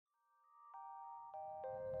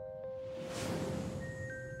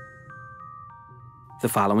The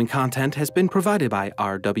following content has been provided by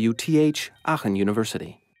RWTH Aachen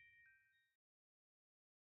University.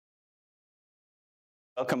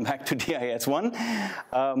 Welcome back to DIS1,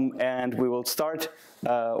 and we will start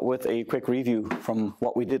with a quick review from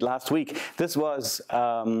what we did last week. This was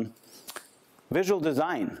visual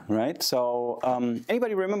design, right? So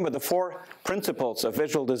anybody remember the 4 principles of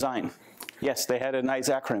visual design? Yes, they had a nice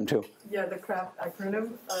acronym too. Yeah, the CRAFT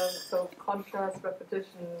acronym. So contrast,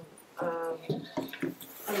 repetition,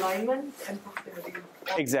 alignment, and proximity.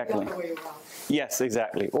 Exactly. The other way around. Yes,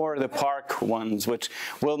 exactly. Or the PARC ones, which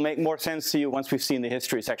will make more sense to you once we've seen the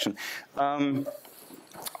history section.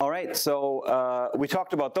 All right, so we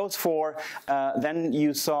talked about those 4. Then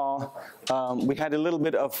you saw we had a little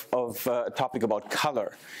bit of a topic about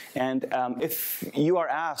color. And if you are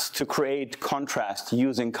asked to create contrast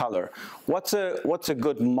using color, what's a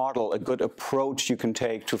good model, a good approach you can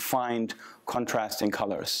take to find contrasting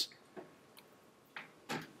colors?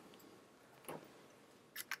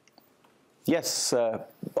 Yes,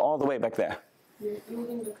 all the way back there. You're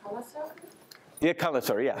using the color circle? Yeah, color,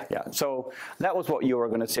 sorry, yeah. So that was what you were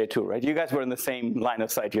going to say too, right? You guys were in the same line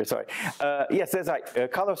of sight here, sorry. Yes, there's a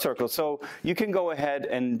color circle. So you can go ahead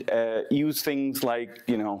and use things like,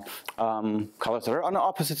 colors that are on the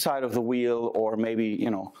opposite side of the wheel, or maybe,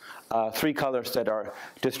 3 colors that are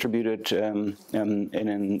distributed in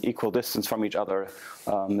an equal distance from each other.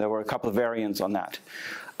 There were a couple of variants on that.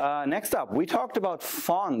 Next up, we talked about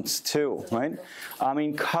fonts too, right? I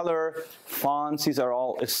mean, color, fonts, these are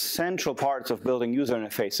all essential parts of building user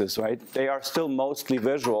interfaces, right? They are still mostly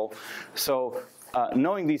visual, so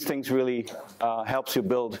knowing these things really helps you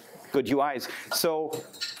build good UIs. So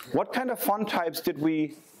what kind of font types did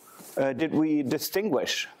we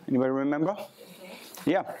distinguish? Anybody remember?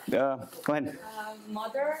 Yeah, go ahead.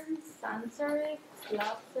 Modern, sans serif,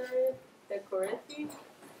 slab serif, decorative,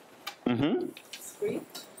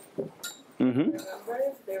 script. Remember,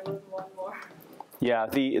 there was one more. Yeah,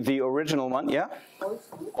 the original one, yeah? Old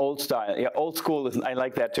school? Old style, yeah, old school, I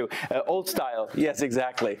like that too. Old style, yes,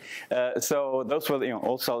 exactly. So those were,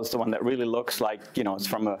 old style is the one that really looks like, it's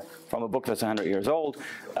from a book that's 100 years old.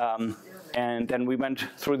 And then we went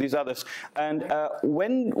through these others. And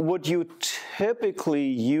when would you typically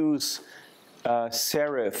use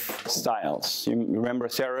serif styles? You remember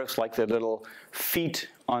serifs, like the little feet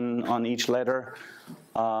on each letter?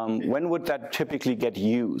 When would that typically get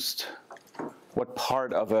used? What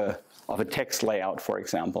part of a text layout, for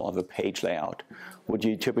example, of a page layout, would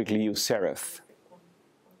you typically use serif?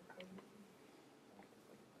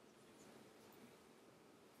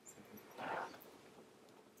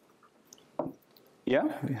 Yeah,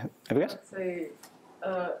 Abacus? I'd say,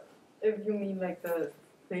 if you mean like the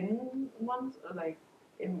thin ones, or like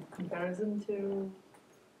in comparison to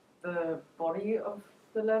the body of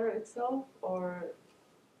the letter itself, or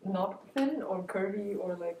not thin, or curvy,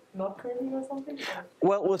 or like not curvy or something?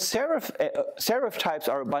 Well, serif types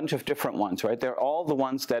are a bunch of different ones, right? They're all the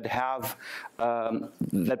ones that have,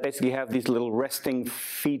 that basically have these little resting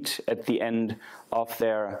feet at the end of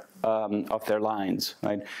their lines,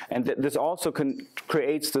 right? And this also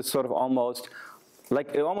creates this sort of almost like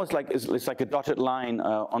it's like a dotted line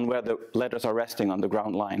on where the letters are resting on the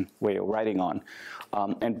ground line where you're writing on,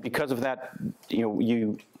 and because of that,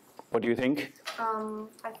 what do you think?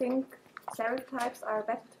 I think serif types are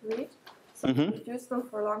better to read, so you could use them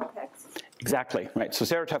for long text. Exactly, right. So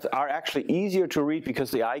serif types are actually easier to read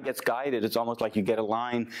because the eye gets guided. It's almost like you get a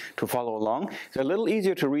line to follow along. They're a little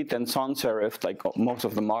easier to read than sans serif, like most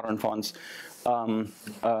of the modern fonts, or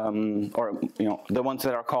the ones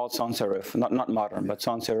that are called sans serif, not modern, but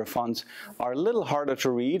sans serif fonts are a little harder to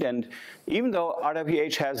read. And even though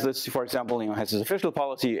RWTH has this, for example, has this official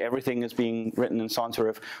policy, everything is being written in sans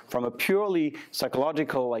serif. From a purely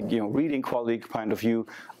psychological, reading quality point of view,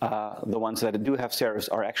 the ones that do have serifs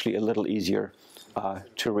are actually a little easier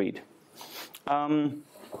to read.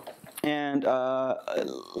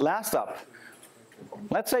 Last up,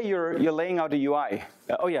 let's say you're laying out a UI.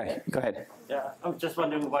 Oh yeah, go ahead. Yeah, I'm just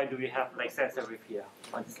wondering, why do we have like sans serif here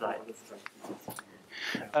on the slide?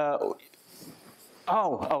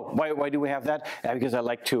 Why do we have that? Because I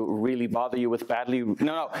like to really bother you with badly.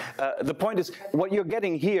 No. The point is, what you're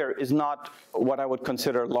getting here is not what I would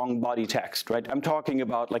consider long body text, right? I'm talking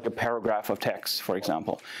about like a paragraph of text, for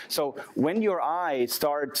example. So when your eye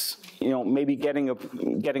starts, maybe getting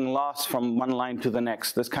lost from one line to the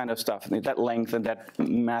next, this kind of stuff, that length and that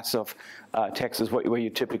mass of text is where you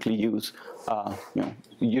typically use.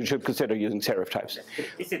 You should consider using serif types.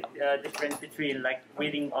 Is it different between like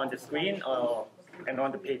reading on the screen or and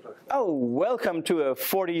on the paper. Oh, welcome to a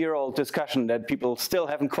 40-year-old discussion that people still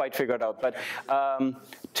haven't quite figured out. But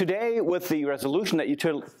today, with the resolution that you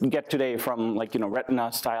get today from, like,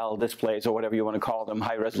 Retina-style displays or whatever you want to call them,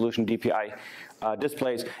 high-resolution DPI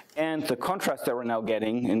displays, and the contrast that we're now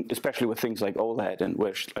getting, and especially with things like OLED, and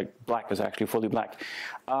which, like, black is actually fully black.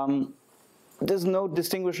 There's no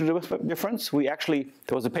distinguishable difference. We actually,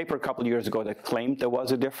 there was a paper a couple of years ago that claimed there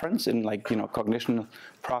was a difference in, like, cognition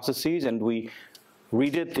processes, and we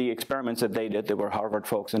redid the experiments that they did. They were Harvard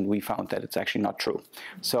folks, and we found that it's actually not true.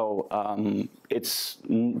 So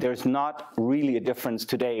there's not really a difference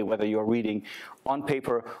today whether you're reading on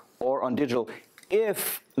paper or on digital,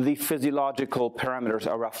 if the physiological parameters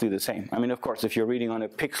are roughly the same. I mean, of course, if you're reading on a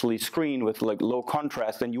pixely screen with, like, low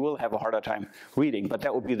contrast, then you will have a harder time reading. But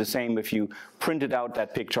that would be the same if you printed out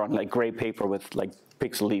that picture on, like, gray paper with, like,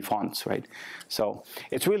 pixely fonts, right? So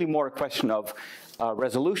it's really more a question of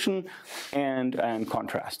resolution and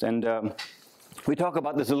contrast. And we talk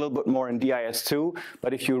about this a little bit more in DIS2,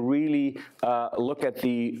 but if you really look at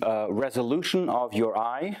the resolution of your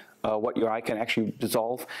eye, what your eye can actually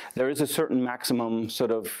dissolve, there is a certain maximum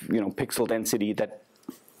sort of, pixel density that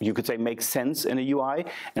you could say makes sense in a UI,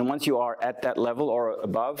 and once you are at that level or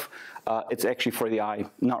above, it's actually for the eye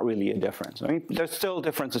not really a difference. I mean, there's still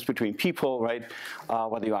differences between people, right?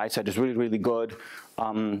 Whether your eyesight is really, really good,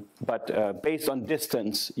 but based on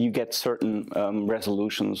distance, you get certain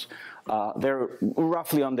resolutions. They're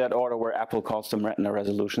roughly on that order where Apple calls them retina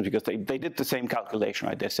resolutions, because they did the same calculation,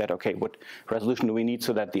 right? They said, okay, what resolution do we need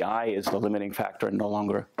so that the eye is the limiting factor and no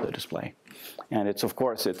longer the display? And it's, of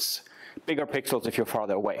course, it's bigger pixels if you're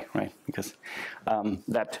farther away, right? Because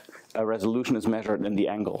that resolution is measured in the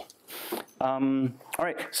angle. All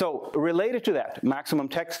right, so related to that, maximum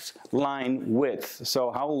text line width.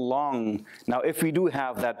 So how long, now if we do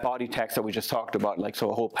have that body text that we just talked about, like so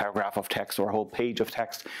a whole paragraph of text or a whole page of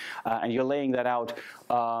text, and you're laying that out,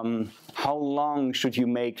 how long should you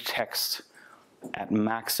make text at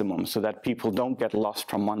maximum so that people don't get lost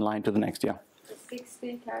from one line to the next? Yeah.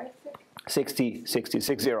 60 characters. 60,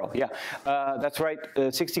 yeah. That's right,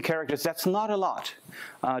 60 characters, that's not a lot.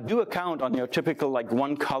 Do a count on your typical, like,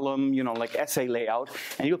 one column, like essay layout,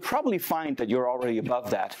 and you'll probably find that you're already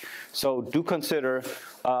above that. So do consider,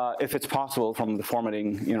 if it's possible from the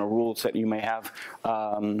formatting, rules that you may have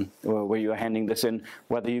where you're handing this in,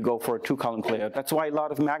 whether you go for a 2-column layout. That's why a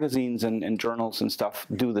lot of magazines and journals and stuff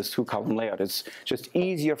do this 2-column layout. It's just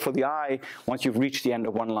easier for the eye, once you've reached the end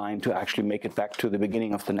of one line, to actually make it back to the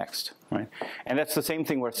beginning of the next. Right? And that's the same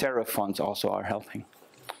thing where serif fonts also are helping.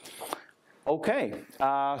 Okay,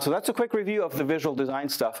 so that's a quick review of the visual design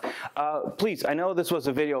stuff. Please, I know this was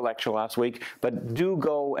a video lecture last week, but do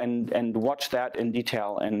go and watch that in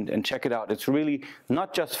detail and check it out. It's really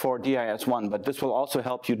not just for DIS1, but this will also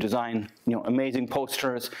help you design, amazing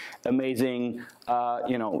posters, amazing,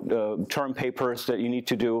 term papers that you need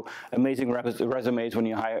to do, amazing resumes when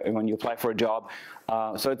you apply for a job.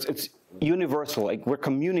 So it's universal, like we're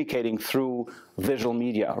communicating through visual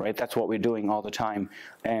media, right? That's what we're doing all the time,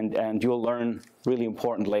 and you'll learn really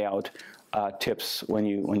important layout tips when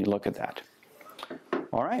you look at that.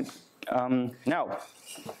 All right. Now,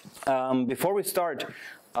 before we start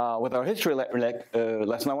with our history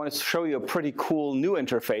lesson, I want to show you a pretty cool new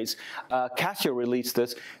interface. Casio released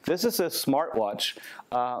this. This is a smartwatch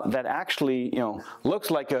that actually,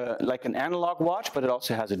 looks like an analog watch, but it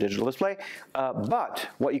also has a digital display. But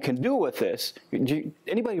what you can do with this,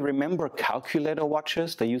 anybody remember calculator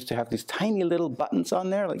watches? They used to have these tiny little buttons on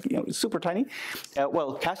there, like super tiny.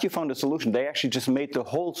 Well, Casio found a solution. They actually just made the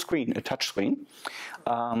whole screen a touch screen,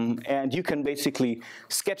 and you can basically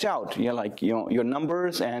sketch out, your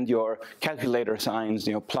numbers and your calculator signs,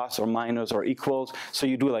 plus or minus or equals. So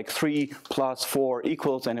you do like 3 + 4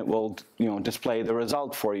 equals, and it will, display the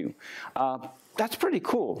result for you. That's pretty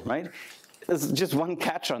cool, right? There's just one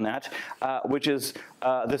catch on that, which is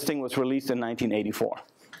this thing was released in 1984.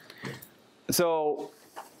 So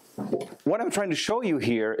what I'm trying to show you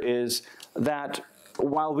here is that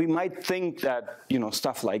while we might think that,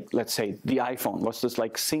 stuff like, let's say, the iPhone was this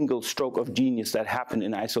like single stroke of genius that happened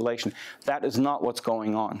in isolation, that is not what's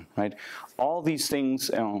going on, right? All these things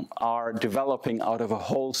are developing out of a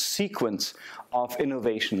whole sequence of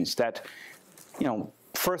innovations that,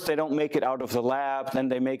 first they don't make it out of the lab, then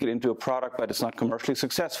they make it into a product, but it's not commercially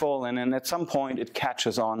successful, and then at some point it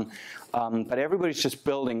catches on. But everybody's just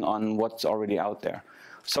building on what's already out there.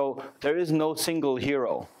 So there is no single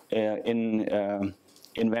hero in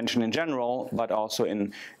invention in general, but also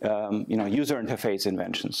in user interface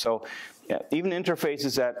inventions. So even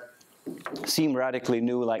interfaces that seem radically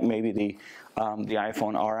new, like maybe the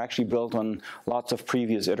iPhone, are actually built on lots of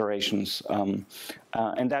previous iterations.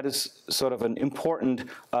 And that is sort of an important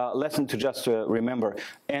lesson to just remember.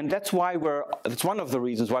 And that's why that's one of the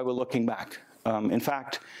reasons why we're looking back. In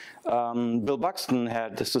fact, Bill Buxton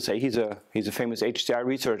had this to say. He's a famous HCI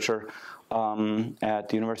researcher at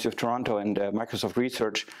the University of Toronto and Microsoft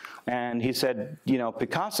Research, and he said, you know,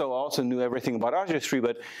 Picasso also knew everything about art history,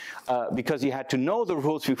 but because he had to know the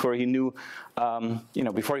rules before he knew, you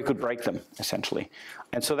know, before he could break them, essentially.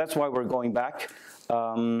 And so that's why we're going back.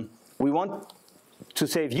 We want to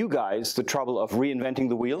save you guys the trouble of reinventing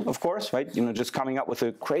the wheel, of course, right? You know, just coming up with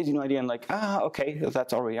a crazy new idea and like, okay,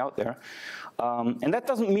 that's already out there. And that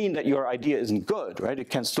doesn't mean that your idea isn't good, right?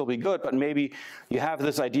 It can still be good, but maybe you have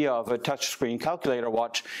this idea of a touchscreen calculator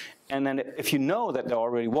watch, and then if you know that there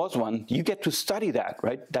already was one, you get to study that,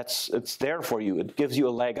 right? It's there for you. It gives you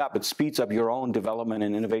a leg up. It speeds up your own development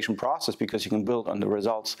and innovation process because you can build on the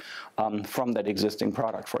results from that existing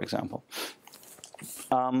product, for example.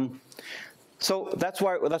 So that's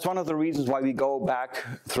one of the reasons why we go back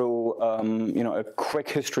through you know, a quick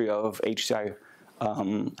history of HCI,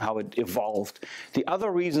 how it evolved. The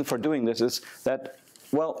other reason for doing this is that,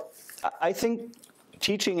 well, I think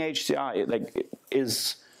teaching HCI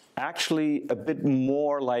is actually a bit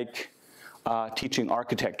more like teaching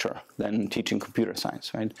architecture than teaching computer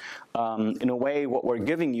science, right? In a way, what we're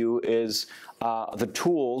giving you is the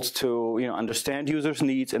tools to, you know, understand users'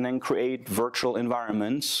 needs and then create virtual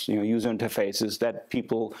environments, you know, user interfaces that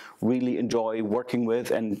people really enjoy working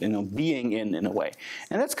with and, you know, being in a way.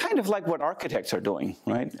 And that's kind of like what architects are doing,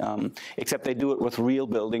 right? Except they do it with real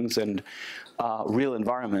buildings and real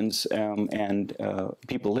environments and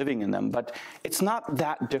people living in them. But it's not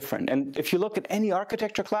that different. And if you look at any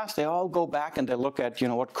architecture class, they all go back and they look at, you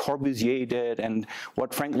know, what Corbusier did and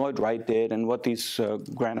what Frank Lloyd Wright did and what these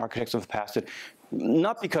grand architects of the past did.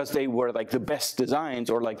 Not because they were like the best designs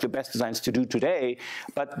or like the best designs to do today,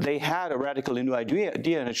 but they had a radically new idea,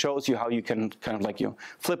 and it shows you how you can kind of like, you know,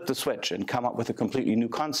 flip the switch and come up with a completely new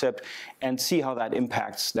concept and see how that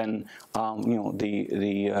impacts then, you know,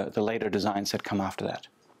 the later designs that come after that.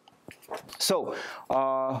 So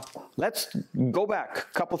let's go back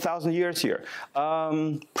a couple thousand years here.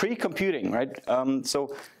 Pre-computing, right?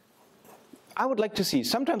 So I would like to see,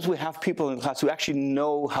 sometimes we have people in class who actually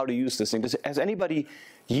know how to use this thing. Has anybody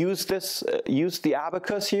used this, used the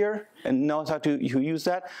Abacus here and knows how to use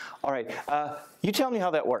that? All right, you tell me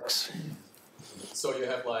how that works. So you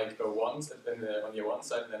have like ones on your one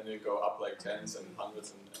side, and then you go up like tens and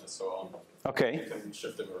hundreds and so on. Okay. You can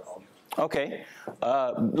shift them around. Okay.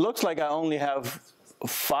 Looks like I only have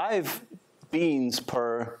 5 beans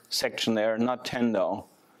per section there, not 10 though.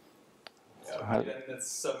 Yeah,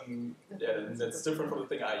 then that's different from the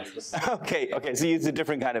thing I use. Okay, so you use a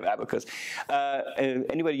different kind of abacus.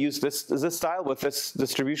 Anybody use this style with this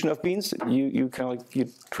distribution of beans? You kind of like, you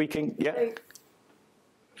tweaking, yeah? Like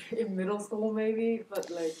in middle school maybe, but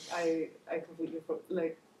like I completely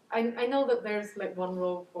like I know that there's like one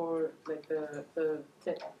row for like the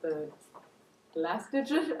last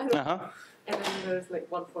digit, and then there's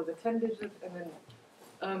like one for the 10 digit, and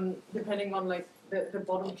then depending on like the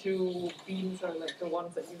bottom 2 beans are like the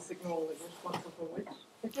ones that you signal like which ones are for which,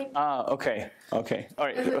 I think. Okay. All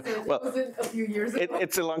right. It was a few years ago.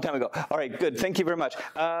 It's a long time ago. All right, good. Thank you very much.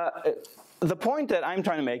 The point that I'm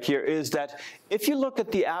trying to make here is that if you look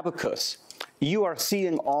at the abacus, you are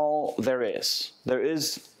seeing all there is. There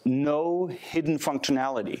is no hidden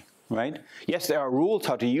functionality, right? Yes, there are rules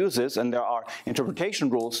how to use this, and there are interpretation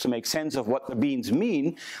rules to make sense of what the beans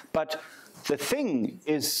mean, but the thing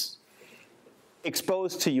is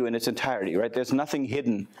exposed to you in its entirety, right? There's nothing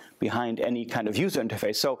hidden behind any kind of user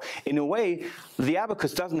interface. So in a way, the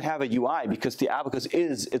abacus doesn't have a UI because the abacus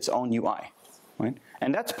is its own UI, right?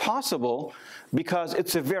 And that's possible because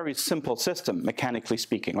it's a very simple system, mechanically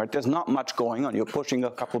speaking, right? There's not much going on. You're pushing a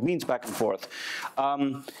couple of beans back and forth.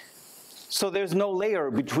 So there's no layer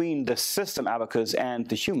between the system abacus and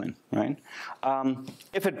the human, right?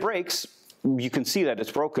 If it breaks, you can see that it's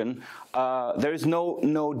broken. There is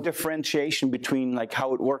no differentiation between like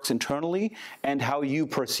how it works internally and how you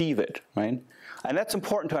perceive it, right? And that's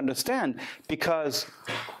important to understand because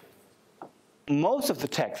most of the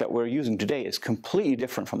tech that we're using today is completely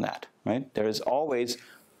different from that, right? There is always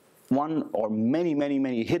one or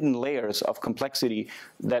many hidden layers of complexity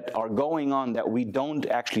that are going on that we don't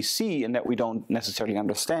actually see and that we don't necessarily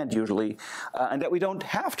understand usually, and that we don't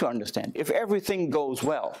have to understand if everything goes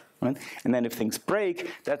well, right? And then if things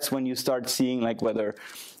break, that's when you start seeing like whether,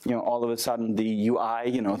 you know, all of a sudden the UI,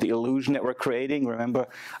 you know, the illusion that we're creating, remember,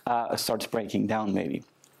 starts breaking down maybe.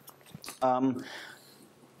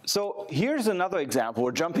 So here's another example.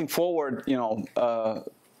 We're jumping forward,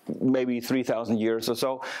 maybe 3,000 years or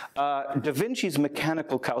so. Da Vinci's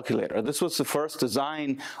mechanical calculator. This was the first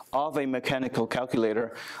design of a mechanical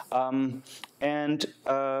calculator.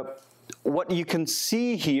 What you can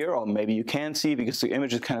see here, or maybe you can't see because the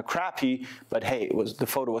image is kind of crappy, but hey, the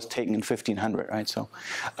photo was taken in 1500, right? So,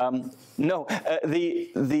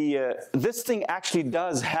 this thing actually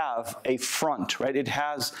does have a front, right? It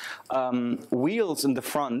has wheels in the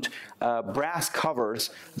front, brass covers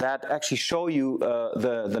that actually show you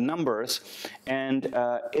the numbers, and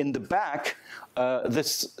in the back,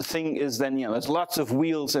 this thing is then, there's lots of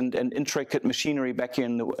wheels and intricate machinery back here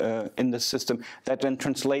in the system that then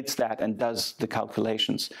translates that and does the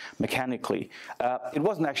calculations mechanically. It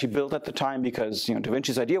wasn't actually built at the time because, Da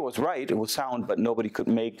Vinci's idea was right, it was sound, but nobody could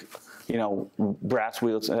make, brass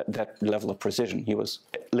wheels at that level of precision. He was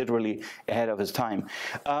literally ahead of his time.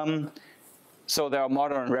 So there are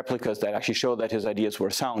modern replicas that actually show that his ideas were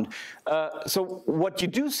sound. So what you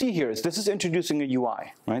do see here is this is introducing a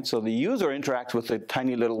UI, right? So the user interacts with the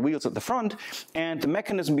tiny little wheels at the front, and the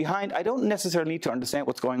mechanism behind, I don't necessarily need to understand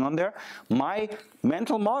what's going on there. My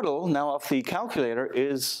mental model now of the calculator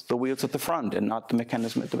is the wheels at the front and not the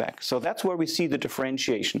mechanism at the back. So that's where we see the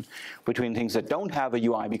differentiation between things that don't have a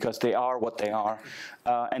UI because they are what they are,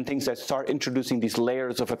 and things that start introducing these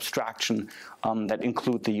layers of abstraction that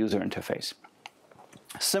include the user interface.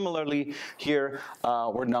 Similarly, here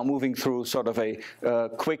we're now moving through sort of a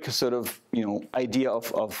quick sort of idea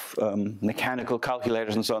of mechanical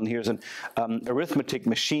calculators and so on. Here's an arithmetic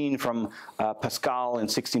machine from Pascal in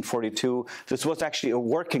 1642. This was actually a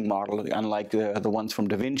working model, unlike the ones from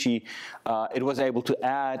Da Vinci. It was able to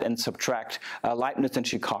add and subtract. Leibniz and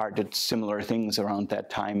Jacquard did similar things around that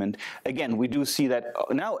time. And again, we do see that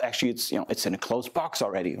now actually it's in a closed box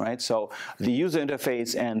already, right? So the user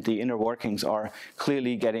interface and the inner workings are clearly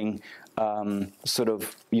getting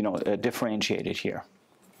differentiated here.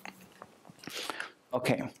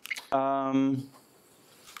 Okay. Now,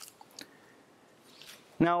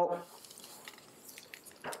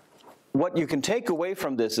 what you can take away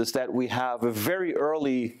from this is that we have a very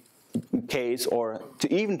early case, or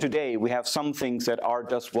even today, we have some things that are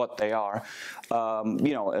just what they are.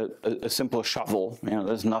 A simple shovel.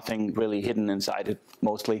 There's nothing really hidden inside it,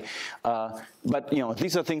 mostly. But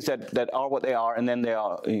these are things that are what they are, and then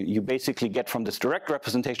you basically get from this direct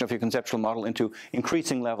representation of your conceptual model into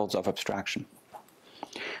increasing levels of abstraction.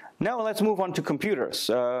 Now let's move on to computers.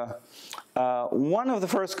 One of the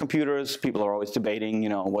first computers, people are always debating,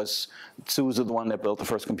 was Zuse the one that built the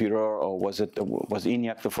first computer, or was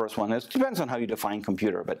ENIAC the first one? It depends on how you define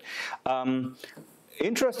computer. But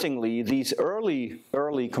interestingly, these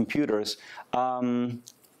early computers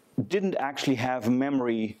didn't actually have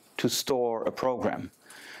memory to store a program.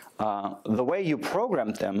 The way you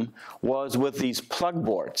programmed them was with these plug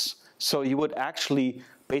boards. So you would actually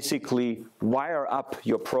basically wire up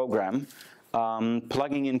your program,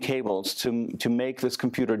 plugging in cables to make this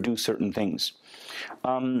computer do certain things.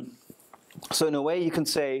 So in a way, you can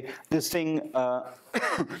say this thing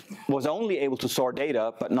was only able to store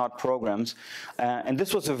data, but not programs. And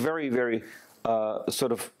this was a very, very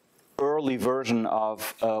sort of early version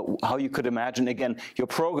of how you could imagine. Again, your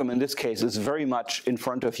program in this case is very much in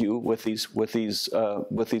front of you with these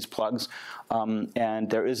plugs, and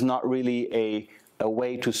there is not really a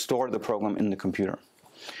way to store the program in the computer.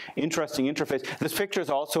 Interesting interface. This picture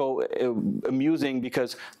is also amusing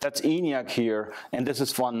because that's ENIAC here, and this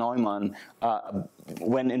is von Neumann.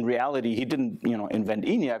 When in reality he didn't, invent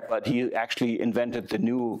ENIAC, but he actually invented the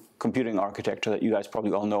new computing architecture that you guys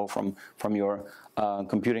probably all know from your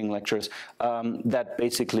computing lectures. That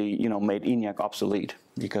basically, made ENIAC obsolete,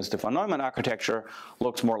 because the von Neumann architecture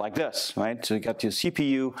looks more like this, right? So you got your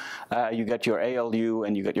CPU, you got your ALU,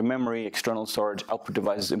 and you got your memory, external storage, output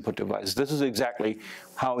devices, input devices. This is exactly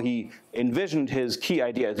how he envisioned his key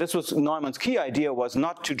idea. This was Neumann's key idea, was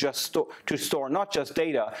not to just store not just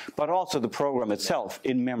data, but also the program itself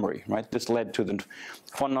in memory, right? This led to the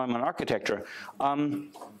von Neumann architecture.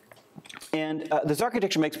 And this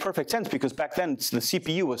architecture makes perfect sense because back then the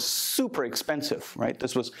CPU was super expensive, right?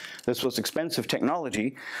 This was expensive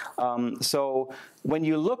technology. So when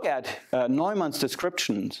you look at Neumann's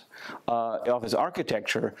descriptions of his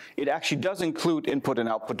architecture, it actually does include input and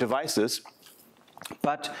output devices.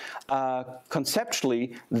 But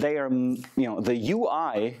conceptually, they are, the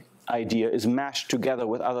UI idea is mashed together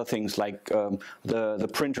with other things like the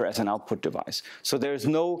printer as an output device. So there's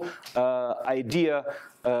no idea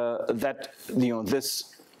that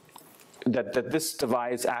this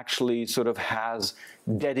device actually sort of has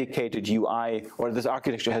dedicated UI, or this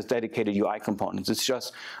architecture has dedicated UI components. It's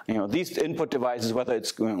just, these input devices, whether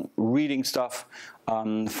it's reading stuff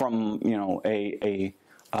from, a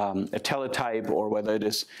teletype, or whether it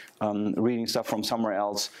is reading stuff from somewhere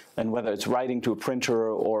else, and whether it's writing to a printer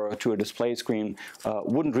or to a display screen,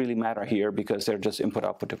 wouldn't really matter here because they're just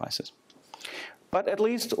input-output devices. But at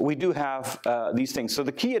least we do have these things. So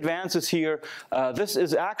the key advances here, this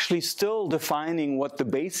is actually still defining what the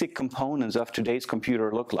basic components of today's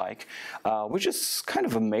computer look like, which is kind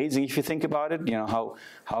of amazing if you think about it,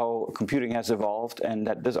 how computing has evolved, and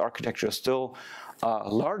that this architecture is still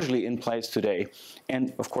largely in place today.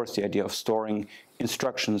 And of course, the idea of storing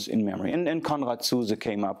instructions in memory. And Konrad Zuse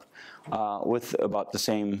came up with about the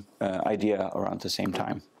same idea around the same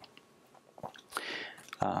time.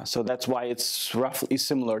 So that's why it's roughly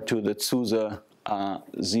similar to the Zuse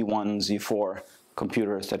Z1, Z4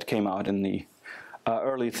 computers that came out in the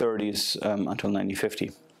early 30s until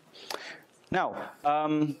 1950. Now,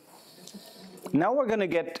 now we're going to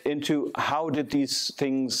get into how did these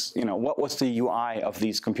things, what was the UI of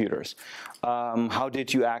these computers? How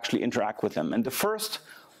did you actually interact with them? And the first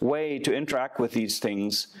way to interact with these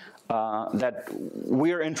things that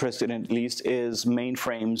we're interested in, at least, is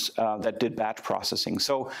mainframes that did batch processing.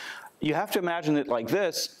 So you have to imagine it like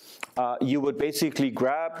this. You would basically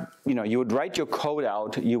grab, you would write your code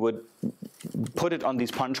out, you would put it on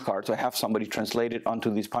these punch cards, or have somebody translate it onto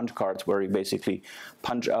these punch cards where you basically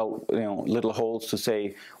punch out little holes to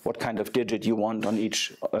say what kind of digit you want on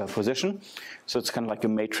each position. So it's kind of like a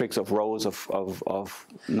matrix of rows of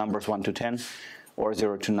numbers 1 to 10. Or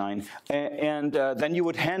 0 to 9, and then you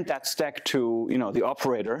would hand that stack to the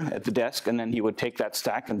operator at the desk, and then he would take that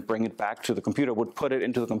stack and bring it back to the computer, would put it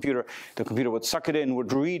into the computer would suck it in,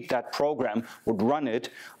 would read that program, would run it,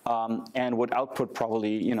 and would output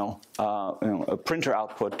probably a printer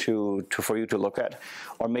output for you to look at,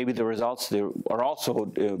 or maybe the results there are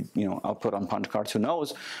also output on punch cards, who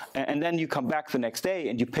knows, and then you come back the next day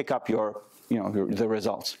and you pick up the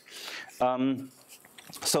results.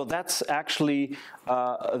 So that's actually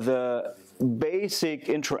the basic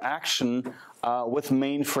interaction with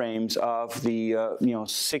mainframes of the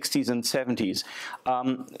 60s and 70s.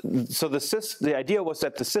 So the idea was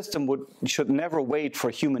that the system should never wait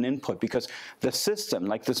for human input, because the system,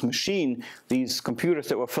 like this machine, these computers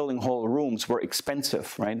that were filling whole rooms, were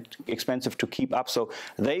expensive, right? Expensive to keep up. So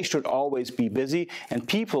they should always be busy, and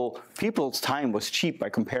people's time was cheap by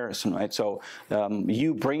comparison, right? So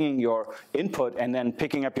you bringing your input and then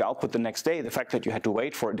picking up your output the next day, the fact that you had to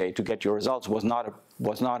wait for a day to get your results was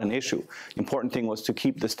not an issue. The important thing was to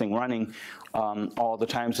keep this thing running all the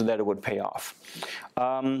time so that it would pay off.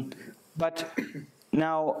 But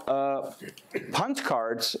now, punch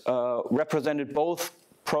cards represented both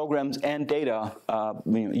programs and data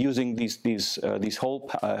using these whole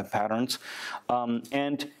patterns.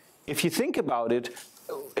 And if you think about it,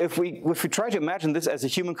 if we try to imagine this as a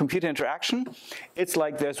human-computer interaction, it's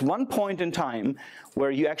like there's one point in time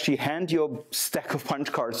where you actually hand your stack of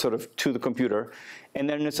punch cards sort of to the computer, and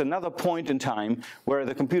then there's another point in time where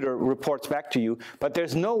the computer reports back to you, but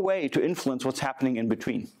there's no way to influence what's happening in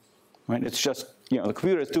between. Right? It's just, the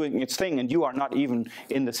computer is doing its thing, and you are not even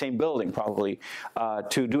in the same building, probably,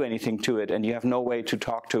 to do anything to it, and you have no way to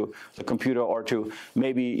talk to the computer or to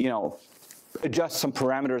maybe, adjust some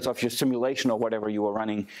parameters of your simulation or whatever you were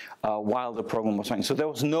running while the program was running. So there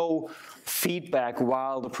was no feedback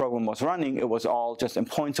while the program was running. It was all just in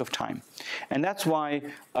points of time. And that's why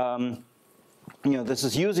this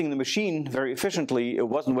is using the machine very efficiently. It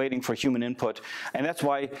wasn't waiting for human input. And that's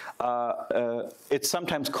why it's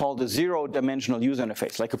sometimes called a zero-dimensional user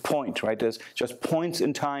interface, like a point, right? There's just points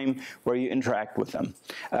in time where you interact with them.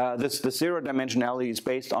 This zero-dimensionality is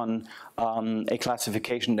based on a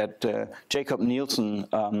classification that Jacob Nielsen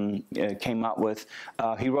came up with.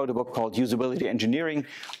 He wrote a book called Usability Engineering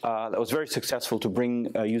that was very successful to bring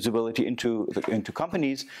usability into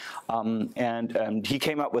companies. And he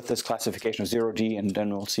came up with this classification of 0D, and then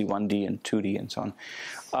we'll see 1D and 2D and so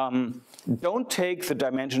on. Don't take the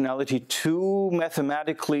dimensionality too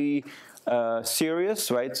mathematically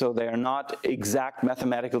serious, right? So they are not exact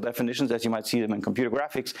mathematical definitions as you might see them in computer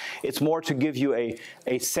graphics. It's more to give you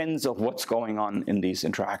a sense of what's going on in these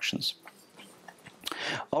interactions.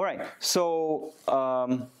 All right, so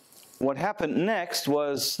what happened next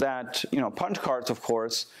was that punch cards, of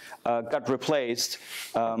course, got replaced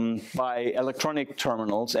by electronic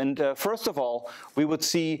terminals. And first of all, we would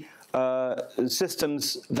see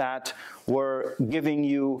systems that were giving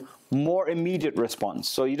you more immediate response.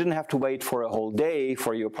 So you didn't have to wait for a whole day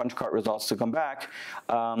for your punch card results to come back,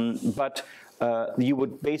 but you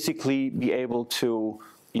would basically be able to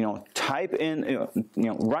type in,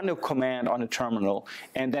 run a command on a terminal,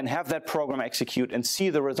 and then have that program execute and see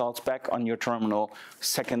the results back on your terminal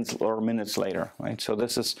seconds or minutes later, right? So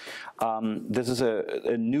this is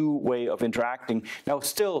a new way of interacting. Now,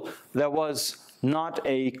 still,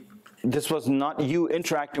 this was not you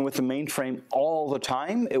interacting with the mainframe all the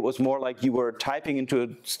time. It was more like you were typing into a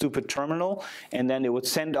stupid terminal, and then it would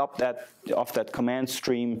send up off that command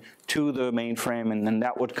stream to the mainframe, and then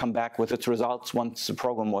that would come back with its results once the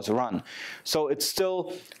program was run. So it's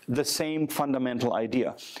still the same fundamental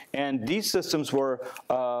idea. And these systems were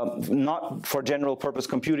not for general purpose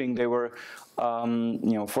computing. They were,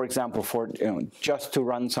 for example, for just to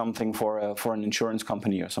run something for an insurance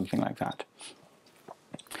company or something like that.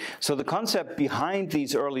 So the concept behind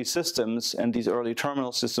these early systems and these early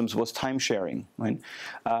terminal systems was time sharing, right?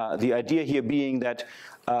 The idea here being that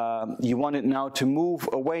you wanted now to move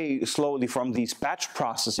away slowly from these batch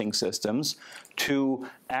processing systems to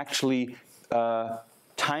actually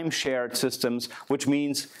time-shared systems, which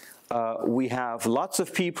means we have lots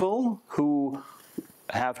of people who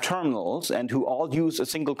have terminals and who all use a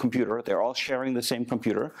single computer. They're all sharing the same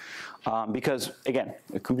computer because, again,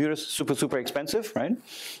 a computer is super, super expensive, right?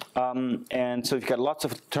 And so you've got lots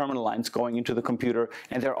of terminal lines going into the computer,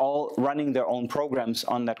 and they're all running their own programs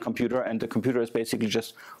on that computer, and the computer is basically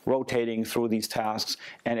just rotating through these tasks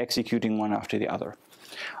and executing one after the other.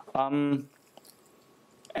 And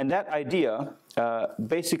that idea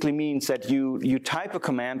basically means that you type a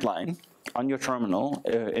command line on your terminal.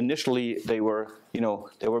 Initially, they were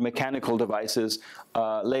mechanical devices.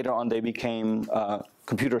 Later on, they became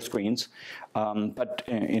computer screens. But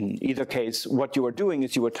in either case, what you were doing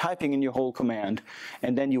is you were typing in your whole command,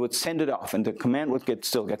 and then you would send it off, and the command would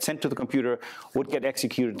still get sent to the computer, would get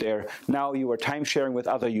executed there. Now you were time sharing with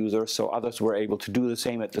other users, so others were able to do the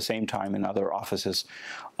same at the same time in other offices.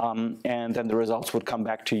 And then the results would come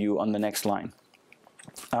back to you on the next line.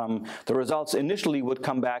 The results initially would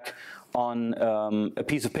come back on a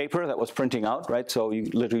piece of paper that was printing out, right? So you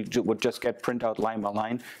literally would just get printout line by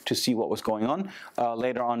line to see what was going on.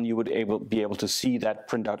 Later on, you would be able to see that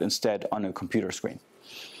printout instead on a computer screen.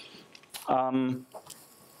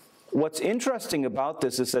 What's interesting about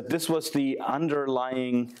this is that this was the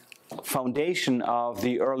underlying foundation of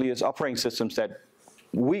the earliest operating systems that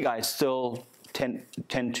we guys still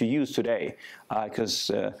tend to use today,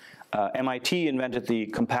 because MIT invented the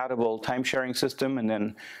compatible time-sharing system, and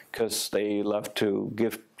then because they love to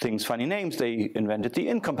give things funny names, they invented the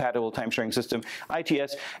incompatible time-sharing system,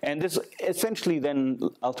 ITS, and this essentially then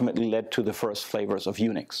ultimately led to the first flavors of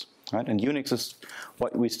Unix. Right? And Unix is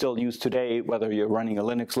what we still use today, whether you're running a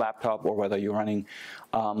Linux laptop or whether you're running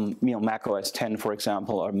Mac OS 10, for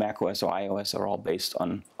example, or Mac OS or iOS are all based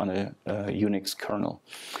on a Unix kernel.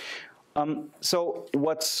 So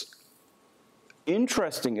what's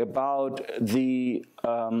interesting about the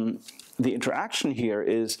interaction here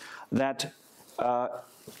is that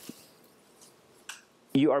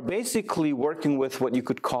you are basically working with what you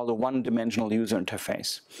could call a one-dimensional user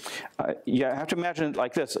interface. You have to imagine it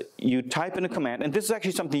like this. You type in a command, and this is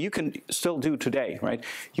actually something you can still do today, right?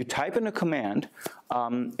 You type in a command,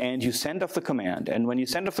 and you send off the command, and when you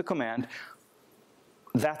send off the command,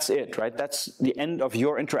 that's it, right? That's the end of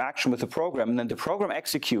your interaction with the program, and then the program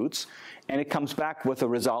executes, and it comes back with a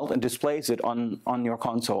result and displays it on your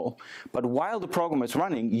console. But while the program is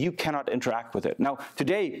running, you cannot interact with it. Now,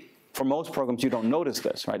 today, for most programs, you don't notice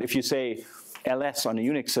this, right? If you say ls on a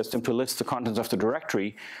Unix system to list the contents of the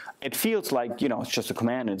directory, it feels like, it's just a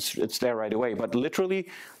command, it's there right away. But literally,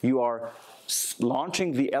 you are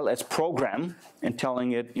launching the ls program and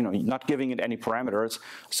telling it, not giving it any parameters,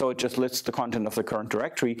 so it just lists the content of the current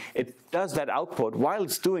directory. It does that output. While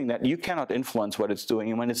it's doing that, you cannot influence what it's doing,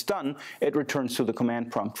 and when it's done, it returns to the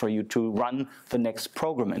command prompt for you to run the next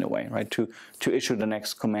program in a way, right? To issue the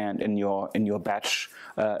next command in your batch,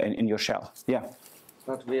 in your shell. Yeah.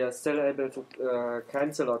 But we are still able to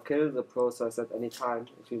cancel or kill the process at any time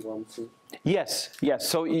if we want to. Yes.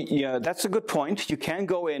 So yeah, that's a good point. You can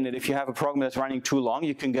go in, and if you have a program that's running too long,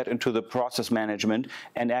 you can get into the process management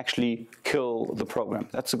and actually kill the program.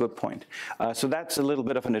 That's a good point. So that's a little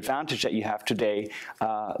bit of an advantage that you have today,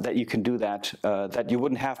 that you can do that, that you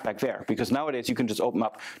wouldn't have back there. Because nowadays you can just open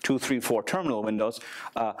up 2, 3, 4 terminal windows,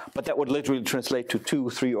 but that would literally translate to 2,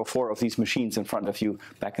 3, or 4 of these machines in front of you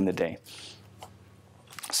back in the day.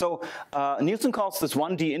 So Nielsen calls this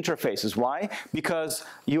 1D interfaces. Why? Because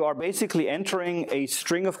you are basically entering a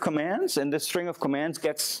string of commands, and this string of commands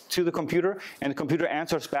gets to the computer, and the computer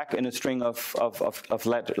answers back in a string of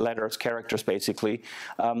letters, characters, basically.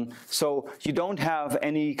 So you don't have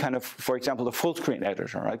any kind of, for example, a full screen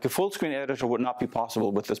editor. Right? The full screen editor would not be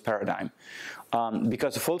possible with this paradigm.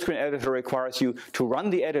 Because the full screen editor requires you to run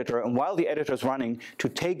the editor, and while the editor is running, to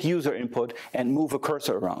take user input and move a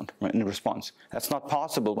cursor around in response. That's not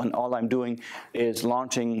possible when all I'm doing is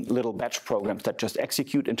launching little batch programs that just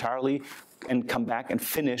execute entirely and come back and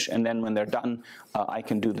finish, and then when they're done, I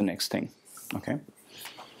can do the next thing. Okay.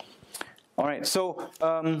 All right. So,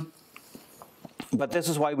 but this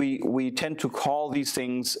is why we tend to call these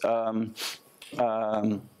things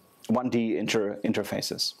 1D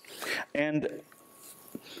interfaces. And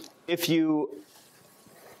if you're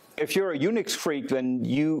a Unix freak, then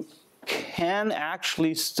you can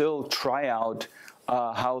actually still try out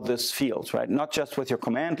how this feels, right? Not just with your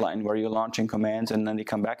command line where you're launching commands and then they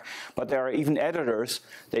come back, but there are even editors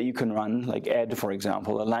that you can run, like ed, for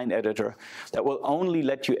example, a line editor that will only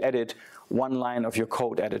let you edit one line of your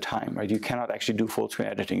code at a time, right? You cannot actually do full screen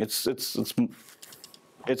editing.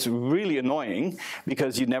 It's really annoying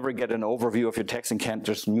because you never get an overview of your text and can't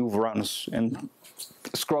just move around and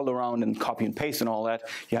scroll around and copy and paste and all that.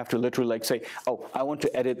 You have to literally like say, oh, I want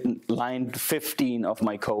to edit line 15 of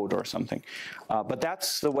my code or something. But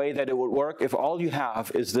that's the way that it would work if all you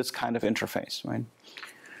have is this kind of interface, right?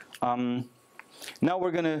 Now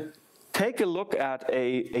we're going to take a look at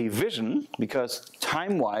a vision, because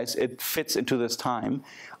time-wise it fits into this time,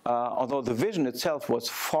 although the vision itself was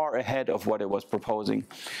far ahead of what it was proposing,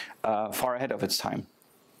 far ahead of its time.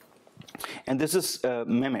 And this is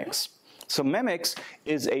MEMIX. So MEMIX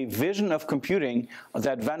is a vision of computing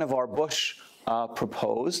that Vannevar Bush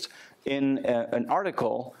proposed in an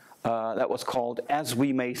article that was called As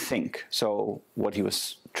We May Think. So what he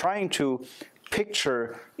was trying to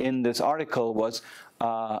picture in this article was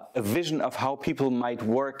a vision of how people might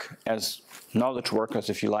work as knowledge workers,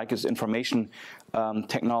 if you like, as information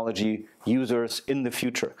technology users in the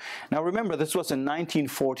future. Now remember, this was in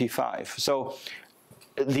 1945. So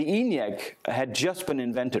the ENIAC had just been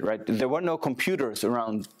invented, right? There were no computers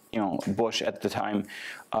around, Bush at the time.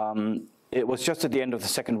 It was just at the end of the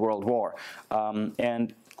Second World War.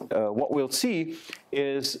 And what we'll see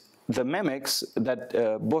is the MEMIX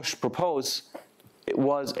that Bush proposed. It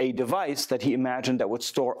was a device that he imagined that would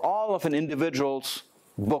store all of an individual's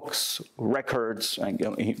books, records.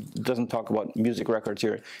 He doesn't talk about music records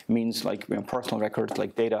here. It means like personal records,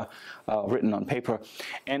 like data written on paper,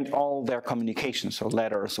 and all their communications, so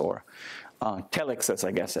letters or telexes,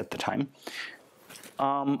 I guess, at the time.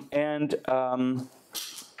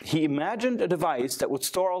 He imagined a device that would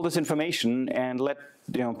store all this information and let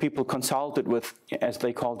people consult it with, as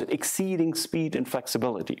they called it, exceeding speed and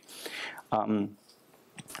flexibility.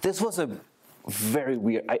 This was a very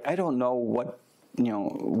weird. I don't know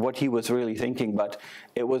what he was really thinking, but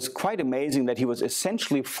it was quite amazing that he was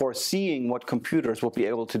essentially foreseeing what computers will be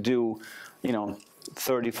able to do,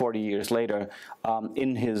 30, 40 years later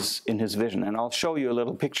in his vision. And I'll show you a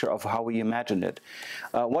little picture of how he imagined it.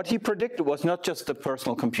 What he predicted was not just the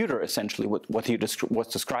personal computer, essentially, what he was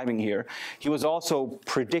describing here. He was also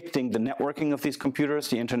predicting the networking of these computers,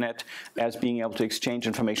 the internet, as being able to exchange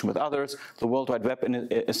information with others, the World Wide Web,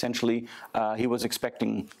 essentially. He was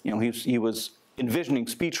expecting, he was envisioning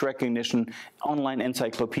speech recognition, online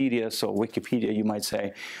encyclopedia, so Wikipedia, you might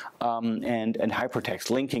say, and hypertext,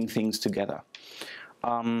 linking things together.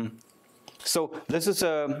 So this is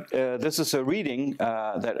a reading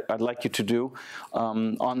that I'd like you to do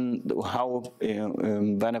on how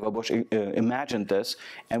Vannevar Bush imagined this,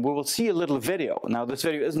 and we will see a little video. Now, this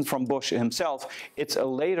video isn't from Bush himself; it's a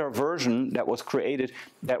later version that was created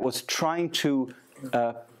that was trying to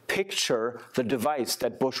picture the device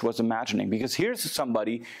that Bush was imagining. Because here's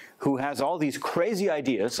somebody who has all these crazy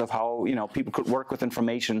ideas of how people could work with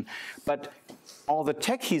information, but all the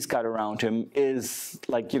tech he's got around him is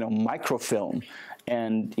like microfilm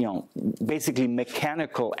and basically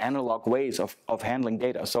mechanical analog ways of handling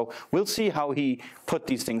data. So we'll see how he put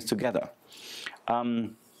these things together.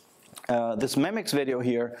 This MEMIX video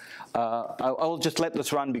here, I'll just let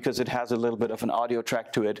this run because it has a little bit of an audio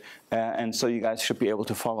track to it, and so you guys should be able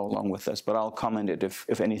to follow along with this, but I'll comment it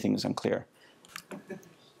if anything is unclear.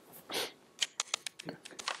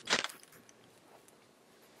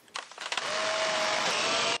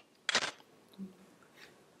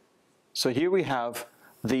 So here we have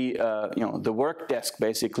the the work desk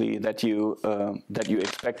basically that you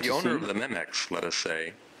expect to see. The owner of the MEMIX, let us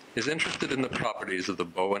say, is interested in the properties of the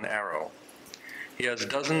bow and arrow. He has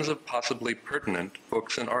dozens of possibly pertinent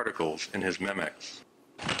books and articles in his Memex.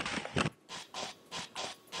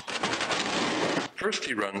 First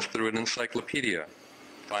he runs through an encyclopedia,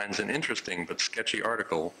 finds an interesting but sketchy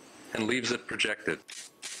article, and leaves it projected.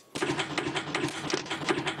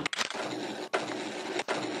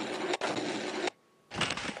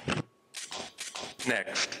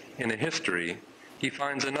 Next, in a history, he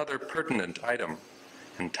finds another pertinent item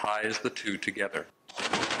and ties the two together.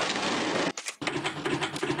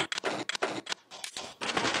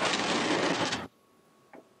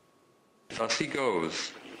 Thus he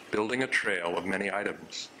goes, building a trail of many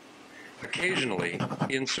items. Occasionally,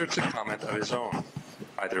 he inserts a comment of his own,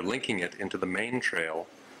 either linking it into the main trail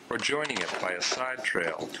or joining it by a side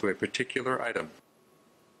trail to a particular item.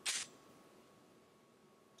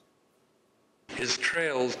 His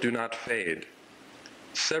trails do not fade.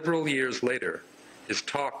 Several years later, his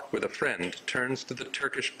talk with a friend turns to the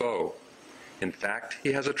Turkish bow. In fact,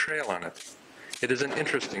 he has a trail on it. It is an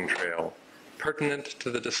interesting trail, pertinent to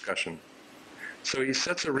the discussion. So he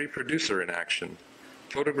sets a reproducer in action,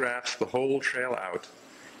 photographs the whole trail out,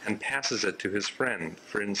 and passes it to his friend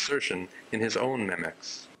for insertion in his own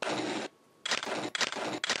Memex.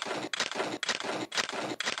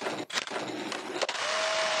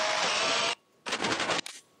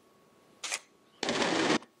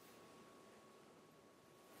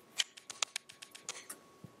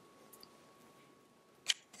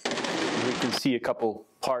 See a couple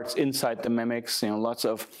parts inside the Memex, lots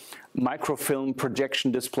of microfilm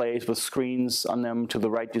projection displays with screens on them. To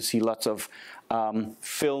the right, you see lots of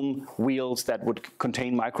film wheels that would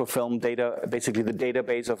contain microfilm data, basically the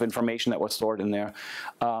database of information that was stored in there.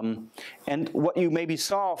 And what you maybe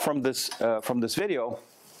saw from this video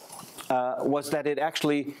was that it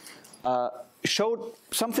actually showed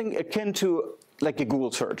something akin to like a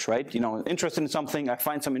Google search, right? Interested in something, I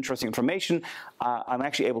find some interesting information, I'm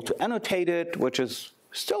actually able to annotate it, which is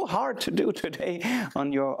still hard to do today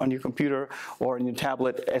on your computer or on your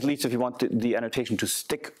tablet, at least if you want the annotation to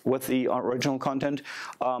stick with the original content.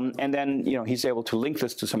 And then he's able to link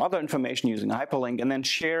this to some other information using a hyperlink, and then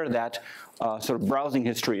share that sort of browsing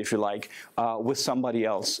history, if you like, with somebody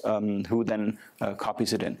else who then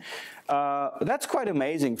copies it in. That's quite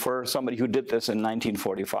amazing for somebody who did this in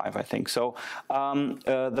 1945, I think. So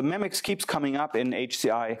the Memex keeps coming up in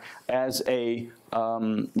HCI as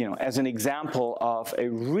as an example of a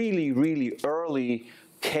really, really early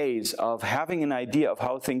case of having an idea of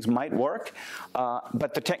how things might work,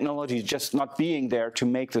 but the technology is just not being there to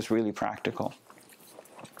make this really practical.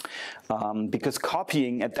 Because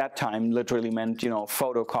copying at that time literally meant,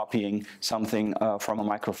 photocopying something from a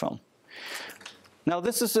microfilm. Now,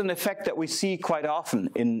 this is an effect that we see quite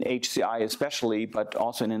often in HCI especially, but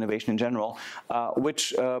also in innovation in general,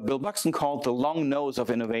 which Bill Buxton called the long nose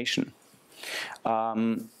of innovation.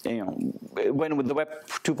 When the Web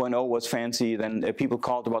 2.0 was fancy, then people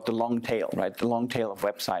called about the long tail, right? The long tail of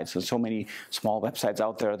websites. There's so many small websites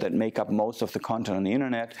out there that make up most of the content on the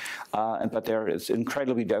internet, but there is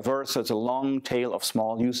incredibly diverse. So it's a long tail of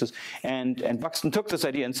small uses. And Buxton took this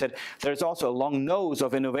idea and said, there's also a long nose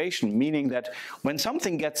of innovation, meaning that when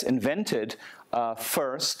something gets invented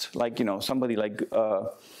first, like, somebody like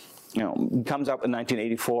comes up in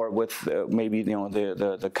 1984 with maybe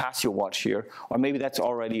the Casio watch here, or maybe that's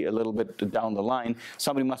already a little bit down the line.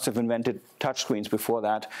 Somebody must have invented touchscreens before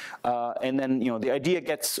that, and then the idea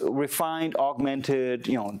gets refined, augmented,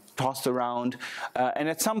 tossed around, and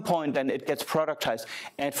at some point then it gets productized.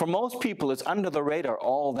 And for most people, it's under the radar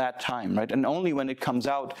all that time, right? And only when it comes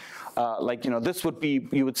out, this would be,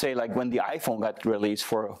 you would say, like when the iPhone got released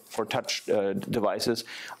for touch devices,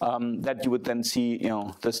 that you would then see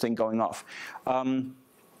this thing going off. The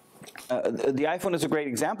iPhone is a great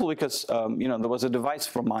example because there was a device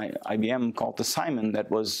from my IBM called the Simon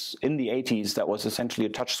that was in the 80s that was essentially a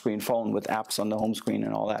touchscreen phone with apps on the home screen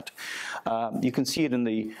and all that. You can see it in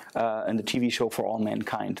the TV show For All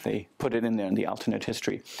Mankind. They put it in there in the alternate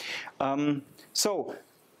history. So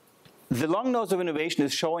the long nose of innovation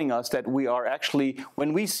is showing us that we are actually,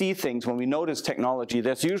 when we see things, when we notice technology,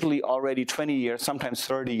 there's usually already 20 years, sometimes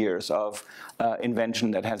 30 years of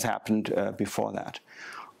invention that has happened before that.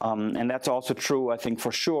 And that's also true, I think,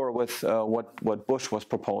 for sure, with what Bush was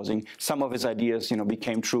proposing. Some of his ideas,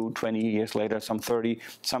 became true 20 years later, some 30,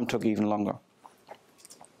 some took even longer.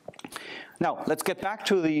 Now, let's get back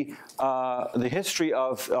to the history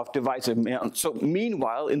of devices. So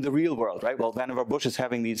meanwhile, in the real world, right, while Vannevar Bush is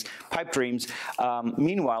having these pipe dreams,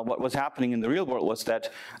 meanwhile, what was happening in the real world was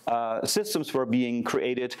that systems were being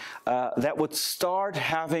created that would start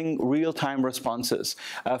having real-time responses.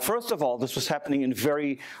 First of all, this was happening in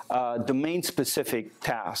very domain-specific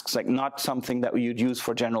tasks, like not something that you'd use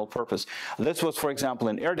for general purpose. This was, for example,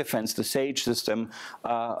 in air defense. The SAGE system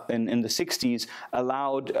in the 60s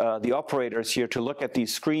allowed the operators here to look at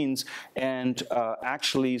these screens and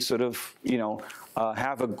actually sort of,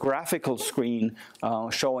 have a graphical screen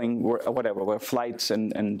showing where flights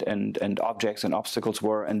and objects and obstacles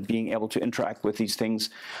were, and being able to interact with these things.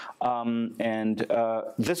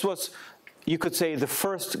 This was, you could say, the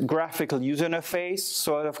first graphical user interface,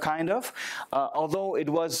 sort of, kind of, although it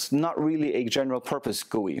was not really a general purpose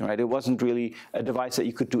GUI, right? It wasn't really a device that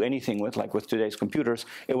you could do anything with, like with today's computers.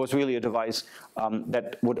 It was really a device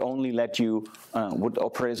that would only let you, would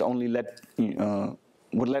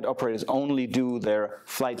let operators only do their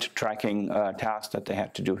flight tracking tasks that they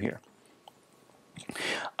had to do here.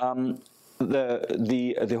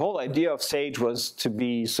 The whole idea of SAGE was to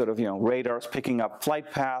be sort of, radars picking up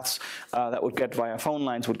flight paths that would get via phone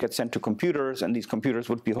lines, would get sent to computers, and these computers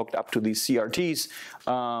would be hooked up to these CRTs,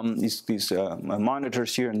 these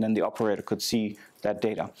monitors here, and then the operator could see that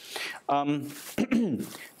data.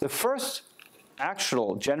 The first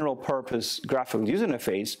actual general purpose graphical user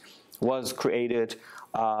interface was created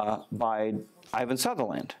by Ivan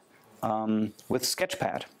Sutherland with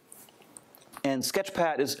Sketchpad. And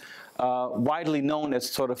Sketchpad is widely known as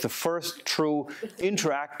sort of the first true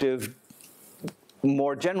interactive,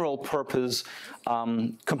 more general purpose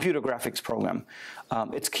computer graphics program.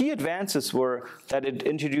 Its key advances were that it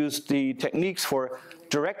introduced the techniques for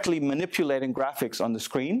directly manipulating graphics on the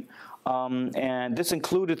screen. And this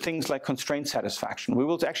included things like constraint satisfaction. We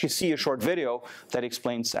will actually see a short video that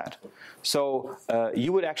explains that. So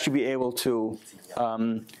you would actually be able to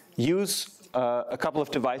use a couple of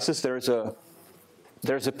devices. There's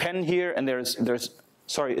a pen here, and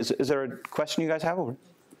sorry, is there a question you guys have over?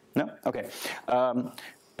 No? Okay.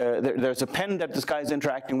 There's a pen that this guy's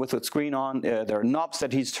interacting with the screen on. There are knobs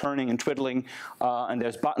that he's turning and twiddling, and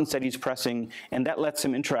there's buttons that he's pressing, and that lets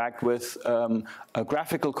him interact with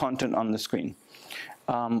graphical content on the screen.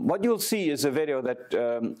 What you'll see is a video that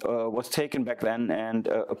was taken back then, and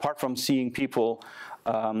apart from seeing people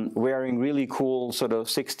wearing really cool sort of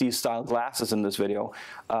 60s style glasses in this video,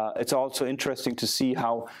 it's also interesting to see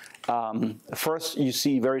how first you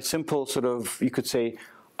see very simple sort of, you could say,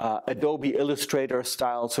 Adobe Illustrator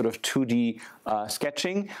style sort of 2D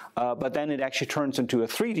sketching, but then it actually turns into a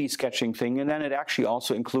 3D sketching thing, and then it actually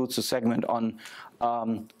also includes a segment on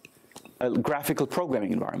a graphical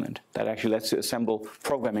programming environment that actually lets you assemble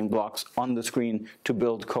programming blocks on the screen to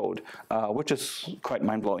build code, which is quite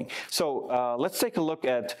mind-blowing. So let's take a look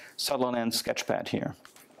at Sutherland's Sketchpad here.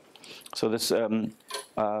 So this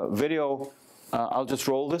video, I'll just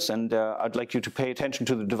roll this, and I'd like you to pay attention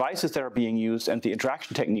to the devices that are being used and the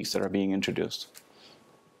interaction techniques that are being introduced.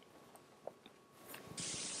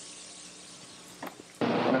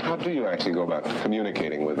 Now, how do you actually go about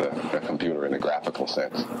communicating with a computer in a graphical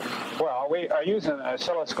sense? Well, we are using an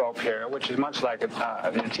oscilloscope here, which is much like a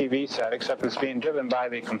TV set, except it's being driven by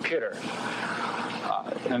the computer.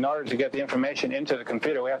 In order to get the information into the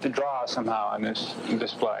computer, we have to draw somehow on this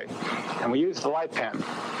display. And we use the light pen.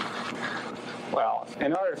 Well,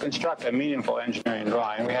 in order to construct a meaningful engineering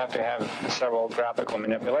drawing, we have to have several graphical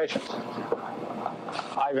manipulations.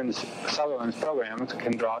 Sutherland's programs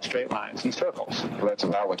can draw straight lines and circles. Well, that's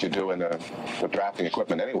about what you do in the drafting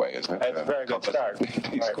equipment anyway, isn't it? That's a very good start.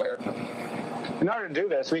 In order to do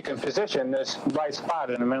this, we can position this bright spot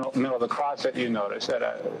in the middle of the cross that you notice at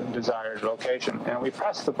a desired location. And we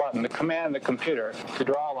press the button to command the computer to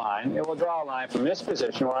draw a line. It will draw a line from this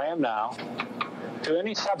position where I am now to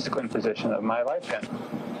any subsequent position of my light pen.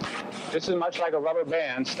 This is much like a rubber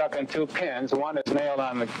band stuck in two pins. One is nailed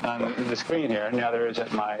on the screen here, and the other is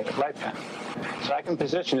at my light pen. So I can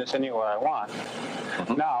position this anywhere I want.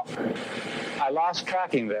 Now, I lost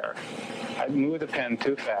tracking there. I moved the pen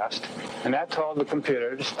too fast, and that told the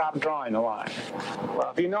computer to stop drawing the line.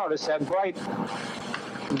 Well, if you notice, that bright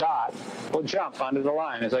dot will jump onto the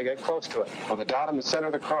line as I get close to it. Well, the dot in the center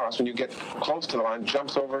of the cross, when you get close to the line,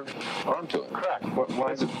 jumps over onto it. Correct.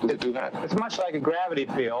 Why does it do that? It's much like a gravity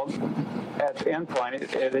field. At the end point,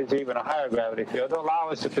 it is even a higher gravity field to allow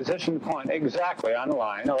us to position the point exactly on the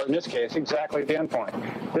line, or in this case, exactly at the end point.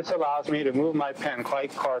 This allows me to move my pen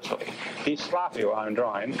quite coarsely, be sloppy while I'm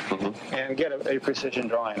drawing, and get a precision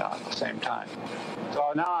drawing out at the same time.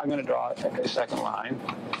 So now I'm going to draw a second line.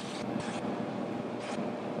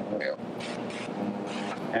 Yeah.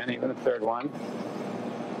 And even the third one.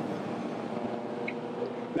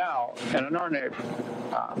 Now, in an ordinary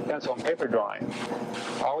pencil and paper drawing,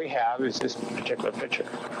 all we have is this particular picture.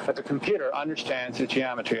 But the computer understands the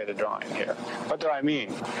geometry of the drawing here. What do I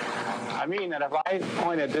mean? I mean that if I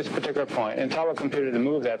point at this particular point and tell the computer to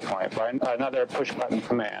move that point by another push-button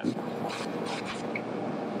command,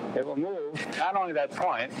 it will move not only that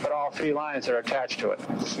point, but all three lines that are attached to it.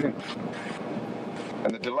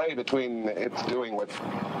 And the delay between it doing what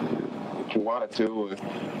you want it to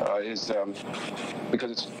is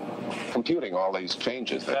because it's computing all these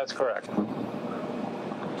changes. That's correct.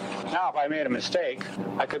 Now, if I made a mistake,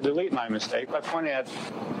 I could delete my mistake by pointing at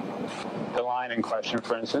the line in question,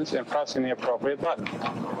 for instance, and pressing the appropriate button.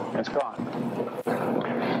 It's gone.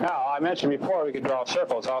 Now, I mentioned before we could draw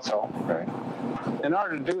circles also. Right. In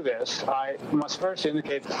order to do this, I must first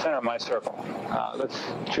indicate the center of my circle. Let's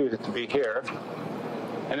choose it to be here.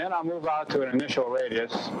 And then I'll move out to an initial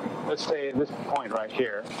radius. Let's say at this point right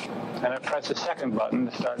here. And I press the second button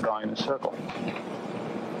to start drawing the circle.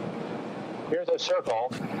 Here's a circle.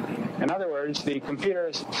 In other words, the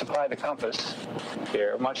computer supplied the compass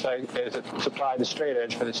here, much like as it supplied the straight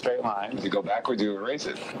edge for the straight line. If you go backwards, you erase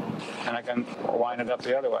it. And I can wind it up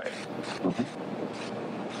the other way.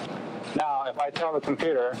 Now, if I tell the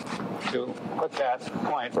computer to put that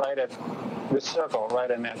point right at this circle, right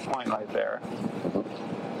in that point right there,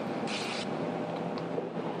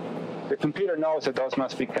 the computer knows that those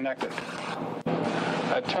must be connected.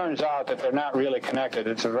 It turns out that they're not really connected.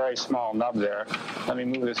 It's a very small nub there. Let me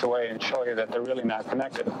move this away and show you that they're really not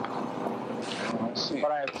connected.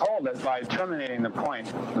 But I have told it by terminating the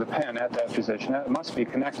point of the pen at that position that it must be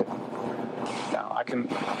connected. Now, I can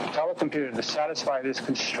tell the computer to satisfy this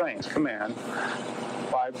constraint command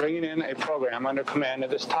by bringing in a program under command of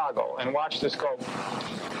this toggle. And watch this go.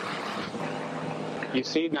 You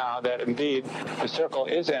see now that indeed the circle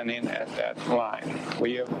is ending at that line.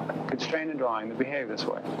 We have constrained the drawing to behave this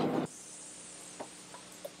way.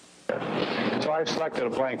 So I've selected a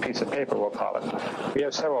blank piece of paper, we'll call it. We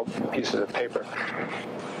have several pieces of paper.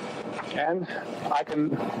 And I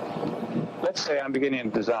can, let's say I'm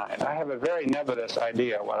beginning to design. I have a very nebulous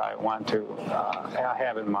idea what I want to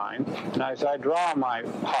have in mind. And as I draw my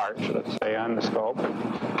part, let's say on the scope,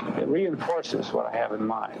 it reinforces what I have in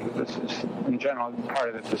mind. This is, in general,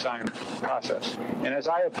 part of the design process. And as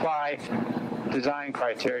I apply design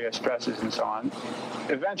criteria, stresses, and so on,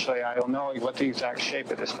 eventually I will know what the exact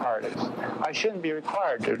shape of this part is. I shouldn't be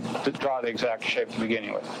required to draw the exact shape to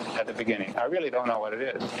begin with, at the beginning. I really don't know what it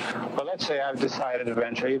is. But let's say I've decided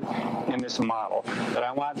eventually in this model that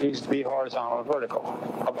I want these to be horizontal or vertical,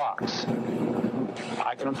 a box.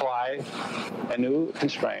 I can apply a new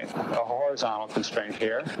constraint, a horizontal constraint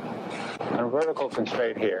here, and a vertical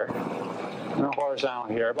constraint here, and a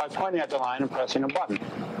horizontal here by pointing at the line and pressing a button.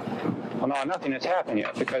 Well, no, nothing has happened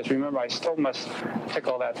yet, because remember, I still must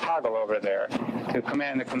tickle that toggle over there to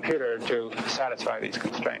command the computer to satisfy these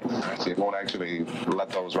constraints. So you won't actually let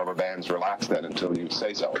those rubber bands relax then until you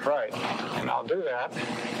say so. Right. And I'll do that,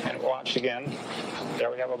 and watch again.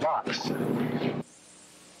 There we have a box.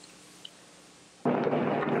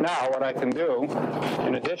 Now, what I can do,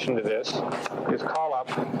 in addition to this, is call up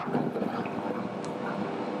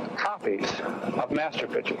copies of master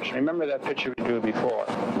pictures. Remember that picture we drew before?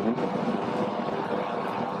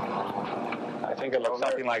 I think it looks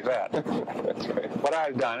something like that. That's right. What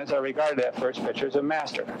I've done is I regard that first picture as a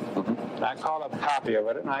master. And I call up a copy of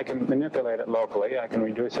it, and I can manipulate it locally. I can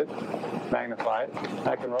reduce it, magnify it,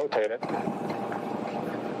 I can rotate it,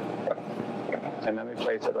 and then we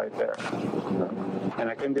place it right there. And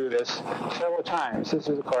I can do this several times. This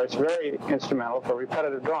is, of course, very instrumental for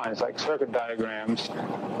repetitive drawings like circuit diagrams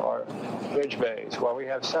or bridge bays, where we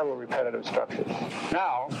have several repetitive structures.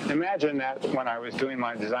 Now, imagine that when I was doing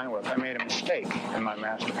my design work, I made a mistake in my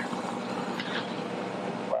master.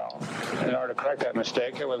 Well, in order to correct that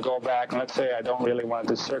mistake, it would go back, and let's say I don't really want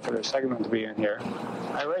this circular segment to be in here.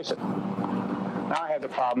 I erase it. Now I have the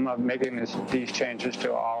problem of making these changes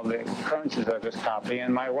to all the occurrences of this copy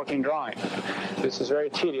in my working drawing. This is very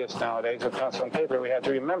tedious nowadays with pencil and paper. We have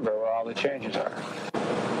to remember where all the changes are.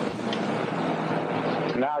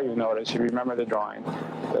 Now you notice, you remember the drawing,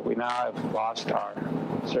 that we now have lost our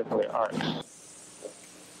circular arcs.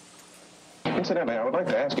 Incidentally, I would like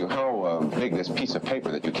to ask you how big this piece of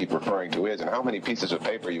paper that you keep referring to is, and how many pieces of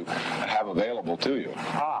paper you have available to you.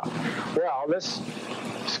 Well, this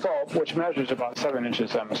scope, which measures about 7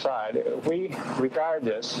 inches on the side, we regard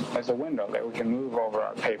this as a window that we can move over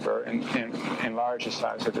our paper and enlarge the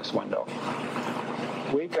size of this window.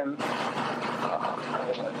 We can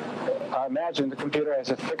Imagine the computer has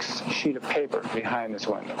a fixed sheet of paper behind this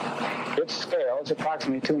window. Its scale is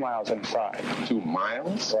approximately 2 miles inside. 2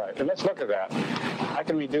 miles? Right. And let's look at that. I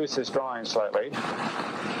can reduce this drawing slightly.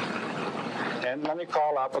 And let me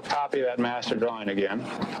call up a copy of that master drawing again.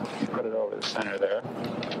 Put it over the center there.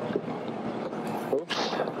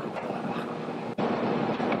 Oops.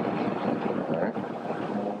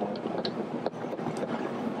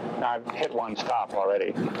 Now I've hit one stop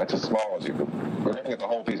already. That's as small as you could. We're looking at the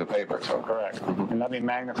whole piece of paper, so. Correct. And let me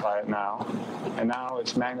magnify it now. And now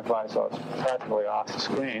it's magnified so it's practically off the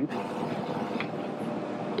screen.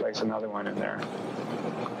 Place another one in there.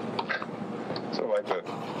 Sort of like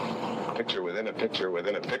the picture within a picture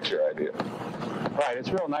within a picture idea. Right, it's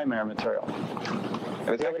real nightmare material. And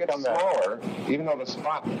as it gets smaller, even though the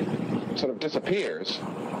spot sort of disappears,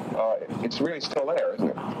 it's really still there, isn't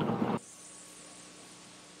it?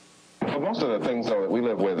 Well, most of the things, though, that we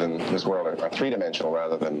live with in this world are three-dimensional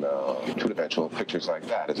rather than two-dimensional pictures like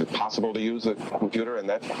that. Is it possible to use a computer in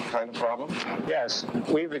that kind of problem? Yes.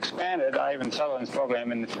 We've expanded Ivan Sutherland's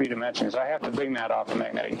program into 3 dimensions. I have to bring that off a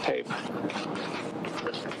magnetic tape.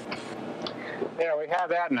 There, we have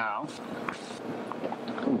that now.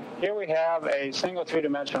 Here we have a single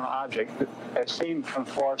 3-dimensional object as seen from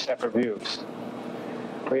 4 separate views.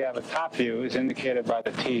 We have a top view, is indicated by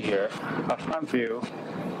the T here, a front view,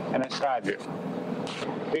 and a side view.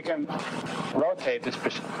 We can rotate this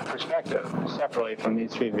perspective separately from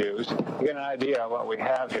these 3 views to get an idea of what we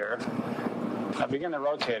have here. Now begin to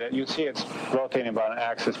rotate it. You see it's rotating about an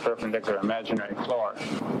axis perpendicular imaginary floor.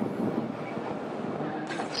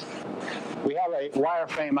 We have a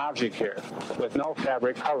wireframe object here with no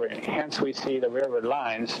fabric covering. Hence we see the railroad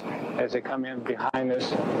lines as they come in behind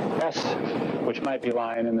this S, which might be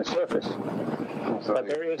lying in the surface. But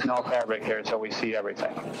there is no fabric here, so we see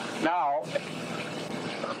everything. Now,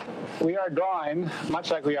 we are drawing much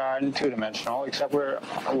like we are in 2-dimensional, except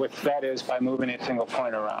that is by moving a single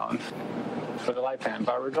point around for the light pen,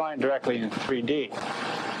 but we're drawing directly in 3D.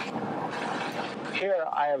 Here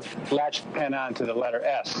I have latched the pen onto the letter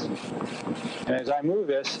S. And as I move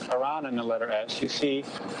this around in the letter S, you see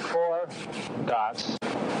 4 dots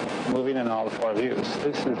moving in all the 4 views.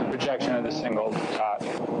 This is the projection of the single dot.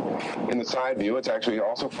 In the side view, it's actually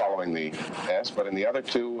also following the S, but in the other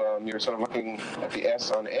 2, you're sort of looking at the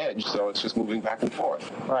S on edge, so it's just moving back and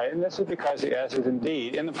forth. Right, and this is because the S is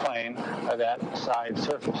indeed in the plane of that side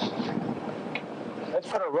surface. Let's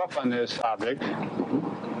put a roof on this object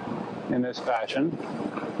in this fashion.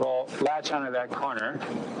 We'll latch onto that corner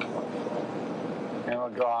and we'll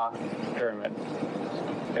draw a pyramid.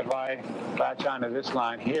 If I latch onto this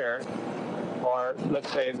line here, or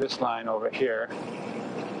let's say this line over here,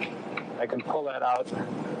 I can pull that out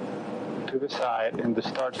to the side and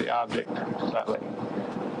distort the object slightly.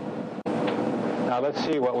 Now let's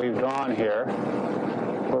see what we've drawn here.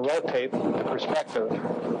 We'll rotate the perspective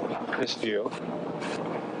of this view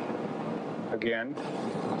again.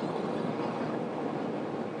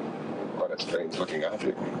 Quite a strange looking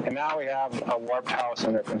object. And now we have a warped house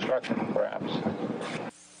under construction, perhaps.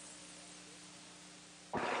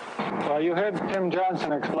 Well, you heard Tim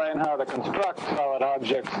Johnson explain how to construct solid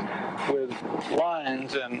objects with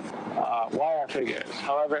lines and wire figures.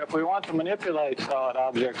 However, if we want to manipulate solid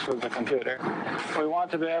objects with the computer, we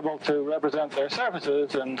want to be able to represent their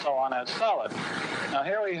surfaces and so on as solid. Now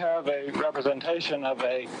here we have a representation of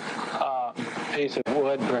a piece of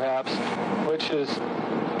wood, perhaps, which is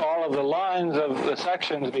all of the lines of the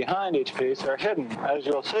sections behind each piece are hidden. As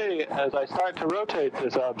you'll see, as I start to rotate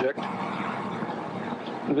this object,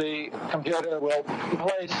 the computer will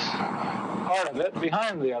place part of it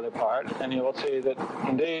behind the other part, and you will see that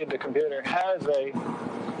indeed the computer has a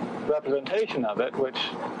representation of it which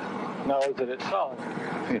knows that it's solid.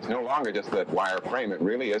 It's no longer just that wire frame, it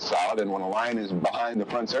really is solid, and when a line is behind the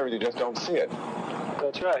front surface, you just don't see it.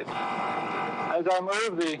 That's right. As I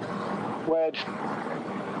move the wedge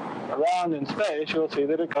around in space, you'll see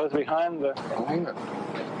that it goes behind the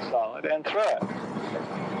solid and through it.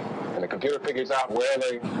 And the computer figures out where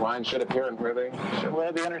the lines should appear and where they should.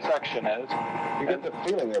 Where the intersection is. You get the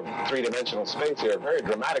feeling of three-dimensional space here very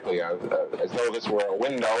dramatically, as though this were a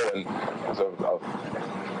window and a floor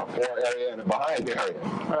area and a behind area.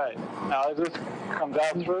 Right. Now, as this comes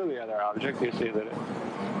out through the other object, you see that it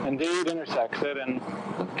indeed intersects it and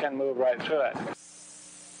can move right through it.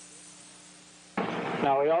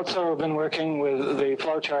 Now, we also have been working with the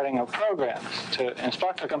flowcharting of programs. To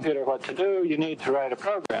instruct a computer what to do, you need to write a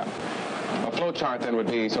program. A flowchart then would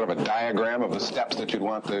be sort of a diagram of the steps that you'd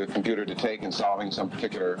want the computer to take in solving some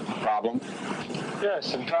particular problem?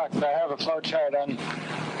 Yes, in fact, I have a flowchart on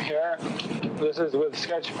here This is with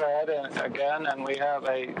Sketchpad again, and we have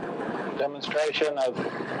a demonstration of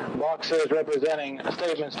boxes representing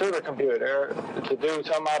statements to the computer to do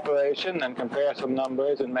some operation and compare some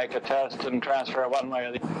numbers and make a test and transfer one way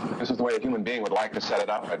or the other. This is the way a human being would like to set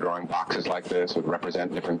it up, by drawing boxes like this would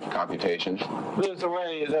represent different computations. This is the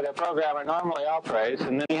way that a programmer normally operates,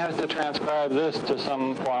 and then he has to transcribe this to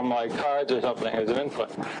some form like cards or something as an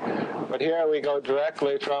input. But here we go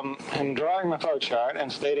directly from him drawing the flowchart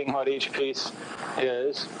and stating what each piece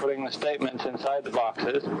is, putting the statements inside the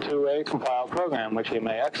boxes, to a compiled program which he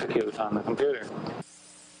may execute on the computer.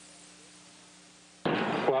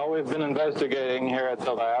 Well, we've been investigating here at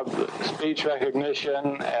the lab speech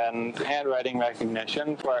recognition and handwriting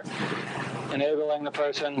recognition for enabling the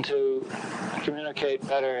person to communicate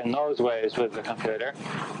better in those ways with the computer.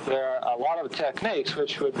 There are a lot of techniques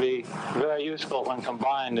which would be very useful when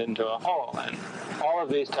combined into a whole. And all of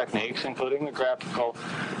these techniques, including the graphical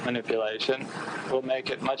manipulation, will make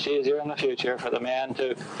it much easier in the future for the man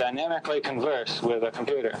to dynamically converse with a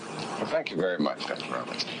computer. Well, thank you very much, Dr.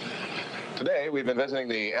 Roberts. Today, we've been visiting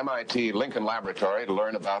the MIT Lincoln Laboratory to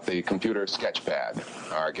learn about the computer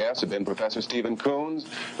sketchpad. Our guests have been Professor Stephen Coons,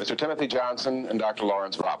 Mr. Timothy Johnson, and Dr.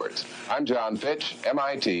 Lawrence Roberts. I'm John Fitch,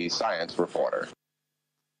 MIT science reporter.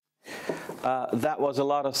 That was a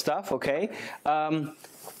lot of stuff, okay.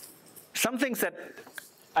 Some things that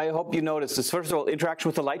I hope you noticed is, first of all, interaction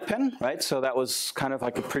with the light pen, right? So that was kind of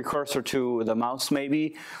like a precursor to the mouse,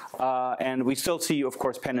 maybe. And we still see, of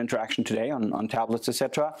course, pen interaction today on tablets,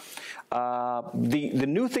 etc. The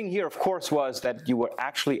new thing here, of course, was that you were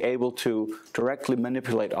actually able to directly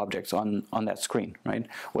manipulate objects on that screen, right,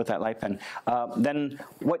 with that light pen. Then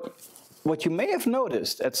what you may have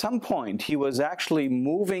noticed, at some point, he was actually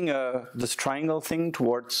moving this triangle thing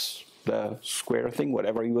towards the square thing,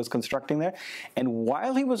 whatever he was constructing there. And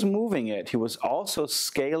while he was moving it, he was also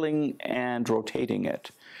scaling and rotating it.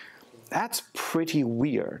 That's pretty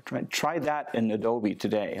weird, right? Try that in Adobe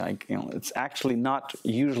today. Like, it's actually not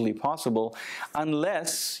usually possible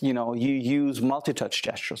unless, you use multi-touch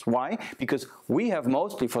gestures. Why? Because we have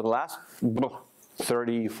mostly, for the last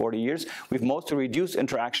 30, 40 years, we've mostly reduced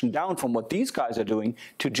interaction down from what these guys are doing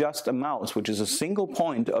to just a mouse, which is a single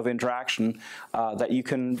point of interaction that you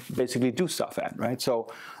can basically do stuff at, right?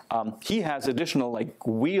 So he has additional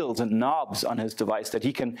wheels and knobs on his device that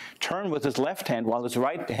he can turn with his left hand while his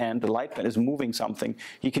right hand, the light pen, is moving something.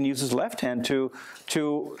 He can use his left hand to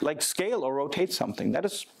scale or rotate something. That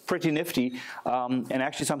is pretty nifty, and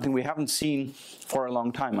actually something we haven't seen for a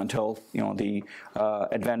long time until the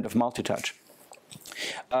advent of multi-touch.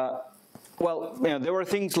 Well, there were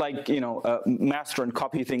things like, master and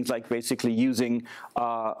copy things, like basically using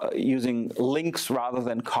links rather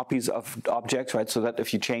than copies of objects, right? So that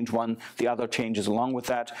if you change one, the other changes along with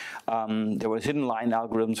that. There was hidden line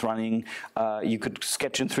algorithms running. You could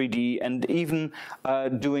sketch in 3D, and even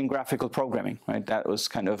doing graphical programming, right? That was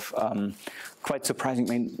kind of quite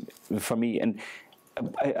surprising for me. And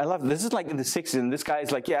I love it. This is like in the 60s, and this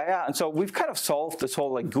guy's like, yeah. And so we've kind of solved this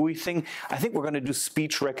whole GUI thing. I think we're going to do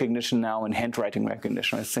speech recognition now and handwriting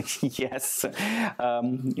recognition. I was thinking, yes,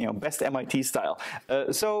 best MIT style.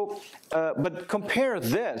 But compare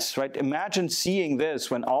this, right? Imagine seeing this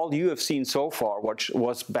when all you have seen so far, which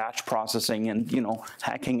was batch processing and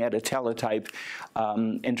hacking at a teletype,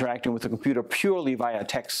 interacting with the computer purely via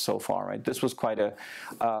text so far, right? This was quite a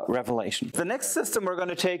revelation. The next system we're going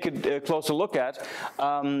to take a closer look at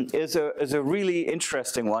is a really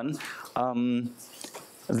interesting one.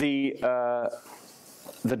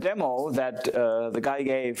 The demo that the guy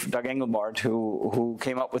gave, Doug Engelbart, who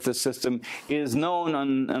came up with this system, is known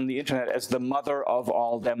on the internet as the mother of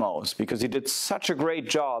all demos, because he did such a great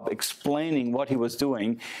job explaining what he was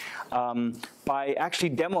doing by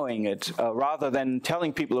actually demoing it rather than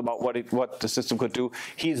telling people about what the system could do.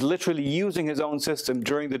 He's literally using his own system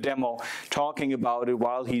during the demo, talking about it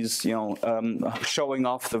while he's showing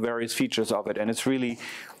off the various features of it, and it's really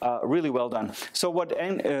really well done. So what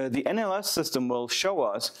the NLS system will show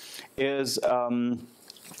us is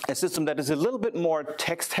a system that is a little bit more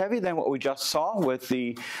text heavy than what we just saw with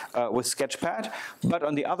Sketchpad, but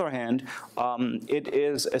on the other hand, it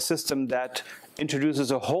is a system that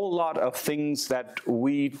introduces a whole lot of things that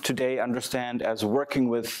we today understand as working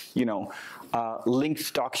with,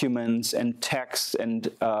 linked documents and text, and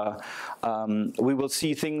we will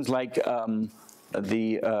see things like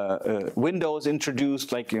windows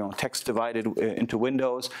introduced, like text divided into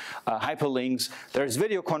windows, hyperlinks. There's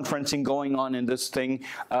video conferencing going on in this thing.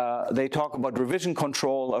 They talk about revision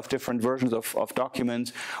control of different versions of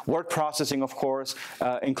documents, word processing, of course,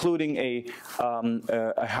 including a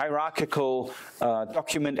hierarchical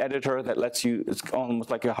document editor that lets you, it's almost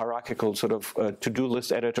like a hierarchical sort of to-do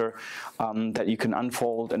list editor that you can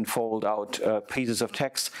unfold and fold out pieces of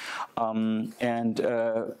text, and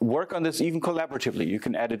work on this even collaboratively. You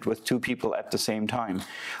can edit with two people at the same time.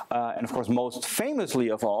 And of course, most famously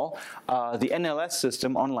of all, the NLS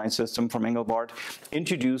system, online system from Engelbart,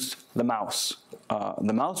 introduced the mouse.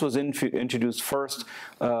 The mouse was introduced first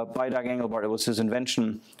by Doug Engelbart. It was his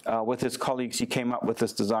invention. With his colleagues, he came up with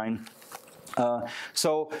this design.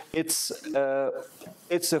 So it's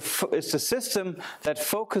a system that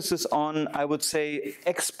focuses on, I would say,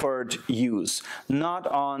 expert use, not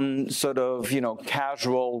on sort of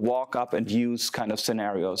casual walk up and use kind of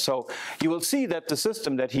scenarios. So you will see that the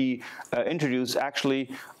system that he introduced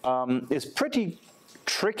actually is pretty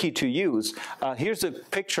tricky to use. Here's a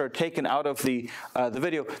picture taken out of the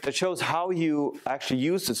video that shows how you actually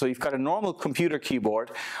use it. So you've got a normal computer keyboard,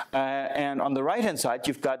 and on the right-hand side,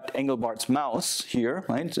 you've got Engelbart's mouse here,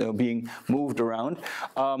 right, so being moved around.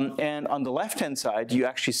 And on the left-hand side, you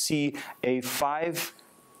actually see a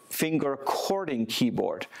 5-finger chording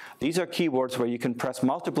keyboard. These are keyboards where you can press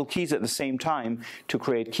multiple keys at the same time to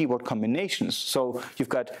create keyboard combinations. So you've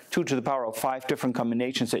got 2 to the power of 5 different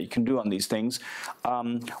combinations that you can do on these things,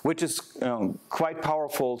 which is quite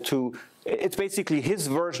powerful to. It's basically his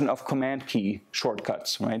version of command key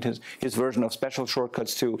shortcuts, right? His version of special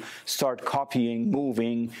shortcuts to start copying,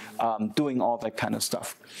 moving, doing all that kind of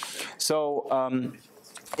stuff. So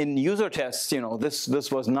in user tests, this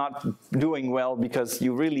was not doing well because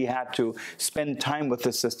you really had to spend time with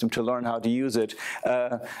the system to learn how to use it.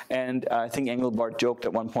 And I think Engelbart joked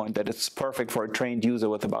at one point that it's perfect for a trained user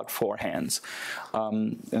with about 4 hands.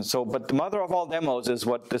 But the mother of all demos is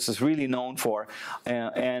what this is really known for.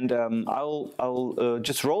 I'll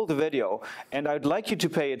just roll the video, and I'd like you to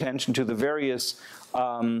pay attention to the various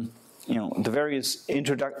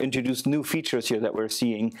introduced new features here that we're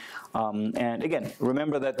seeing. And again,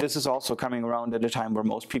 remember that this is also coming around at a time where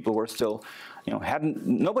most people were still,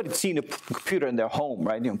 nobody'd seen a computer in their home,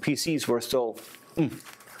 right? PCs were still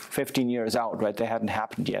 15 years out, right? They hadn't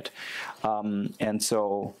happened yet. And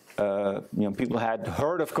so, people had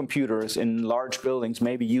heard of computers in large buildings,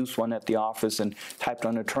 maybe used one at the office and typed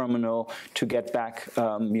on a terminal to get back,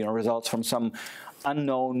 results from some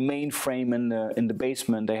unknown mainframe in the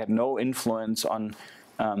basement. They had no influence on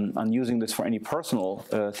using this for any personal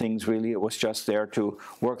things, really. It was just there to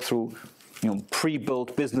work through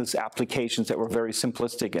pre-built business applications that were very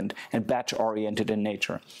simplistic and batch-oriented in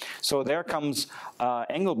nature. So there comes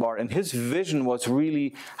Engelbart, and his vision was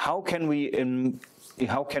really, how can we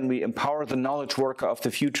empower the knowledge worker of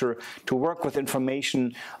the future to work with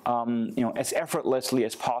information as effortlessly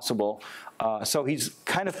as possible. So he's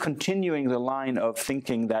kind of continuing the line of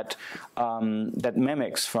thinking that that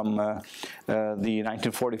Memics from the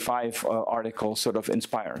 1945 article sort of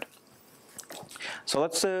inspired. So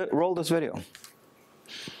let's roll this video.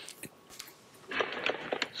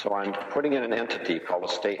 So I'm putting in an entity called a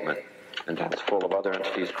statement, and that's full of other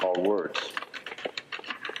entities called words.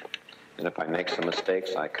 And if I make some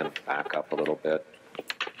mistakes, I can back up a little bit.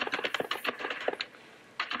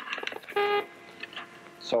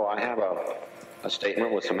 So I have a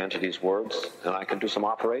statement with some entities' words, and I can do some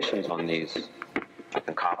operations on these. I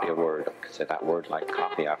can copy a word. I can say that word like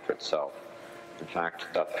copy after itself. In fact,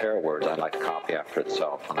 that pair of words I'd like to copy after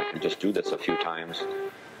itself, and I can just do this a few times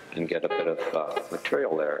and get a bit of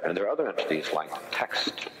material there. And there are other entities like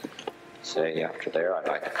text. Say after there, I'd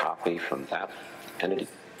like to copy from that entity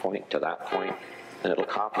point to that point, and it'll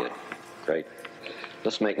copy it. Great.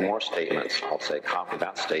 Let's make more statements. I'll say copy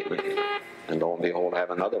that statement, and lo and behold, I have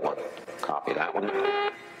another one. Copy that one,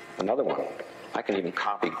 another one. I can even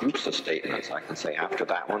copy groups of statements. I can say after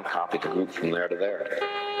that one, copy the group from there to there.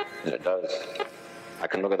 And it does. I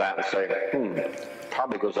can look at that and say,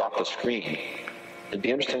 probably goes off the screen. It'd be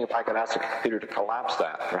interesting if I could ask the computer to collapse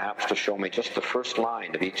that, perhaps to show me just the first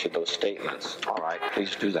line of each of those statements. All right,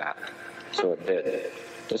 please do that. So it did.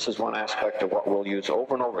 This is one aspect of what we'll use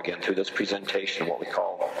over and over again through this presentation, what we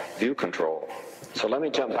call view control. So let me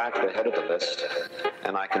jump back to the head of the list,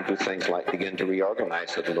 and I can do things like begin to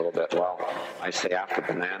reorganize it a little bit. Well, I say after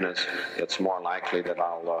bananas, it's more likely that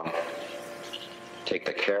I'll take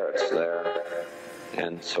the carrots there,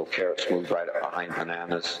 and so carrots move right up behind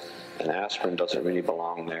bananas, and aspirin doesn't really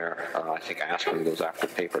belong there. I think aspirin goes after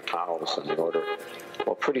paper towels in the order.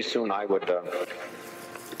 Well, pretty soon I would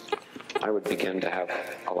I would begin to have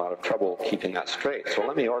a lot of trouble keeping that straight. So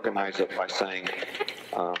let me organize it by saying,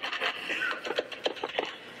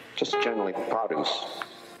 just generally produce.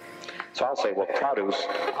 So I'll say, well, produce,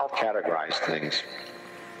 I'll categorize things.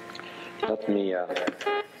 Let me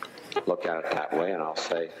look at it that way, and I'll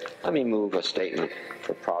say, let me move a statement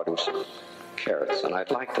for produce carrots, and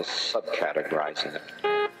I'd like to subcategorize it.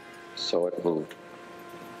 So it moved.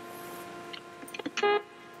 And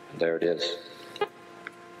there it is.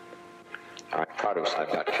 All right, produce,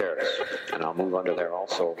 I've got carrots, and I'll move under there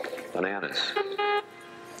also bananas.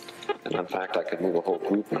 And in fact, I could move a whole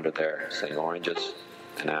group under there, saying oranges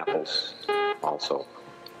and apples also.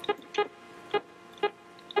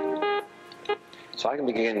 So I can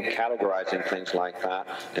begin categorizing things like that,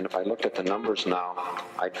 and if I looked at the numbers now,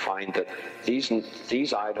 I'd find that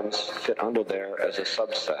these items fit under there as a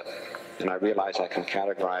subset. And I realize I can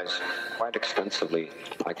categorize quite extensively.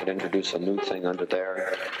 I could introduce a new thing under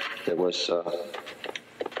there. There was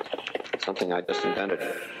something I just invented,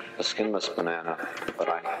 a skinless banana, but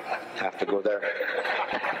I have to go there.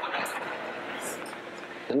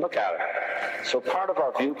 And look at it. So part of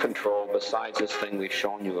our view control, besides this thing we've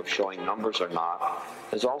shown you of showing numbers or not,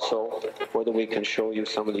 is also whether we can show you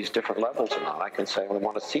some of these different levels or not. I can say, well, I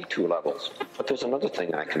want to see 2 levels. But there's another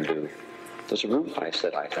thing I can do. There's a root I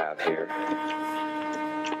said I have here.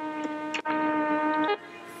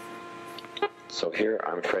 So here,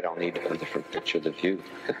 I'm afraid I'll need a different picture of the view.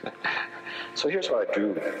 So here's what I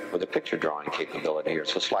drew with a picture drawing capability here.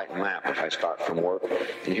 It's a slight map if I start from work.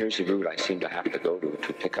 And here's the route I seem to have to go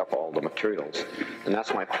to pick up all the materials. And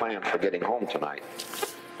that's my plan for getting home tonight.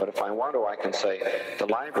 But if I want to, I can say, the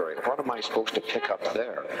library, what am I supposed to pick up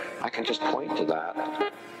there? I can just point to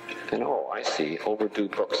that. And oh, I see, overdue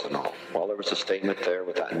books and all. Well, there was a statement there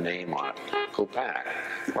with that name on it. Go back.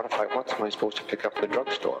 What am I supposed to pick up at the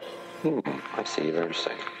drugstore? I see, very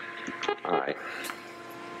interesting. All right.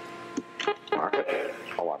 Market.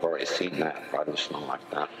 Oh, I've already seen that. Produce, not like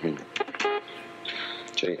that.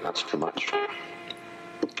 Gee, that's too much.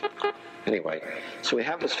 Anyway, so we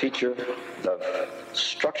have this feature of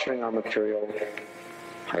structuring our material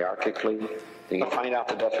hierarchically. You can find out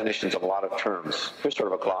the definitions of a lot of terms. Here's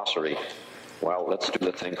sort of a glossary. Well, let's do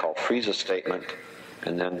the thing called freeze a statement,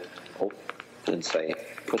 and then say,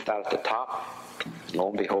 put that at the top. Lo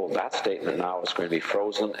and behold, that statement now is going to be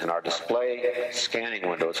frozen in our display scanning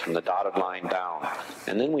windows from the dotted line down.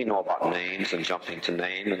 And then we know about names and jumping to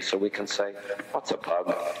name, and so we can say, what's a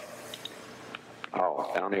bug? Oh,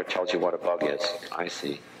 down here tells you what a bug is. I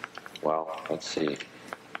see. Well, let's see.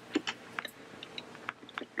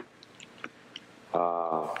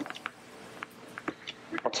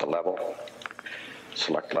 What's a level?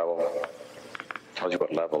 Select level. Tells you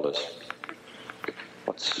what level is.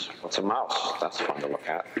 What's a mouse? That's fun to look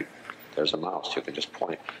at. There's a mouse. You can just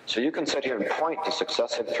point. So you can sit here and point to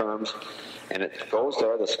successive terms, and it goes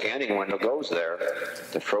there. The scanning window goes there.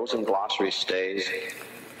 The frozen glossary stays,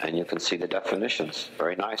 and you can see the definitions.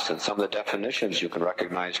 Very nice. And some of the definitions, you can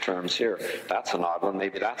recognize terms here. That's an odd one.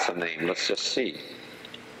 Maybe that's a name. Let's just see.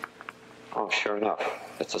 Oh, sure enough.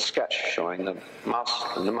 It's a sketch showing the mouse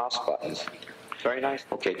and the mouse buttons. Very nice.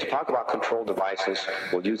 Okay, to talk about control devices,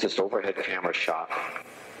 we'll use this overhead camera shot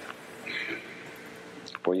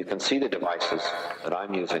where you can see the devices that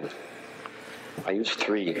I'm using. I use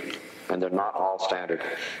 3, and they're not all standard.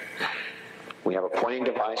 We have a pointing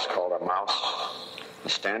device called a mouse, a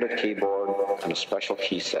standard keyboard, and a special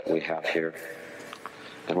key set we have here.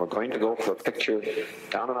 And we're going to go for a picture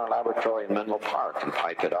down in our laboratory in Menlo Park and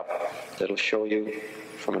pipe it up. That'll show you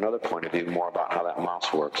from another point of view more about how that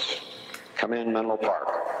mouse works. Come in, Menlo Park.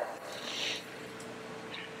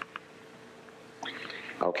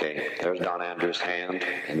 Okay, there's Don Andrews' hand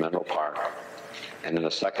in Menlo Park. And in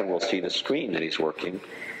a second, we'll see the screen that he's working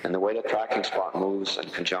and the way the tracking spot moves in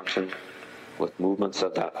conjunction with movements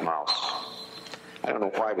of that mouse. I don't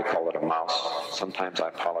know why we call it a mouse. Sometimes I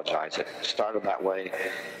apologize. It started that way,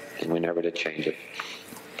 and we never did change it.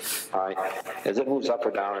 All right, as it moves up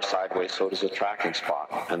or down or sideways, so does the tracking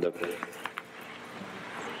spot. And the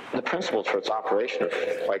principles for its operation are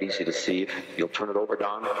quite easy to see. You'll turn it over,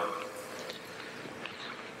 Don.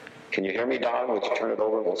 Can you hear me, Don? Would you turn it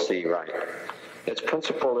over? We'll see, right. Its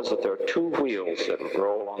principle is that there are 2 wheels that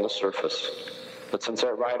roll on the surface. But since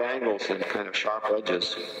they're right angles and kind of sharp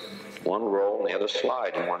edges, one roll and the other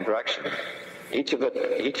slide in one direction. Each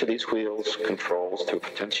of these wheels controls through a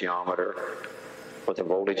potentiometer with a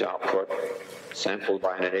voltage output sampled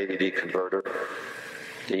by an ADD converter.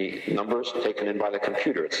 The numbers taken in by the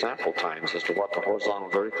computer at sample times as to what the horizontal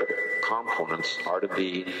and vertical components are to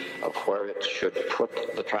be of where it should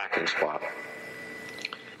put the tracking spot.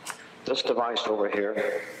 This device over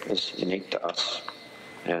here is unique to us,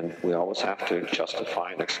 and we always have to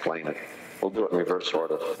justify and explain it. We'll do it in reverse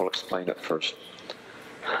order. We'll explain it first.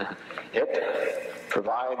 It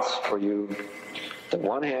provides for you the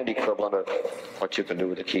one-hand equivalent of what you can do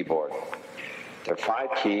with a keyboard. There are 5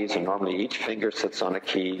 keys, and normally each finger sits on a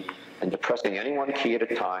key, and depressing any one key at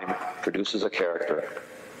a time produces a character.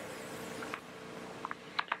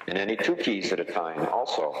 And any 2 keys at a time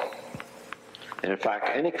also. And in fact,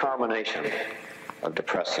 any combination of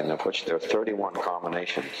depressing, of which there are 31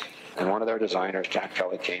 combinations. And one of their designers, Jack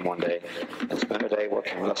Kelly, came one day and spent a day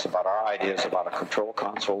working with us about our ideas about our control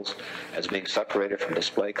consoles as being separated from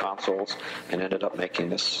display consoles, and ended up making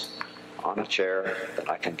this on a chair that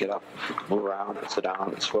I can get up, move around, and sit down,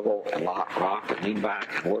 and swivel, and rock, and lean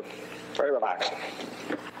back, and work. Very relaxing.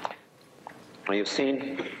 Now you've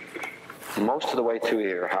seen most of the way through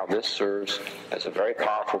here how this serves as a very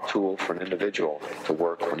powerful tool for an individual to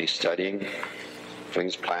work when he's studying, when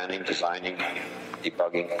he's planning, designing,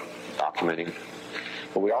 debugging, documenting.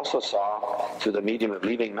 But we also saw through the medium of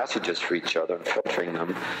leaving messages for each other and filtering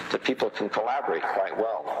them that people can collaborate quite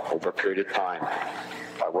well over a period of time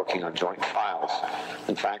by working on joint files.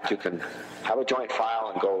 In fact, you can have a joint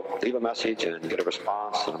file and go leave a message and get a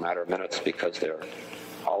response in a matter of minutes because they're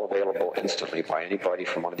all available instantly by anybody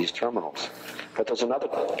from one of these terminals. But there's another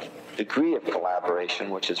degree of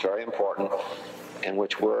collaboration which is very important, and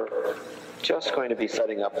which we're just going to be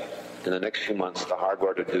setting up in the next few months the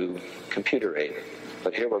hardware to do computer aid.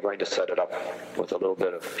 But here we're going to set it up with a little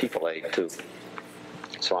bit of people aid too.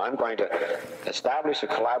 So I'm going to establish a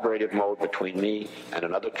collaborative mode between me and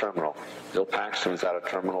another terminal. Bill Paxton's at a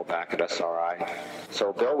terminal back at SRI.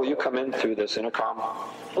 So Bill, will you come in through this intercom?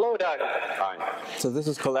 Hello, Doug. Fine. So this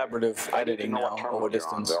is collaborative editing now over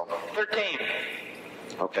distance. 13.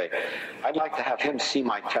 Okay. I'd like to have him see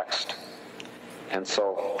my text. And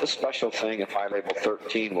so this special thing, if I label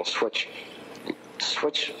 13, will switch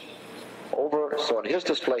over. So in his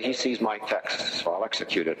display, he sees my text. So I'll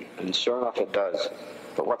execute it. And sure enough, it does.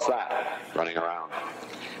 But what's that running around?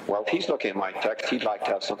 Well, if he's looking at my text, he'd like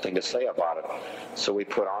to have something to say about it. So we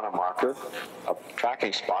put on a marker, a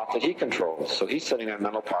tracking spot that he controls. So he's sitting in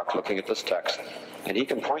Menlo Park looking at this text, and he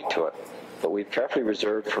can point to it. But we've carefully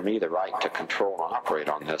reserved for me the right to control and operate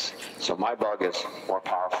on this. So my bug is more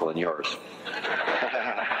powerful than yours.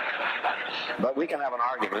 But we can have an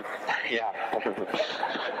argument. Yeah.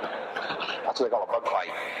 That's what they call a bug fight.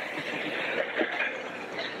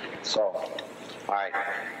 So, all right.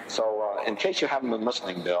 So in case you haven't been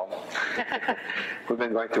listening, Bill, we've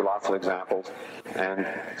been going through lots of examples and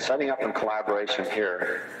setting up in collaboration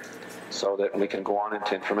here so that we can go on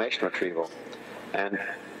into information retrieval. And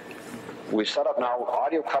we've set up now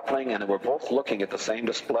audio coupling, and we're both looking at the same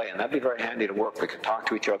display, and that'd be very handy to work. We could talk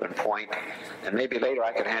to each other and point, and maybe later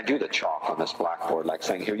I could hand you the chalk on this blackboard, like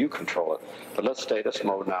saying, here, you control it. But let's stay this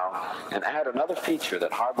mode now and add another feature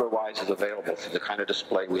that hardware-wise is available through the kind of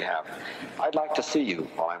display we have. I'd like to see you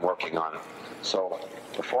while I'm working on it. So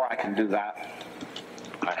before I can do that,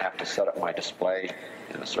 I have to set up my display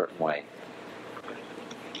in a certain way.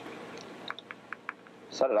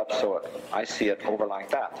 Set it up so I see it over like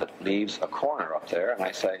that. That leaves a corner up there, and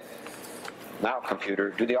I say, now computer,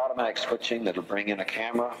 do the automatic switching that'll bring in a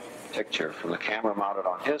camera picture from the camera mounted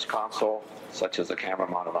on his console, such as the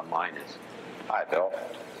camera mounted on mine is. Hi, Bill.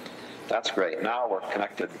 That's great. Now we're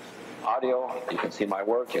connected audio. You can see my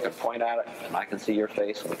work. You can point at it, and I can see your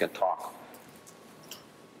face, and we can talk.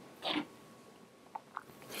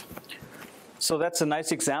 So that's a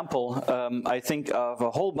nice example, I think, of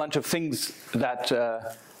a whole bunch of things that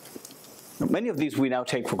many of these we now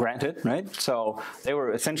take for granted, right? So they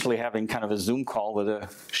were essentially having kind of a Zoom call with a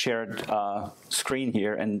shared screen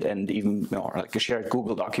here, and even like a shared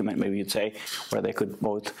Google document, maybe you'd say, where they could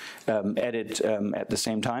both edit at the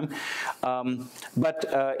same time.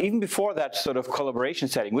 But even before that sort of collaboration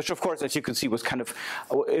setting, which of course, as you can see, was kind of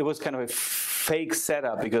a fake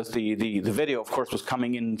setup, because the video, of course, was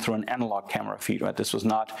coming in through an analog camera feed, right? This was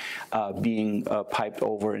not being piped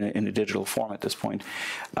over in a digital form at this point.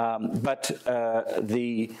 But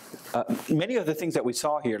many of the things that we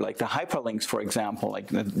saw here, like the hyperlinks, for example, like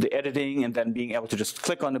the editing and then being able to just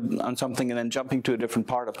click on something and then jumping to a different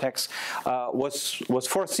part of text, was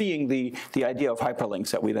foreseeing the idea of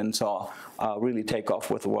hyperlinks that we then saw really take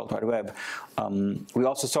off with the World Wide Web. We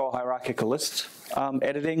also saw hierarchical list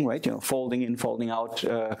editing, right? Folding in, folding out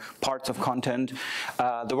parts of content.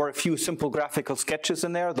 There were a few simple graphical sketches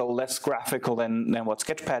in there, though less graphical than what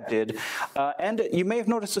Sketchpad did. And you may have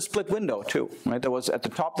noticed a split window. window too, right? There was at the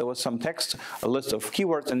top, there was some text, a list of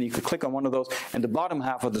keywords, and you could click on one of those, and the bottom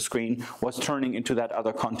half of the screen was turning into that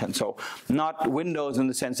other content. So not windows in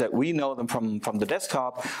the sense that we know them from the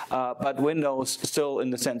desktop, but windows still in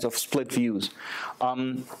the sense of split views.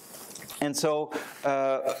 And so,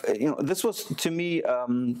 this was, to me,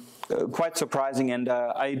 quite surprising, and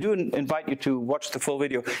I do invite you to watch the full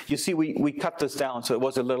video. You see, we cut this down, so it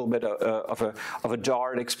was a little bit of a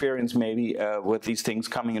jarred experience, maybe, with these things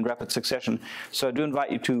coming in rapid succession. So I do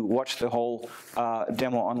invite you to watch the whole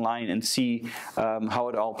demo online and see how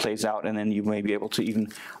it all plays out, and then you may be able to even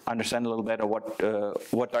understand a little better what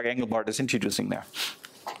Doug Engelbart is introducing there.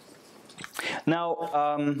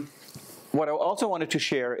 Now, what I also wanted to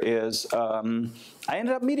share is I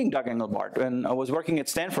ended up meeting Doug Engelbart when I was working at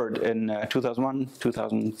Stanford in 2001,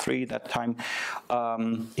 2003, that time.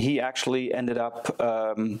 He actually ended up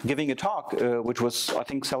giving a talk, which was, I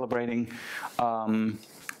think, celebrating,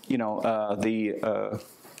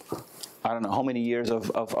 I don't know how many years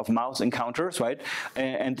of mouse encounters, right?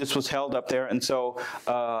 And this was held up there, and so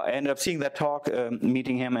I ended up seeing that talk,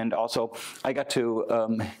 meeting him, and also I got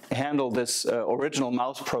to handle this original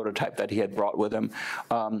mouse prototype that he had brought with him.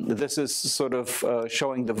 This is sort of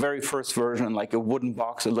showing the very first version, like a wooden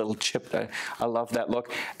box, a little chip. I love that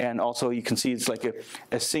look. And also you can see it's like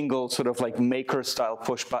a single sort of like maker-style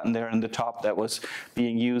push button there in the top that was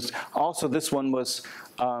being used. Also, this one was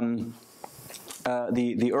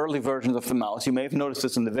the early versions of the mouse, you may have noticed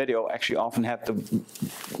this in the video, actually often had the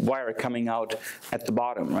wire coming out at the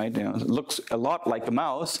bottom, right? It looks a lot like a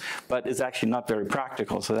mouse, but it's actually not very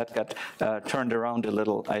practical. So that got turned around a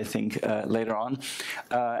little, I think, later on.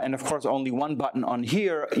 And of course, only one button on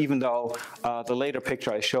here, even though the later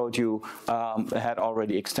picture I showed you had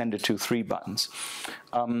already extended to 3 buttons.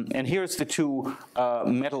 And here's the 2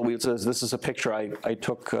 metal wheels. This is a picture I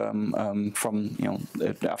took from,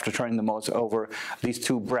 after turning the mouse over, these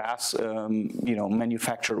 2 brass,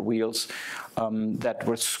 manufactured wheels that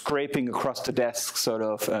were scraping across the desk, sort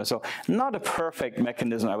of. So not a perfect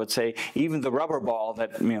mechanism, I would say. Even the rubber ball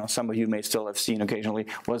that some of you may still have seen occasionally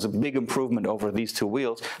was a big improvement over these 2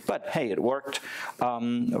 wheels. But hey, it worked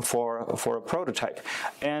for a prototype.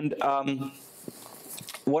 And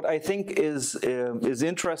what I think is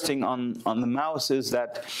interesting on the mouse is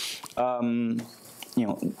that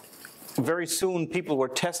very soon people were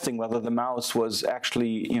testing whether the mouse was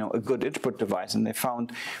actually a good input device, and they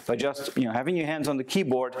found by just having your hands on the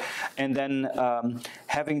keyboard and then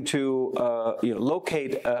having to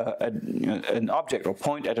locate an object or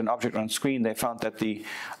point at an object on screen, they found that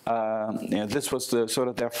this was the sort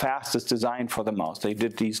of their fastest design for the mouse. They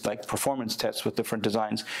did these like performance tests with different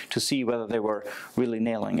designs to see whether they were really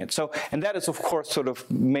nailing it. So, and that is of course sort of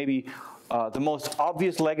maybe the most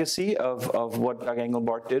obvious legacy of what Doug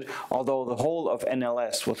Engelbart did, although the whole of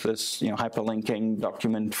NLS with this hyperlinking,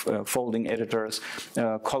 document folding editors,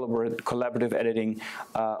 collaborative editing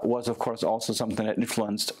was of course also something that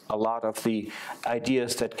influenced a lot of the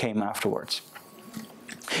ideas that came afterwards.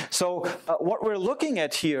 So what we're looking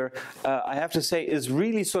at here, I have to say, is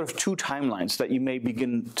really sort of 2 timelines that you may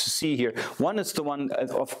begin to see here. One is the one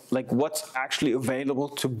of like what's actually available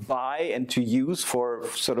to buy and to use for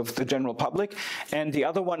sort of the general public, and the